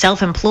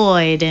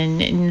 self-employed,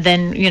 and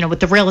then,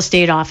 with the real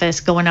estate office,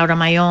 going out on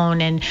my own,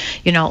 and,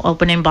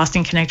 opening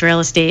Boston Connect Real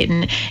Estate,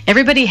 and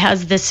everybody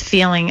has this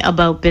feeling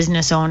about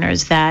business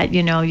owners that,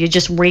 you're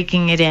just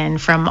raking it in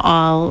from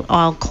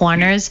all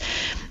corners,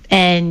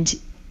 and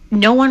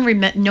no one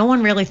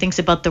really thinks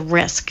about the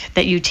risk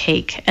that you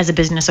take as a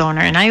business owner.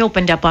 And I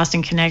opened up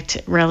Boston Connect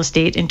Real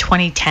Estate in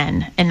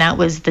 2010, and that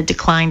was the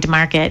declined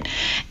market,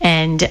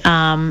 and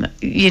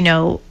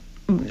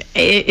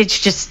it's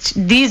just,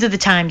 these are the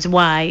times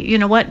why,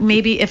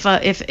 maybe if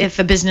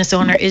a business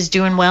owner is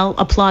doing well,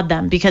 applaud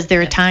them, because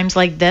there are times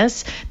like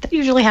this that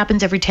usually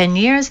happens every 10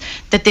 years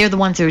that they're the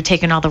ones who are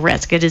taking all the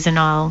risk. It isn't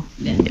all.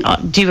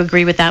 Do you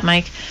agree with that,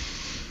 Mike?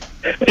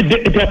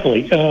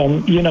 Definitely.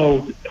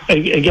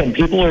 Again,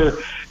 people are,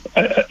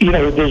 if you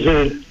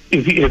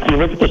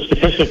look at the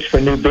statistics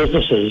for new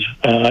businesses,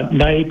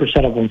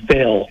 90% of them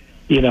fail.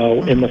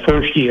 In the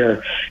first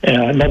year,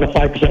 another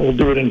 5% will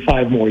do it in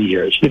 5 more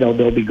years.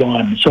 They'll be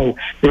gone. So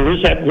there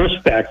is that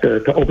risk factor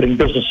to opening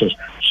businesses.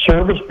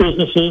 Service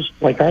businesses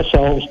like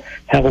ourselves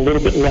have a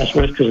little bit less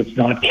risk because it's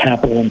not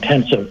capital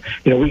intensive.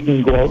 We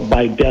can go out and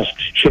buy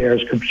desks,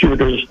 chairs,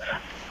 computers,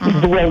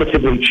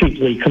 relatively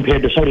cheaply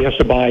compared to somebody has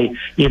to buy,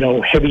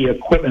 heavy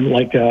equipment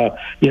like a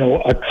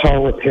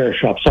car repair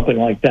shop, something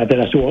like that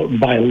has to go out and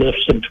buy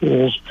lifts and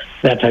tools,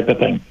 that type of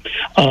thing.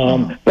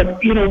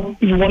 But, you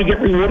want to get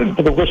rewarded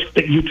for the risk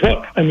that you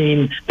took. I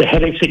mean, the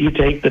headaches that you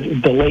take,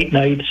 the late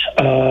nights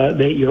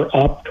that you're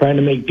up trying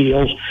to make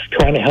deals,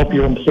 trying to help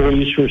your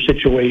employees through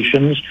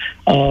situations.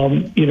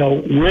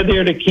 We're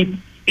there to keep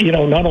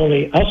not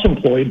only us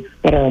employed,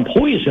 but our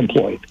employees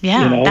employed.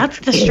 Yeah, that's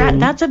the stress.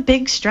 That's a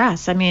big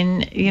stress. I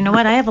mean, you know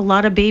what? I have a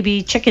lot of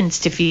baby chickens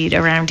to feed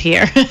around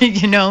here,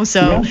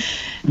 so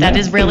that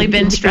has really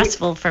been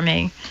stressful for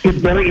me. It's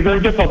very, very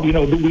difficult.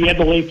 We had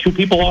to lay 2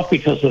 people off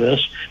because of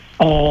this.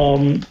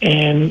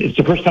 And it's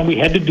the first time we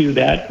had to do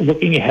that.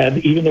 Looking ahead,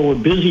 even though we're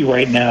busy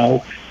right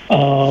now,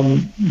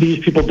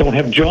 these people don't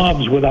have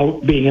jobs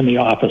without being in the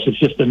office. It's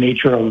just the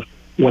nature of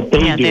what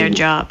they do. Their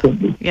job.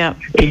 Yeah.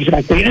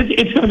 Exactly.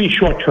 It's going to be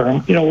short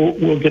term.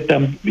 We'll get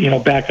them,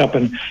 back up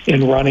and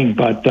running.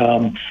 But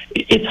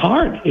it's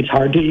hard. It's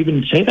hard to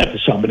even say that to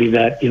somebody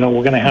that, we're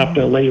going to have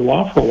to lay you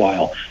off for a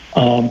while.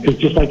 Because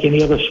just like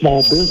any other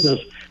small business,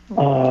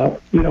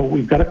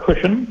 we've got a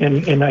cushion,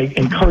 and I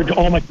encourage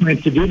all my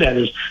clients to do that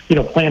is,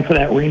 plan for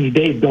that rainy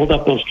day, build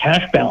up those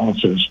cash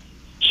balances.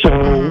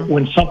 So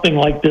when something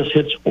like this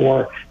hits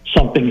or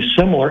something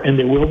similar, and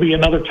there will be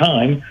another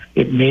time,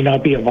 it may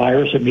not be a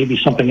virus, it may be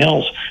something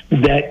else,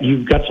 that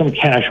you've got some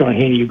cash on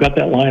hand, you've got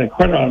that line of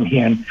credit on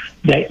hand,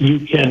 that you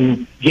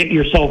can get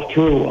yourself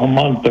through a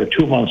month or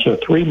 2 months or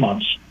 3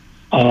 months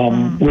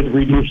with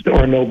reduced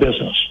or no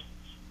business.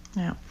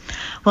 Yeah.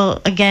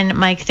 Well, again,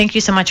 Mike, thank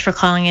you so much for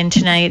calling in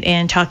tonight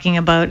and talking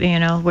about,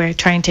 we're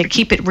trying to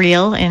keep it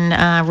real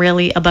and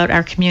really about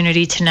our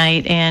community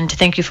tonight. And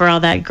thank you for all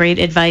that great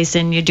advice.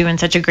 And you're doing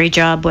such a great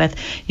job with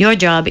your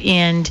job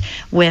and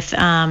with,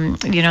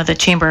 the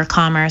Chamber of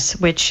Commerce,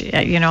 which,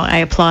 I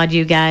applaud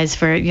you guys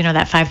for,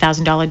 that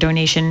 $5,000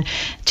 donation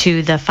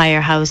to the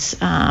Firehouse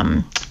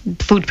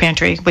food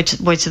pantry, which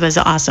was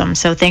awesome.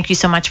 So thank you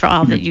so much for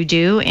all that you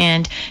do.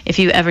 And if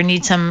you ever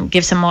need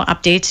give some more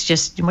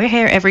updates, we're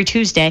here every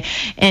Tuesday.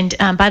 And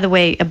by the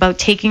way, about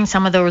taking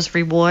some of those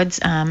rewards,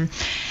 I'm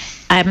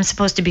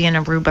supposed to be in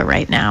Aruba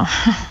right now,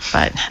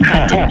 but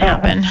that didn't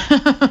happen.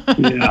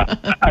 Yeah,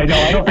 I know.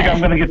 I don't think I'm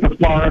going to get to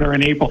Florida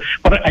in April.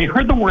 But I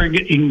heard the word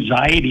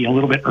anxiety a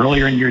little bit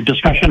earlier in your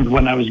discussion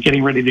when I was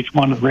getting ready to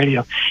come on the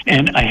radio.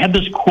 And I had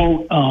this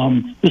quote.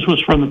 This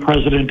was from the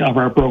president of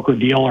our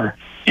broker-dealer.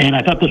 And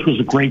I thought this was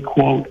a great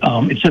quote.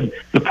 It said,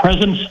 "The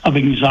presence of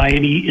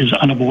anxiety is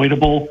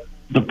unavoidable.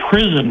 The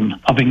prison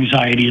of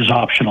anxiety is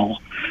optional."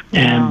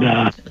 And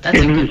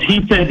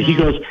he said, he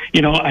goes,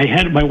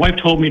 my wife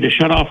told me to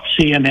shut off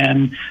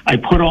CNN. I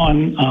put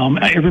on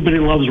Everybody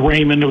Loves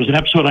Raymond. It was an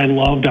episode I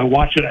loved. I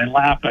watched it. I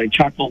laughed. I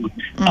chuckled.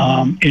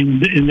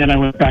 And then I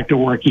went back to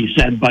work, he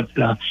said. But,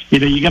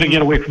 you got to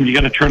get away from it. You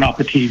got to turn off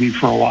the TV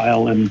for a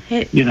while and,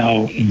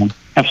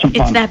 have some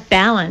fun. It's that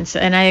balance,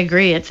 and I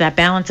agree. It's that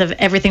balance of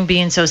everything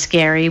being so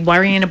scary,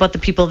 worrying about the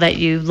people that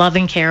you love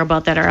and care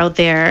about that are out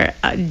there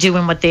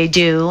doing what they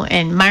do.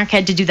 And Mark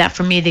had to do that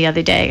for me the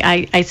other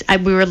day.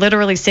 We were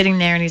literally sitting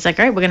there, and he's like,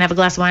 "All right, we're gonna have a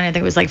glass of wine." I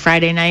think it was like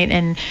Friday night,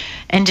 and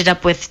ended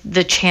up with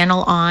the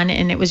channel on,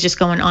 and it was just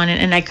going on,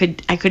 and I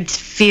could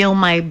feel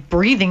my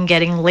breathing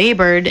getting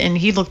labored. And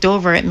he looked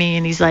over at me,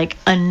 and he's like,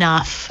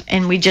 "Enough!"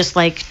 And we just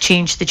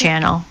changed the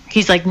channel.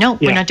 He's like, "Nope,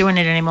 we're not doing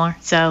it anymore."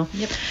 So,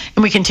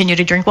 and we continue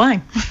to drink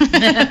wine.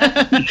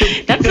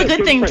 That's a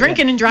good thing.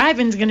 Drinking and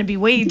driving is going to be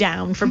way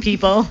down for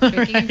people.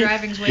 Drinking and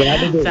driving's way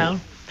down. So,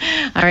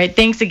 all right.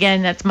 Thanks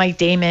again. That's Mike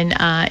Damon,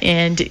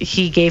 and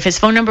he gave his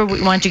phone number.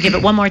 We want to give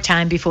it one more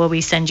time before we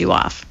send you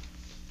off.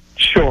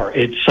 Sure.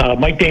 It's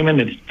Mike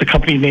Damon. The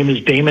company name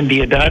is Damon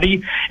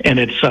Diodati, and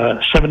it's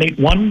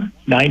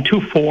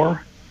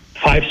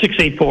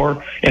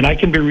 781-924-5684, and I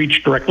can be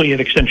reached directly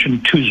at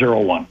extension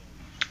 201.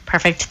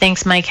 Perfect.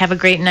 Thanks, Mike. Have a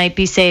great night.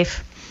 Be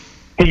safe.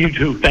 Hey, you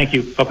too. Thank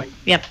you. Bye-bye.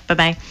 Yep.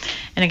 Bye-bye.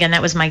 And again,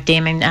 that was Mike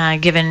Damon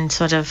given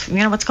sort of,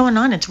 what's going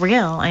on. It's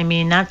real. I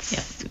mean,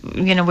 that's,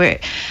 I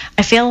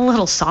feel a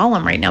little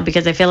solemn right now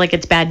because I feel like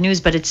it's bad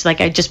news, but it's like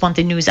I just want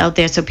the news out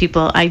there so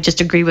I just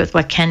agree with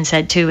what Ken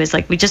said too, is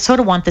we just sort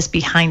of want this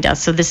behind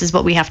us. So this is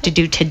what we have to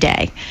do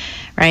today.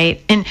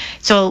 Right. And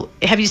so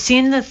have you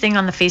seen the thing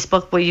on the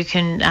Facebook where you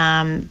can,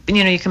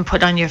 you can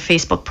put on your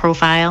Facebook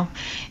profile?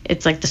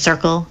 It's like the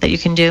circle that you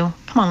can do.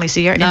 Come on, Lisa,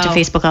 you're into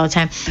Facebook all the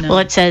time. No. Well,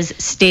 it says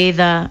stay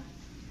the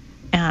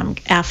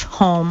F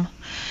home.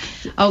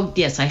 Oh,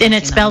 yes. And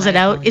it spells it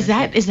out. Is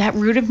that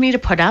rude of me to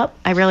put up?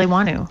 I really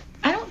want to.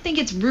 I don't think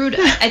it's rude.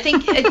 I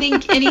think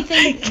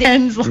anything.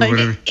 Ken's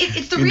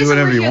it's the reason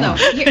we're here, though.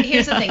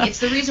 Here's the thing. It's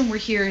the reason we're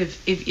here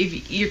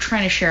if you're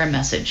trying to share a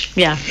message.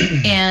 Yeah.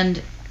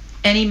 And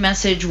any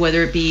message,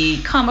 whether it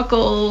be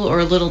comical or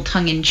a little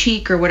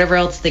tongue-in-cheek or whatever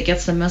else that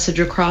gets the message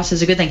across,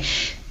 is a good thing.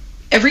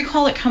 Every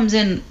call that comes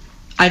in,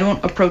 I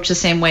don't approach the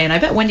same way, and I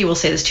bet Wendy will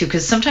say this too,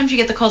 because sometimes you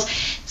get the calls.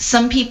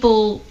 Some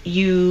people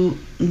you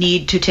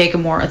need to take a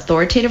more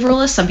authoritative role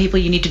as. Some people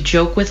you need to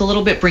joke with a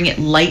little bit,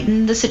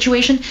 lighten the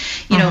situation.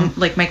 You know,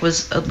 like Mike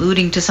was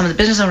alluding to some of the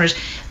business owners.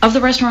 Of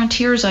the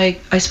restaurateurs I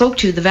spoke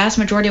to, the vast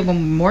majority of them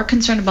were more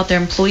concerned about their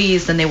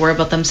employees than they were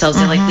about themselves.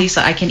 They're like,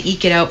 "Lisa, I can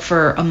eke it out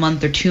for a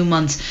month or 2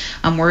 months.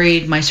 I'm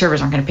worried my servers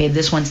aren't going to pay.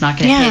 This one's not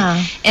going to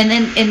pay." And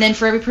then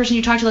for every person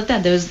you talk to like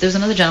that, there's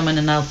another gentleman,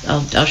 and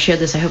I'll share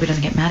this. I hope he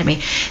doesn't get mad at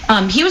me.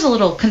 He was a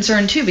little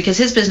concerned too because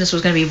his business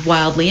was going to be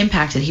wildly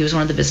impacted. He was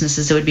one of the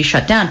businesses that would be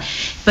shut down.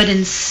 But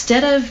instead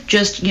instead of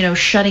just,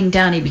 shutting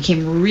down, he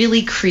became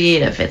really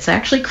creative. It's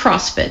actually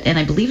CrossFit, and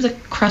I believe the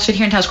CrossFit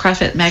here in town is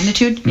CrossFit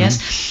Magnitude, yes.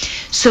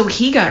 So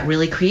he got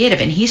really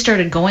creative, and he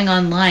started going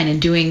online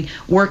and doing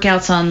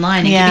workouts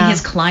online and giving his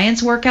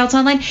clients workouts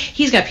online.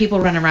 He's got people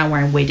running around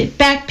wearing weighted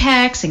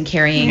backpacks and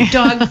carrying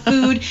dog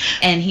food,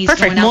 and he's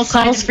perfect. Going more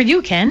calls for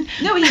you, Ken.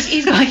 No,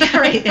 he's going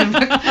right. And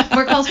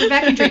more calls for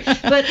vacuum trade.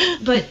 But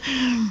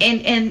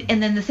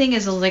and then the thing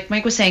is, like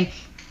Mike was saying.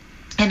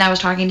 And I was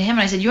talking to him, and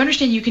I said, "You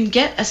understand? You can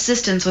get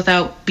assistance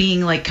without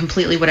being like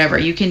completely whatever.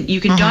 You can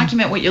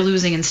document what you're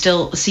losing and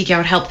still seek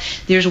out help.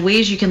 There's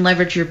ways you can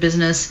leverage your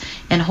business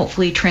and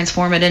hopefully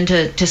transform it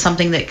into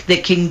something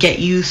that can get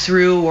you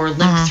through or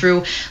limp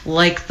through,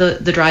 like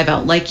the drive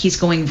out, like he's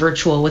going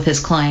virtual with his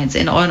clients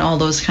and on all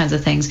those kinds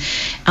of things.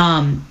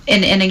 And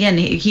again,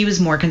 he was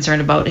more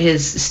concerned about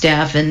his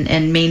staff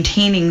and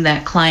maintaining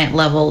that client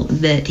level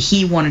that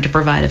he wanted to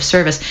provide of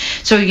service.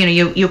 So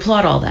you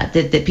applaud all that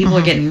people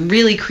are getting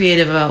really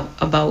creative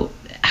about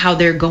how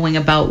they're going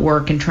about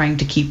work and trying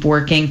to keep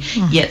working,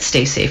 yet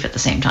stay safe at the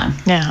same time.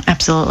 Yeah,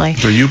 absolutely.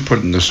 So you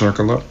putting the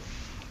circle up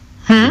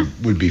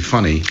would be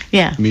funny.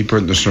 Yeah. Me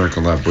putting the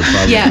circle up would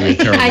probably be a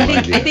terrible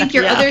idea. I think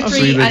your other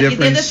three, the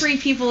other three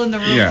people in the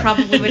room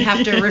probably would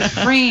have to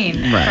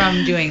refrain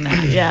from doing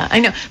that. Yeah,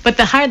 I know. But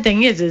the hard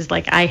thing is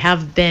like I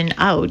have been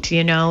out,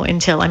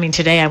 until,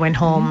 today I went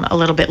home a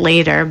little bit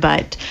later,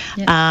 but,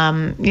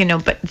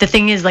 but the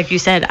thing is, like you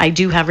said, I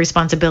do have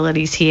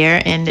responsibilities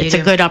here, and it's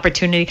a good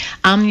opportunity.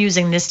 I'm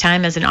using this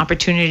time as an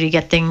opportunity to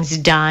get things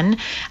done.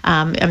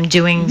 I'm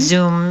doing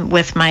Zoom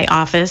with my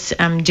office.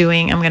 I'm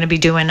going to be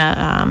doing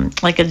a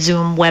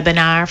Zoom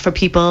webinar for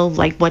people,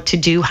 like what to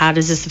do, how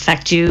does this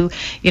affect you,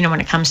 when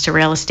it comes to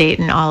real estate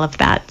and all of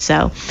that.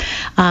 So,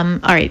 all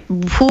right,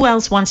 who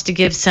else wants to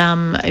give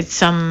some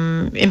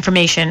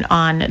information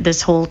on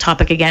this whole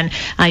topic again?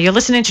 You're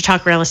listening to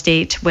Talk Real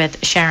Estate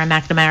with Sharon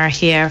McNamara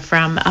here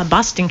from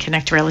Boston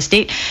Connect Real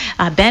Estate.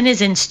 Ben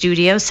is in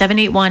studio,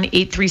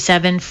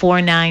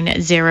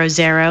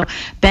 781-837-4900.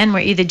 Ben, we're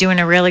either doing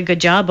a really good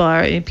job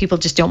or people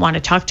just don't want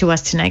to talk to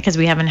us tonight because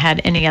we haven't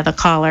had any other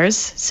callers.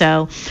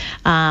 So,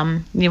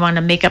 you want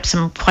to make up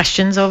some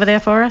questions over there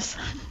for us?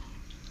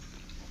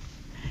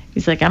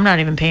 He's like, I'm not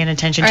even paying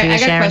attention to you,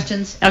 Sharon. I got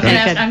questions. Okay,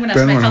 I'm going to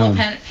ask my fellow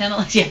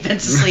panelists. Yeah,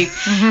 Ben's asleep.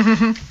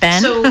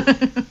 Ben? So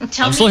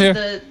tell I'm still me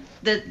here.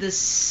 the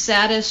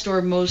saddest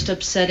or most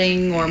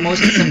upsetting or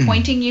most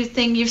disappointing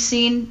thing you've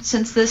seen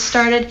since this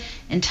started,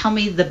 and tell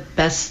me the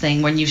best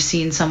thing when you've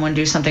seen someone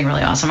do something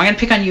really awesome. I'm going to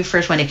pick on you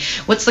first, Wendy.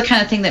 What's the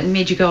kind of thing that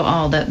made you go,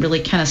 oh, that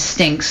really kind of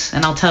stinks?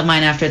 And I'll tell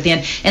mine after at the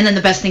end. And then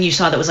the best thing you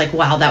saw that was like,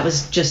 wow, that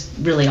was just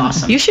really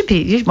awesome. You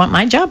want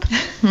my job?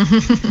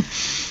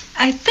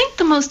 I think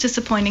the most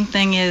disappointing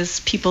thing is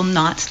people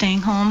not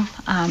staying home.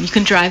 You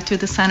can drive through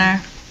the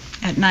center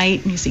at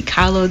night and you see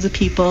carloads of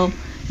people, and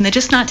they're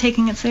just not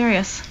taking it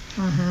serious.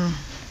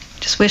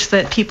 Just wish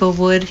that people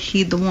would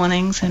heed the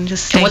warnings and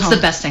just stay home. And what's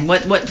the best thing?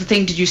 What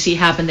thing did you see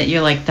happen that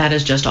you're like, that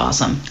is just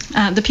awesome?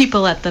 The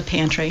people at the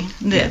pantry,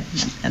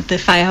 at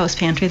the firehouse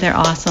pantry, they're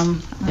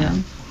awesome.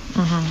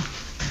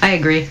 I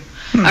agree.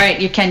 All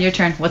right, Ken, your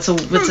turn. What's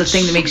the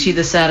thing that makes you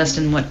the saddest,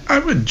 and what? I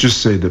would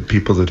just say the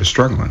people that are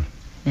struggling.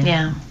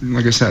 Yeah.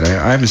 Like I said,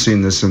 I haven't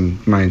seen this in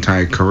my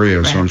entire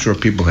career, so I'm sure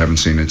people haven't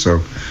seen it. So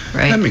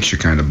that makes you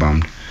kind of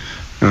bummed.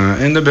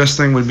 And the best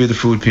thing would be the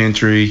food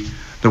pantry,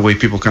 the way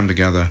people come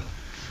together.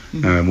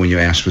 When you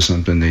ask for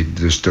something, they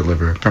just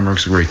deliver.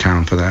 Pembroke's a great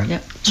town for that.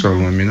 Yep. So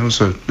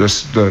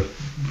that's the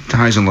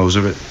highs and lows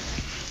of it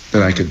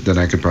that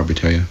I could probably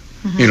tell you.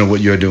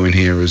 What you're doing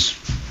here is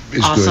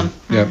awesome.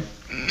 Good. Yep.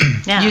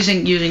 Yeah.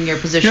 Using your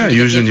position to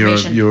using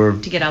get your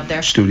to get out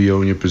there. Studio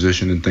and your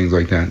position and things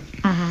like that.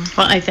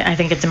 Well, I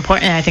think it's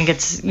important. I think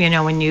it's,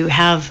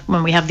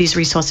 when we have these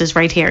resources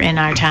right here in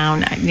our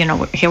town,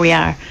 here we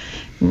are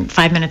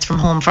 5 minutes from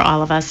home for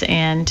all of us,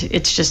 and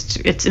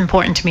it's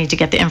important to me to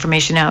get the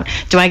information out.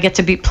 Do I get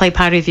to play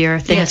part of your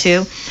thing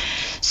too?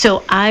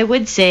 So I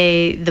would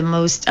say the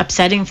most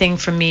upsetting thing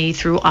for me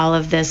through all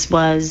of this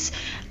was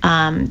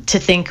to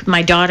think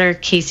my daughter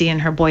Casey and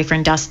her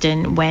boyfriend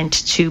Dustin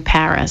went to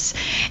Paris,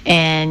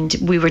 and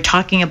we were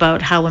talking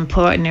about how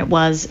important it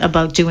was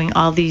about doing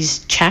all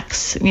these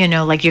checks,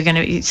 like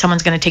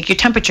someone's gonna take your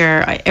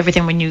temperature,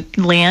 everything when you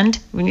land,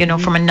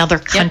 from another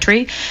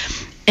country.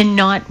 And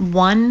not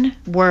one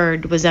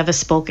word was ever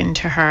spoken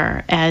to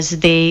her as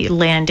they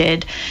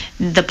landed.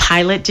 The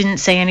pilot didn't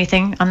say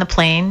anything on the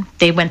plane.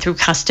 They went through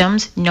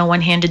customs. No one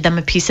handed them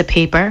a piece of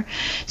paper.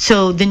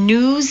 So the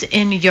news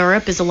in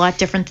Europe is a lot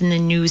different than the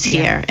news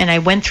here. And I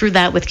went through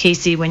that with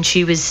Casey when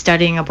she was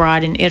studying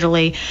abroad in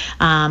Italy,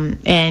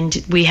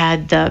 and we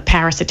had the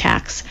Paris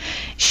attacks.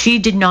 She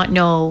did not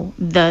know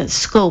the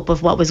scope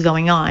of what was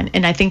going on.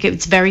 And I think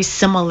it's very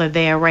similar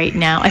there right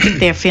now. I think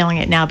they're feeling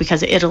it now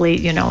because of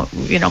Italy,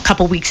 a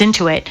couple weeks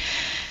into it.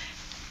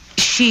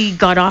 She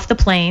got off the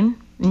plane.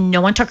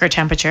 No one took her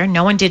temperature.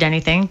 No one did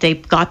anything. They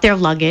got their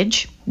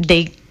luggage.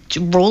 They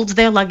rolled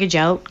their luggage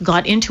out,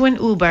 got into an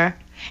Uber,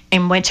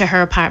 and went to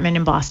her apartment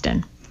in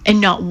Boston.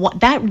 And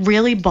that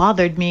really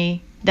bothered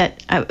me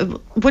that,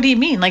 what do you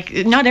mean? Like,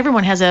 not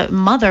everyone has a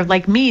mother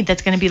like me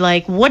that's going to be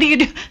like, what do you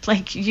do?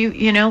 Like,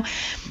 you know?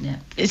 Yeah.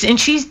 And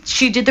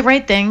she did the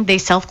right thing. They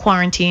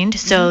self-quarantined,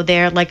 so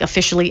they're like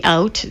officially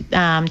out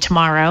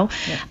tomorrow.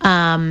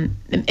 Yeah.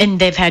 And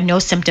they've had no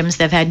symptoms.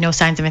 They've had no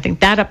signs of anything.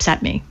 That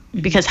upset me,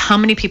 because how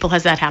many people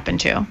has that happened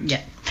to?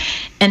 Yeah.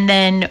 And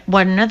then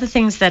one of the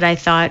things that I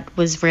thought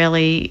was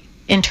really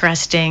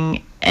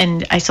interesting,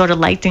 and I sort of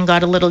liked and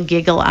got a little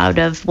giggle out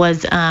of,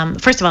 was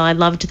first of all, I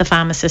loved the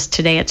pharmacist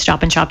today at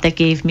Stop and Shop that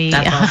gave me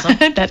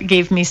that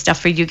gave me stuff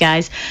for you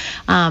guys.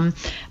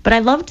 But I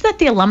loved that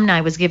the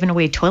alumni was giving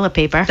away toilet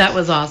paper. That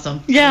was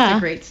awesome. Yeah, that's a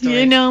great story.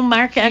 You know,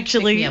 Mark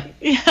actually,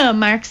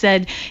 Mark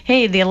said,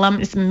 "Hey, the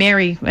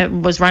Mary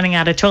was running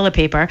out of toilet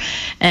paper,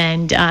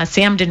 and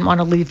Sam didn't want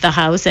to leave the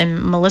house,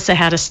 and Melissa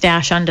had a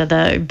stash under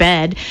the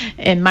bed,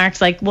 and Mark's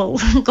like, well,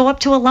 go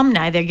up to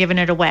alumni, they're giving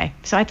it away."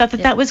 So I thought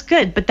that was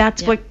good, but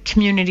that's what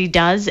community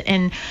does.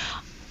 And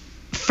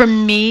for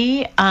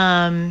me,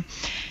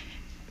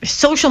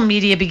 social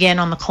media began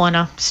on the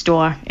corner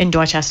store in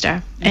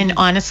Dorchester. And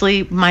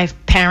honestly, my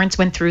parents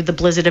went through the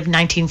blizzard of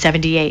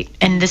 1978.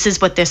 And this is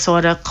what they're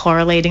sort of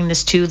correlating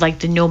this to, like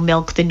the no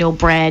milk, the no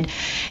bread.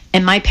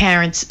 And my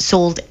parents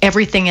sold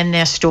everything in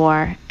their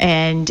store.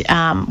 And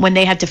when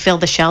they had to fill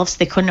the shelves,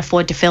 they couldn't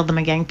afford to fill them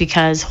again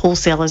because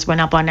wholesalers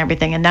went up on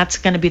everything. And that's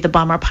going to be the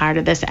bummer part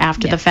of this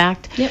after the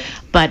fact. Yep.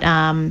 But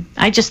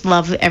I just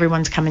love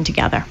everyone's coming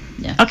together.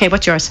 Yeah. Okay,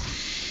 what's yours?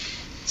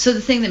 So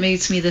the thing that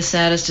makes me the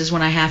saddest is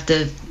when I have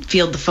to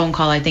field the phone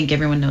call. I think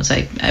everyone knows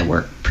I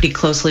work pretty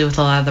closely with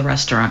a lot of the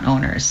restaurant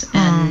owners,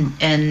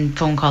 and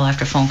phone call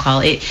after phone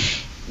call.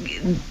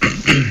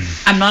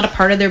 I'm not a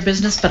part of their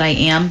business, but I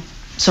am.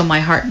 So my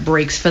heart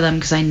breaks for them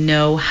because I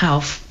know how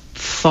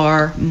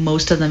far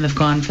most of them have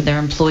gone for their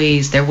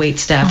employees, their wait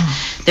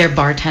staff, their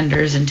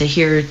bartenders, and to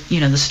hear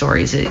the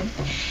stories.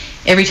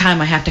 Every time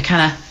I have to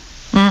kind of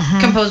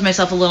compose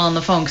myself a little on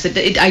the phone,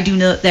 because I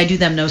do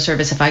them no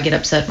service if I get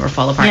upset or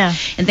fall apart. Yeah.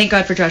 And thank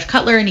God for Josh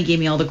Cutler, and he gave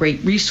me all the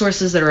great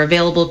resources that are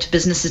available to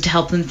businesses to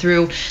help them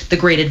through the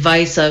great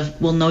advice of,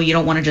 well, no, you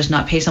don't want to just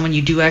not pay someone.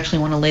 You do actually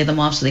want to lay them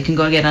off so they can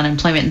go get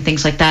unemployment and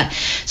things like that.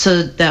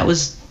 So that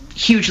was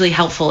hugely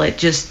helpful. It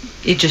just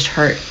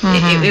hurt.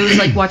 It was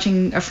like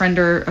watching a friend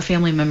or a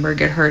family member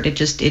get hurt.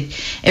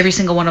 Every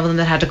single one of them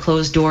that had to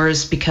close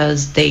doors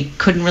because they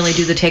couldn't really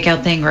do the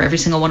takeout thing, or every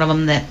single one of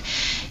them that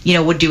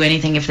would do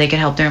anything if they could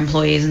help their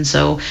employees. And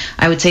so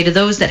I would say to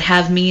those that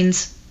have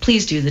means,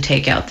 please do the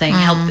takeout thing.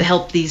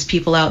 Help these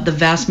people out. The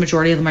vast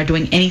majority of them are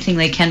doing anything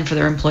they can for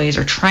their employees,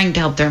 or trying to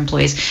help their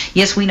employees.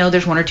 Yes, we know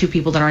there's one or two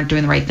people that aren't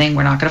doing the right thing.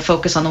 We're not going to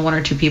focus on the one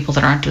or two people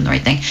that aren't doing the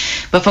right thing,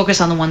 but focus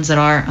on the ones that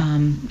are.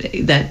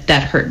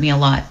 That hurt me a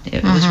lot.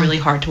 It was really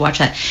hard to watch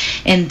that.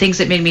 And things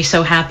that made me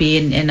so happy,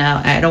 and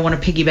I don't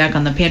want to piggyback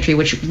on the pantry,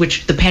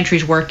 which the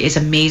pantry's work is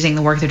amazing,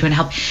 the work they're doing to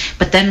help.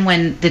 But then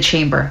when the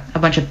chamber, a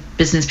bunch of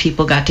business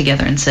people got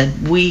together and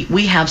said,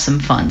 we have some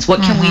funds.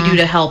 What can we do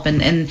to help?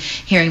 And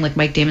hearing like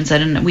Mike Damon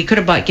said, and we could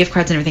have bought gift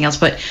cards and everything else,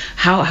 but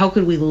how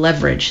could we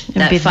leverage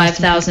that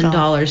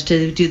 $5,000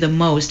 to do the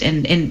most?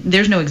 And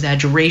there's no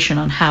exaggeration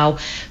on how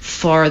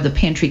far the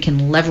pantry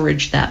can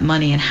leverage that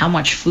money, and how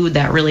much food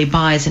that really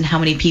buys, and how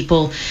many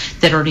people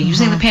that are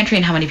using the pantry,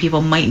 and how many people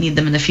might need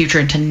them in the future.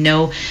 And to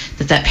know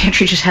that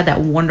pantry just had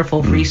that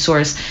wonderful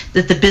resource,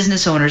 that the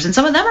business owners, and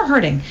some of them are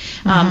hurting.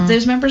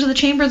 There's members of the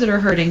chamber that are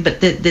hurting,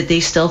 but that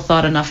they still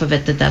thought enough of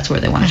it that's where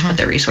they wanted to put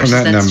their resources.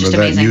 Well, that's just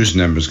amazing. That used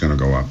number is going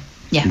to go up.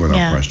 Yeah.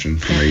 Without question,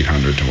 from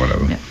 800 to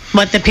whatever. Yeah.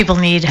 What the people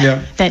need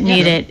that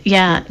need it.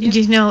 Yeah.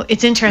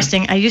 It's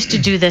interesting. I used to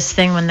do this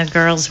thing when the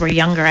girls were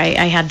younger.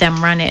 I had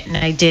them run it, and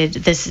I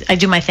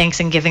do my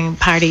Thanksgiving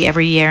party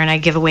every year, and I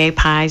give away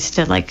pies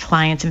to like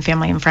clients and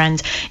family and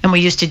friends. And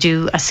we used to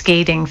do a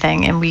skating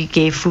thing, and we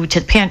gave food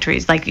to the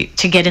pantries. Like,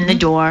 to get in the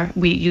door,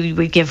 we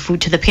would give food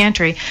to the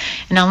pantry.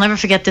 And I'll never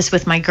forget this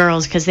with my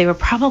girls, because they were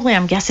probably,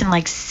 I'm guessing,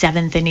 like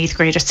 7th and 8th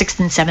grade, or 6th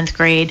and 7th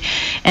grade.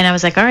 And I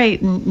was like, all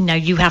right, now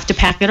you have to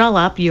pack it all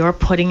up. You're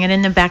putting it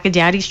in the back of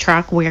Daddy's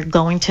truck. We're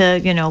going to,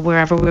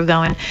 wherever we're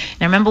going.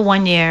 And I remember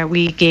one year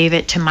we gave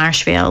it to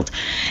Marshfield,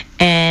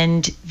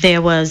 and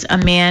there was a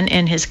man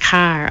in his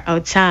car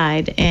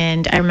outside.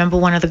 And I remember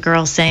one of the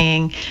girls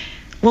saying,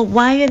 well,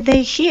 why are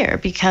they here?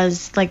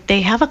 Because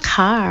they have a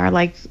car.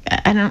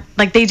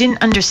 They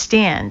didn't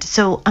understand.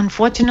 So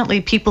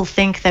unfortunately, people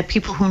think that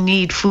people who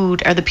need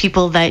food are the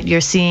people that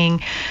you're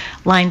seeing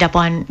lined up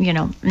on,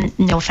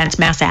 no offense,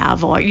 Mass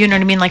Ave, or, you know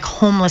what I mean? Like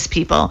homeless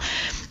people.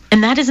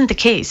 And that isn't the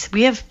case.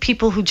 We have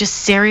people who just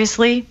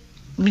seriously,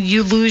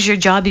 you lose your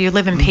job, you're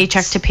living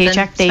paycheck to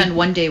paycheck. Spend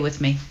one day with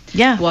me.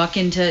 Yeah. Walk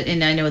into,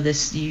 and I know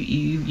this,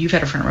 you've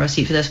had a front row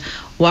seat for this,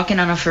 walk in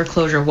on a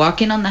foreclosure,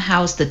 walk in on the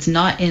house that's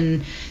not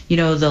in,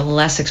 the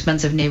less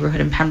expensive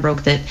neighborhood in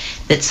Pembroke, that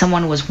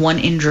someone was one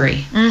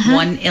injury,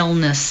 one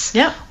illness,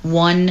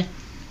 one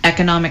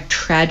economic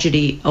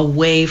tragedy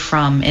away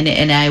from,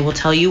 and I will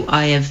tell you,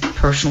 I have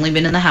personally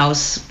been in the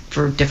house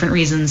for different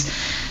reasons,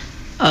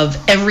 of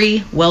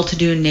every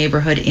well-to-do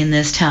neighborhood in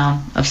this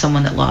town of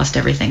someone that lost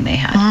everything they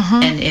had,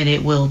 and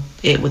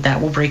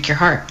that will break your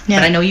heart. Yeah.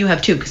 But I know you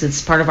have too, because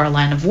it's part of our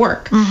line of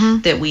work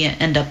that we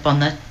end up on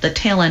the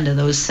tail end of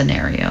those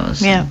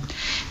scenarios. Yeah.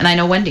 And I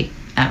know, Wendy,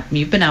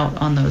 you've been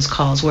out on those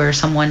calls where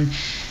someone,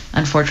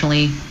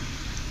 unfortunately,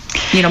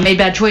 made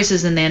bad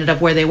choices and they ended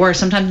up where they were.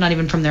 Sometimes not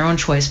even from their own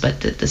choice,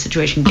 but the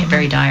situation can get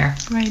very dire.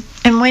 Right.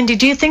 And Wendy,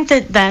 do you think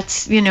that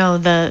that's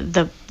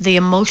the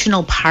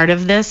emotional part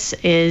of this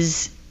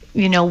is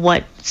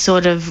what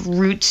sort of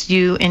roots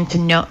you into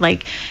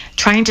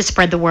trying to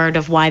spread the word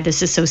of why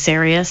this is so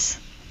serious?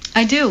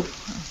 I do.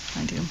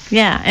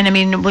 Yeah. And I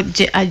mean,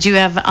 do you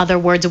have other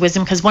words of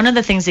wisdom? Because one of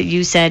the things that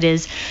you said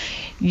is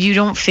you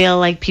don't feel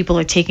like people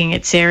are taking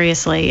it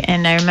seriously.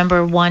 And I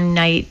remember one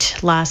night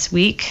last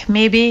week,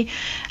 maybe,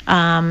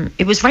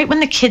 it was right when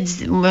the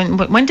kids,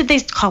 when did they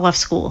call off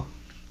school?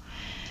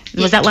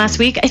 Was that last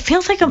week? It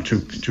feels like 2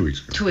 weeks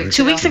ago.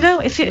 2 weeks ago?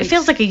 It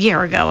feels like a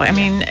year ago. I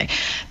mean,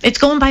 it's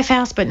going by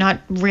fast, but not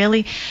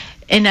really.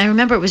 And I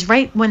remember it was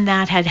right when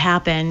that had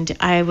happened.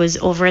 I was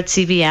over at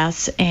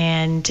CVS,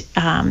 and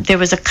there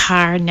was a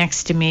car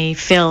next to me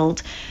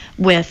filled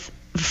with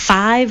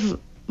 5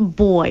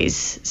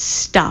 boys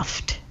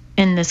stuffed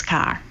in this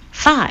car.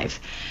 5.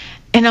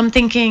 And I'm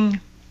thinking,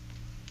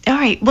 all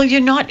right, well, you're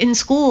not in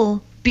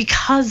school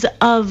because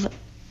of...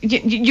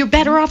 You're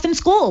better off in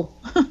school.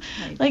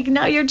 Like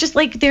now you're just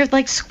they're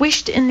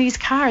squished in these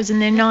cars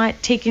and they're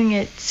not taking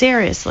it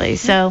seriously.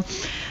 So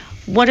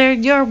what are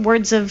your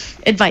words of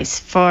advice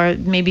for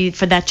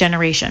that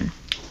generation?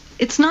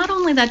 It's not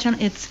only that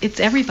it's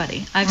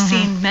everybody. I've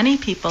seen many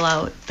people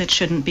out that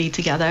shouldn't be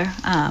together.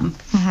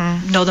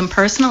 Know them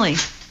personally,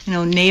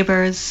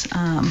 neighbors,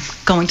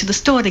 going to the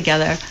store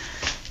together.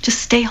 Just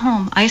stay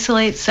home,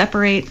 isolate,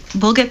 separate.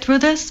 We'll get through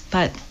this,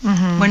 but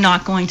we're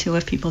not going to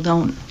if people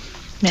don't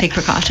take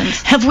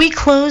precautions. Have we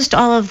closed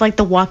all of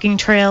the walking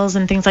trails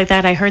and things like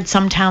that? I heard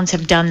some towns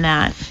have done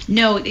that.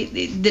 No,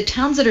 the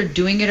towns that are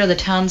doing it are the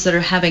towns that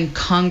are having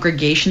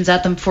congregations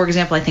at them. For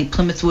example, I think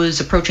Plymouth was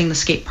approaching the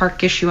skate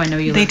park issue. I know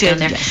you live down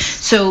there. Yes.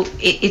 So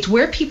it's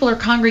where people are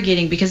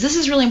congregating, because this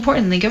is really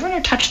important. The governor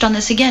touched on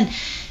this again.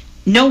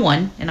 No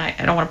one, and I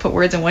don't want to put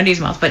words in Wendy's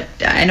mouth, but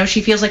I know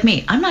she feels like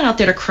me. I'm not out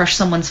there to crush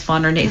someone's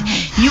fun or name.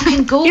 You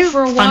can go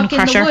for a walk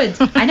in the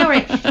woods. I know,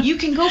 right? You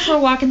can go for a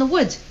walk in the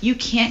woods. You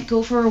can't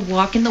go for a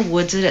walk in the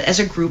woods as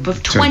a group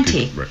of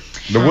 20. Right.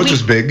 The woods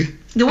is big.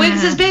 The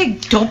woods is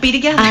big. Don't be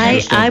together.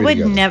 I would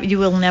never. You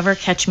will never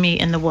catch me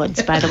in the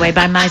woods. By the way,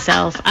 by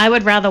myself. I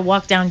would rather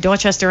walk down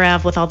Dorchester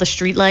Ave with all the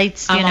street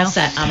lights. I'm all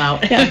set. I'm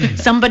out. Yeah.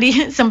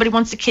 Somebody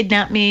wants to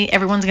kidnap me.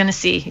 Everyone's gonna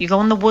see. You go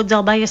in the woods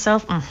all by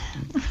yourself.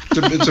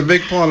 It's a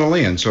big plot of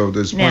land, so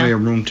there's plenty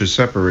of room to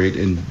separate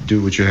and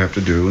do what you have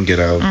to do and get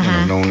out.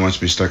 No one wants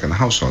to be stuck in the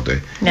house all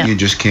day. Yeah. You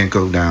just can't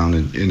go down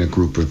in a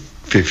group of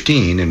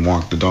 15 and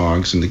walk the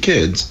dogs and the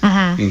kids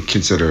and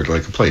consider it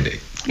like a play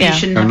date. Yeah.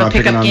 I'm not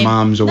picking on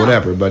moms or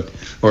whatever,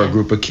 or a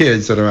group of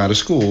kids that are out of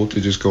school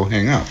to just go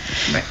hang out.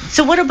 Right.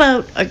 So what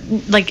about,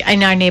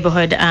 in our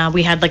neighborhood,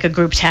 we had a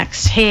group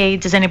text, hey,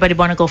 does anybody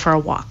want to go for a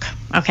walk?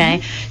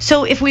 Okay.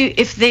 So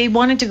if they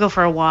wanted to go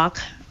for a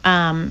walk,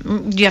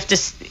 you have to,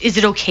 is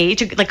it okay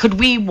to, could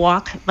we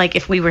walk,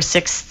 if we were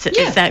 6,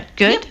 is that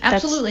good? Yep,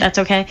 absolutely. That's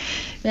okay?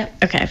 Yeah.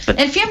 Okay.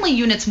 And family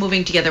units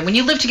moving together. When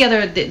you live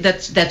together,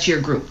 that's your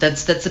group.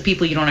 That's the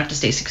people you don't have to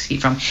stay 6 feet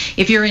from.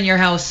 If you're in your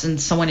house and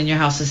someone in your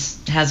house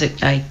has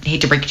it, I hate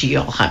to break it to you,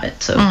 all have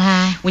it. So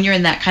when you're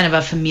in that kind of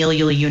a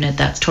familial unit,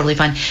 that's totally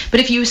fine. But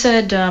if you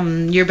said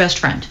your best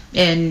friend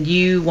and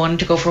you wanted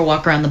to go for a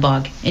walk around the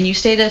bog and you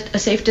stayed at a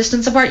safe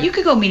distance apart, you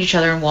could go meet each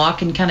other and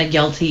walk and kind of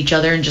yell to each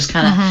other and just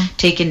kind of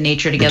take in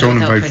nature together. But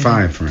don't invite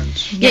 5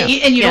 friends. Yeah,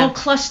 and you don't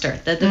cluster.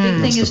 The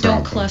big thing is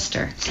don't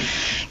cluster.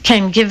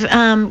 Can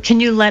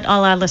you let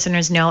all our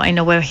listeners know? I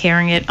know we're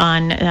hearing it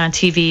on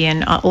TV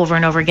and over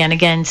and over again.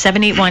 Again,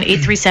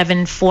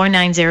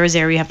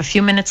 781-837-4900. You have a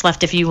few minutes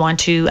left if you want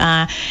to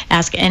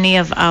ask any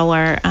of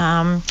our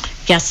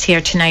guests here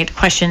tonight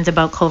questions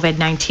about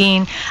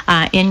COVID-19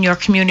 in your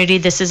community.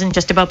 This isn't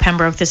just about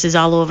Pembroke. This is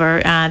all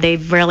over. They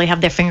really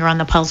have their finger on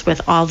the pulse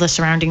with all the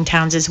surrounding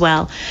towns as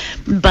well.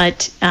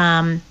 But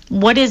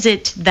what is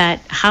it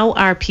how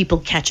are people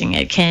catching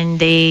it?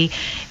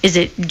 Is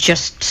it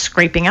just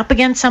scraping up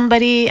against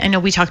somebody? I know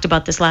we talked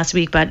about this last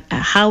week, but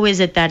how is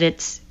it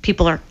that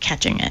people are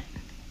catching it?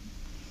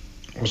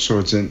 So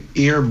it's an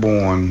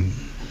airborne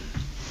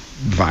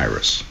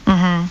virus.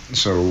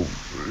 So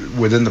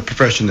within the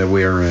profession that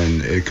we're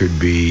in, it could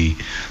be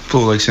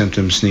flu-like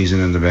symptoms,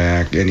 sneezing in the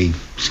back, any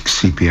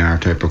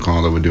CPR type of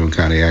call that we're doing,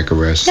 cardiac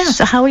arrest. Yeah,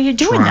 so how are you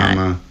doing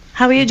trauma. That?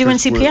 How are you doing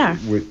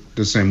CPR? We're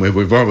the same way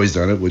we've always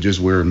done it. We're just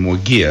wearing more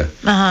gear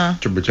to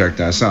protect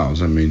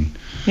ourselves. I mean,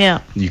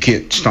 you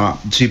can't stop.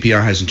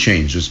 CPR hasn't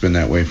changed. It's been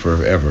that way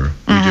forever.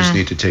 We just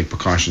need to take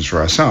precautions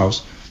for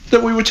ourselves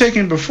that we were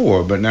taking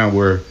before, but now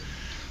we're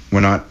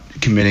not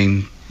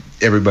committing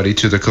everybody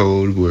to the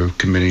code. We're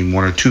committing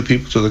 1 or 2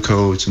 people to the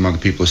code. Some other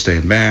people are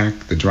staying back.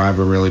 The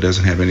driver really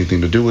doesn't have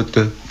anything to do with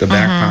the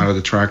back part of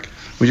the truck.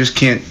 we just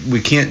can't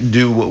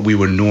do what we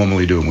were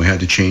normally doing. We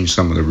had to change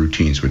some of the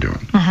routines we're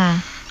doing.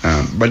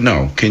 But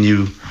no, can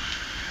you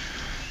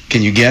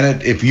get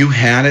it? If you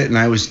had it and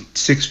I was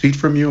 6 feet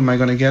from you, am I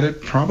going to get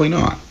it? Probably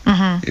not.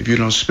 If you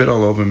don't spit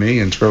all over me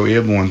and throw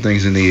airborne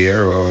things in the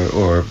air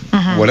or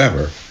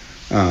whatever,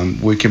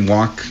 we can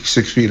walk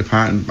 6 feet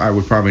apart and I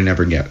would probably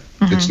never get it.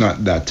 It's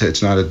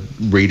not a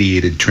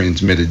radiated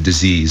transmitted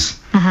disease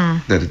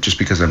that just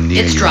because I'm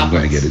near you I'm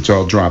going to get it. It's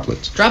all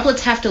droplets.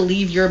 Droplets have to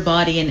leave your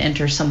body and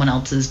enter someone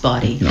else's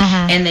body.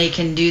 And they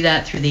can do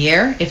that through the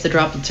air if the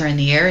droplets are in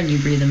the air and you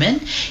breathe them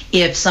in.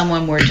 If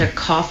someone were to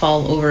cough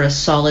all over a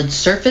solid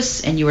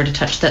surface and you were to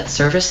touch that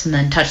surface and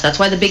then touch, that's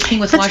why the big thing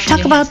with washing your hands.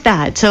 Let's talk about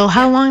that. So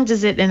how long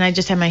does it, and I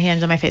just have my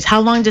hands on my face,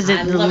 how long does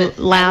it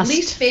last? My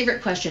least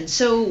favorite question.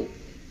 So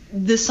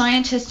the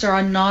scientists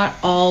are not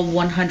all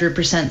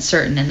 100%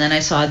 certain, and then I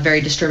saw a very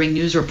disturbing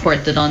news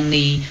report that on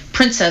the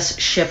Princess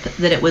ship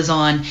that it was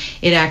on,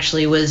 it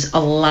actually was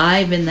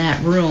alive in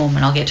that room,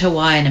 and I'll get to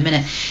why in a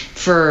minute,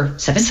 for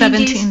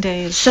 17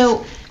 days.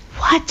 So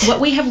what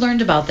we have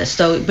learned about this,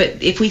 though,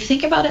 but if we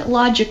think about it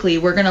logically,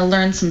 we're going to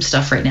learn some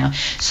stuff right now.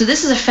 So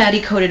this is a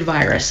fatty-coated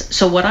virus.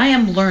 So what I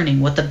am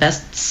learning, what the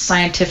best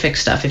scientific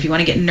stuff, if you want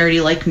to get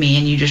nerdy like me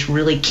and you just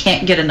really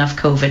can't get enough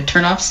COVID,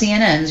 turn off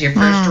CNN's, your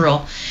first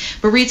rule.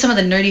 But read some of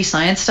the nerdy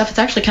science stuff. It's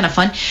actually kind of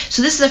fun.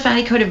 So this is a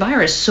fatty-coated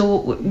virus.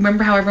 So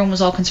remember how everyone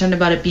was all concerned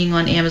about it being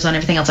on Amazon and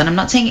everything else. And I'm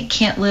not saying it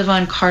can't live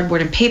on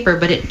cardboard and paper,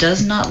 but it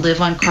does not live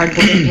on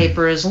cardboard and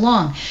paper as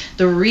long.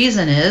 The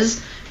reason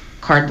is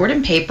cardboard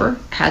and paper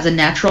has a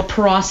natural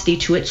porosity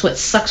to it, so it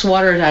sucks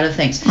water out of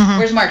things.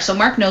 Where's Mark? So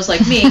Mark knows,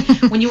 like me,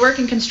 when you work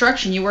in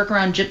construction, you work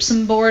around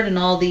gypsum board and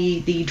all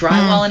the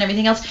drywall and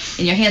everything else,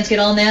 and your hands get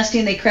all nasty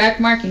and they crack,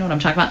 Mark. You know what I'm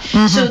talking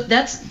about. So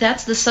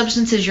that's the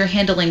substances you're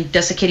handling,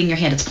 desiccating your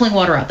hand. It's pulling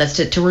water out. That's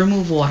to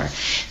remove water.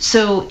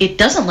 So it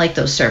doesn't like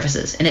those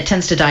surfaces, and it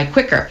tends to die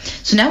quicker.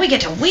 So now we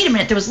get to, wait a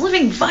minute, there was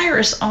living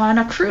virus on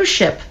a cruise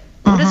ship.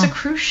 What is a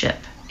cruise ship?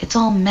 It's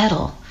all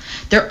metal.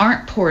 There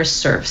aren't porous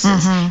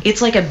surfaces.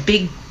 It's like a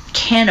big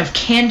can of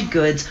canned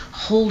goods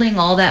holding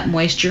all that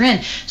moisture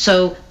in.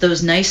 So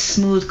those nice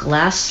smooth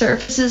glass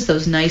surfaces,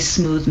 those nice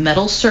smooth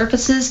metal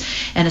surfaces,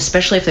 and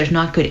especially if there's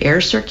not good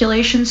air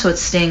circulation, so it's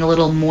staying a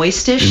little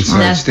moistish.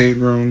 Inside a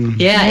stateroom.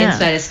 Yeah,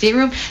 inside a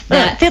stateroom.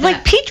 They're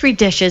like Petri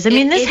dishes. I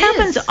mean, this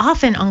happens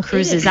often on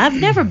cruises. I've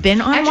never been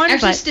on one.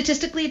 Actually,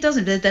 statistically, it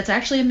doesn't. That's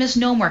actually a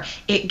misnomer.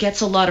 It gets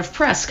a lot of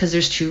press because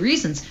there's two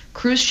reasons.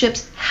 Cruise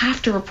ships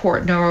have to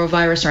report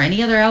norovirus or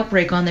any other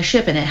outbreak on the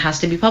ship, and it has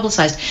to be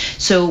publicized.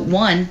 So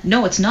one,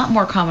 no, it's not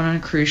more common on a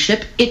cruise ship.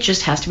 It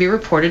just has to be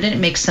reported, and it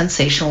makes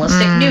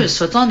sensationalistic news,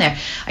 so it's on there.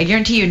 I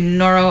guarantee you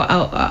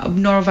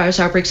norovirus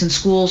outbreaks in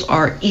schools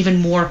are even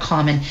more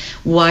common.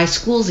 Why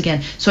schools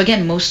again? So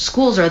again, most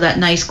schools are that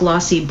nice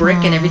glossy brick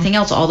and everything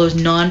else, all those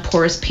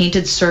non-porous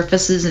painted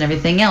surfaces and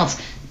everything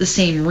else, the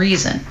same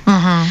reason.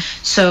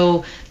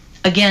 So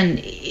again,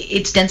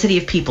 it's density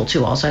of people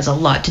too also has a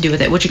lot to do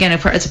with it, which again,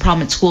 it's a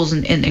problem at schools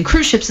and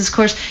cruise ships. Of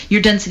course,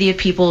 your density of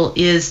people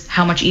is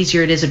how much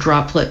easier it is a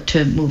droplet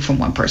to move from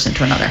one person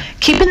to another.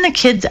 Keeping the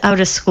kids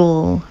out of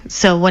school.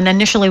 So when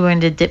initially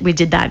we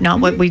did that, not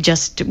what we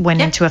just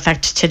went into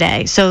effect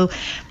today. So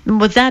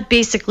was that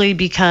basically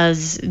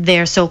because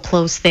they're so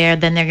close there,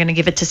 then they're going to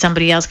give it to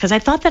somebody else? Because I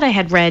thought that I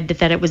had read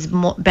that it was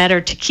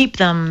better to keep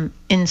them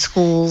in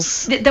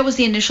schools. That was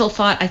the initial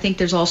thought. I think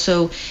there's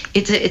also,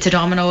 it's a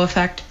domino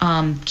effect.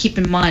 Keep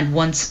in mind,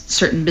 once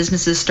certain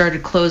businesses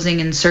started closing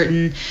and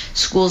certain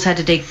schools had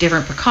to take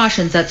different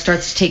precautions, that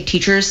starts to take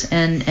teachers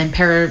and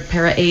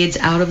para aides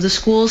out of the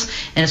schools,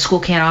 and a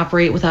school can't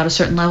operate without a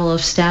certain level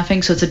of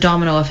staffing. So it's a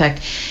domino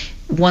effect.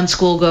 One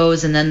school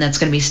goes, and then that's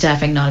going to be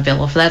staffing not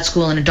available for that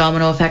school, and a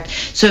domino effect.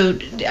 So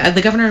the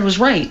governor was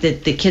right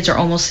that the kids are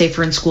almost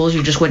safer in schools.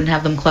 You just wouldn't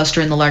have them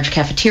cluster in the large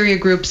cafeteria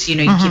groups. You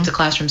keep the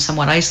classroom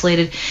somewhat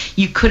isolated.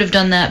 You could have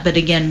done that, but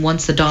again,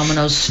 once the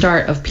dominoes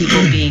start of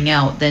people being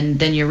out,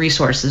 then your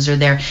resources are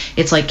there.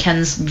 It's like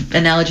Ken's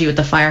analogy with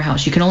the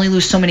firehouse. You can only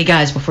lose so many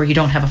guys before you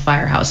don't have a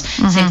firehouse.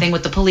 Same thing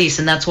with the police,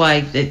 and that's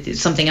why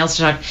it's something else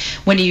to talk.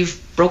 Wendy, you've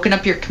broken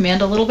up your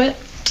command a little bit?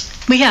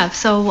 We have.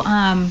 So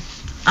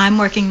I'm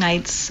working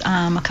nights,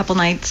 a couple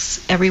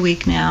nights every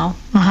week now,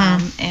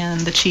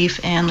 and the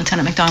chief and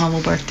Lieutenant McDonald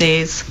will work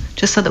days,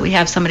 just so that we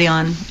have somebody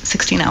on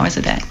 16 hours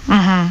a day.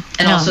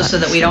 And also so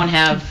that we don't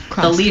have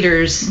the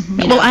leaders.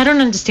 Well, I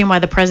don't understand why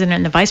the president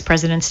and the vice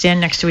president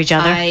stand next to each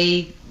other.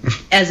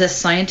 As a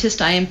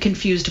scientist, I am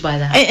confused by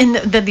that. And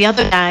the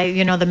other guy,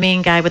 the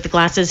main guy with the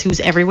glasses who's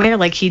everywhere,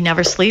 like he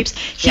never sleeps,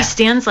 he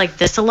stands like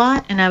this a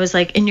lot. And I was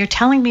like, and you're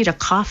telling me to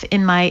cough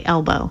in my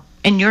elbow.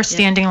 And you're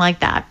standing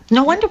like that.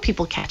 No wonder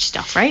people catch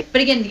stuff, right?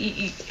 But again,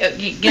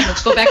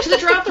 let's go back to the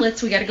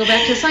droplets. We got to go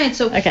back to the science.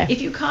 So if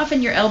you cough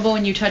in your elbow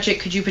and you touch it,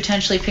 could you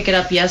potentially pick it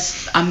up?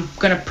 Yes, I'm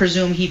going to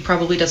presume he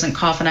probably doesn't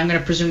cough, and I'm going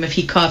to presume if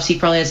he coughs, he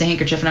probably has a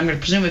handkerchief, and I'm going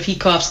to presume if he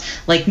coughs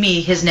like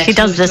me, his next. He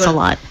does this a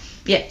lot.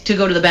 Yeah, to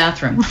go to the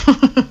bathroom.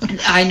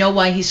 I know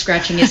why he's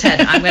scratching his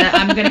head. I'm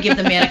gonna give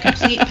the man a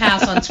complete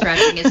pass on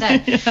scratching his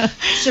head.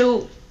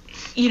 So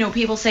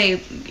people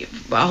say,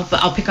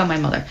 I'll pick on my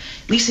mother.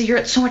 Lisa, you're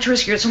at so much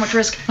risk. You're at so much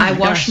risk. I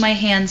wash my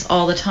hands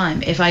all the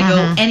time. If I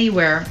go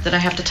anywhere that I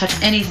have to touch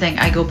anything,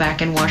 I go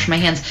back and wash my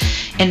hands.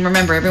 And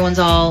remember, everyone's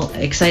all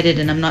excited,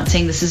 and I'm not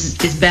saying this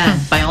is bad.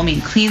 By all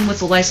means, clean with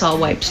the Lysol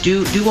wipes.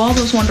 Do all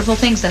those wonderful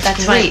things.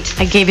 That's great.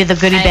 I gave you the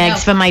goodie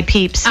bags for my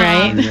peeps,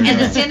 right? And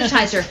the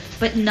sanitizer.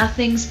 But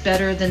nothing's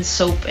better than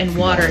soap and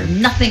water.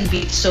 Nothing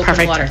beats soap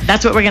and water.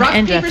 That's what we're going to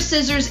end with. Rock, paper,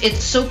 scissors,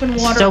 it's soap and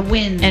water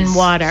wins. And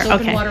water.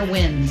 Soap and water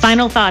wins.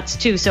 Final thoughts,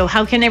 too. So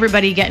how can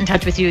everybody get in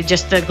touch with you?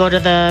 Just to go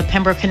to the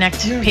Pembroke Connect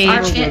page?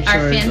 Our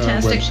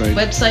fantastic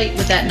website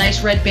with that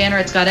nice red banner.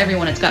 It's got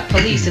everyone. It's got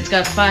police. It's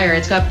got fire.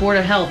 It's got Board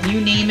of Health.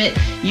 You name it.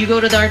 You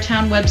go to our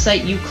town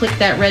website. You click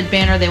that red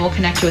banner. They will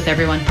connect you with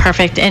everyone.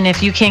 Perfect. And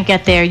if you can't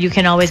get there, you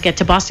can always get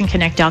to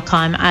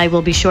bostonconnect.com. I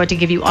will be sure to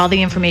give you all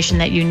the information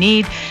that you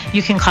need.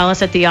 You can call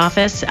us at the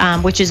office,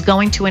 which is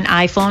going to an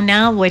iPhone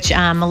now, which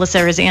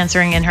Melissa is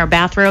answering in her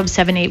bathrobe,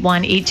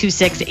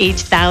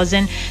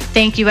 781-826-8000.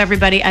 Thank you,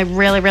 everybody. I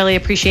really, really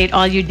appreciate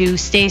all you do.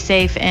 Stay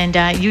safe and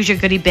use your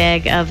goodie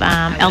bag of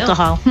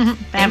alcohol.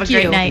 Have a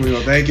great night.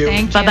 Thank you.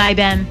 Bye-bye,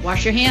 Ben.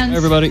 Wash your hands.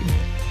 Everybody.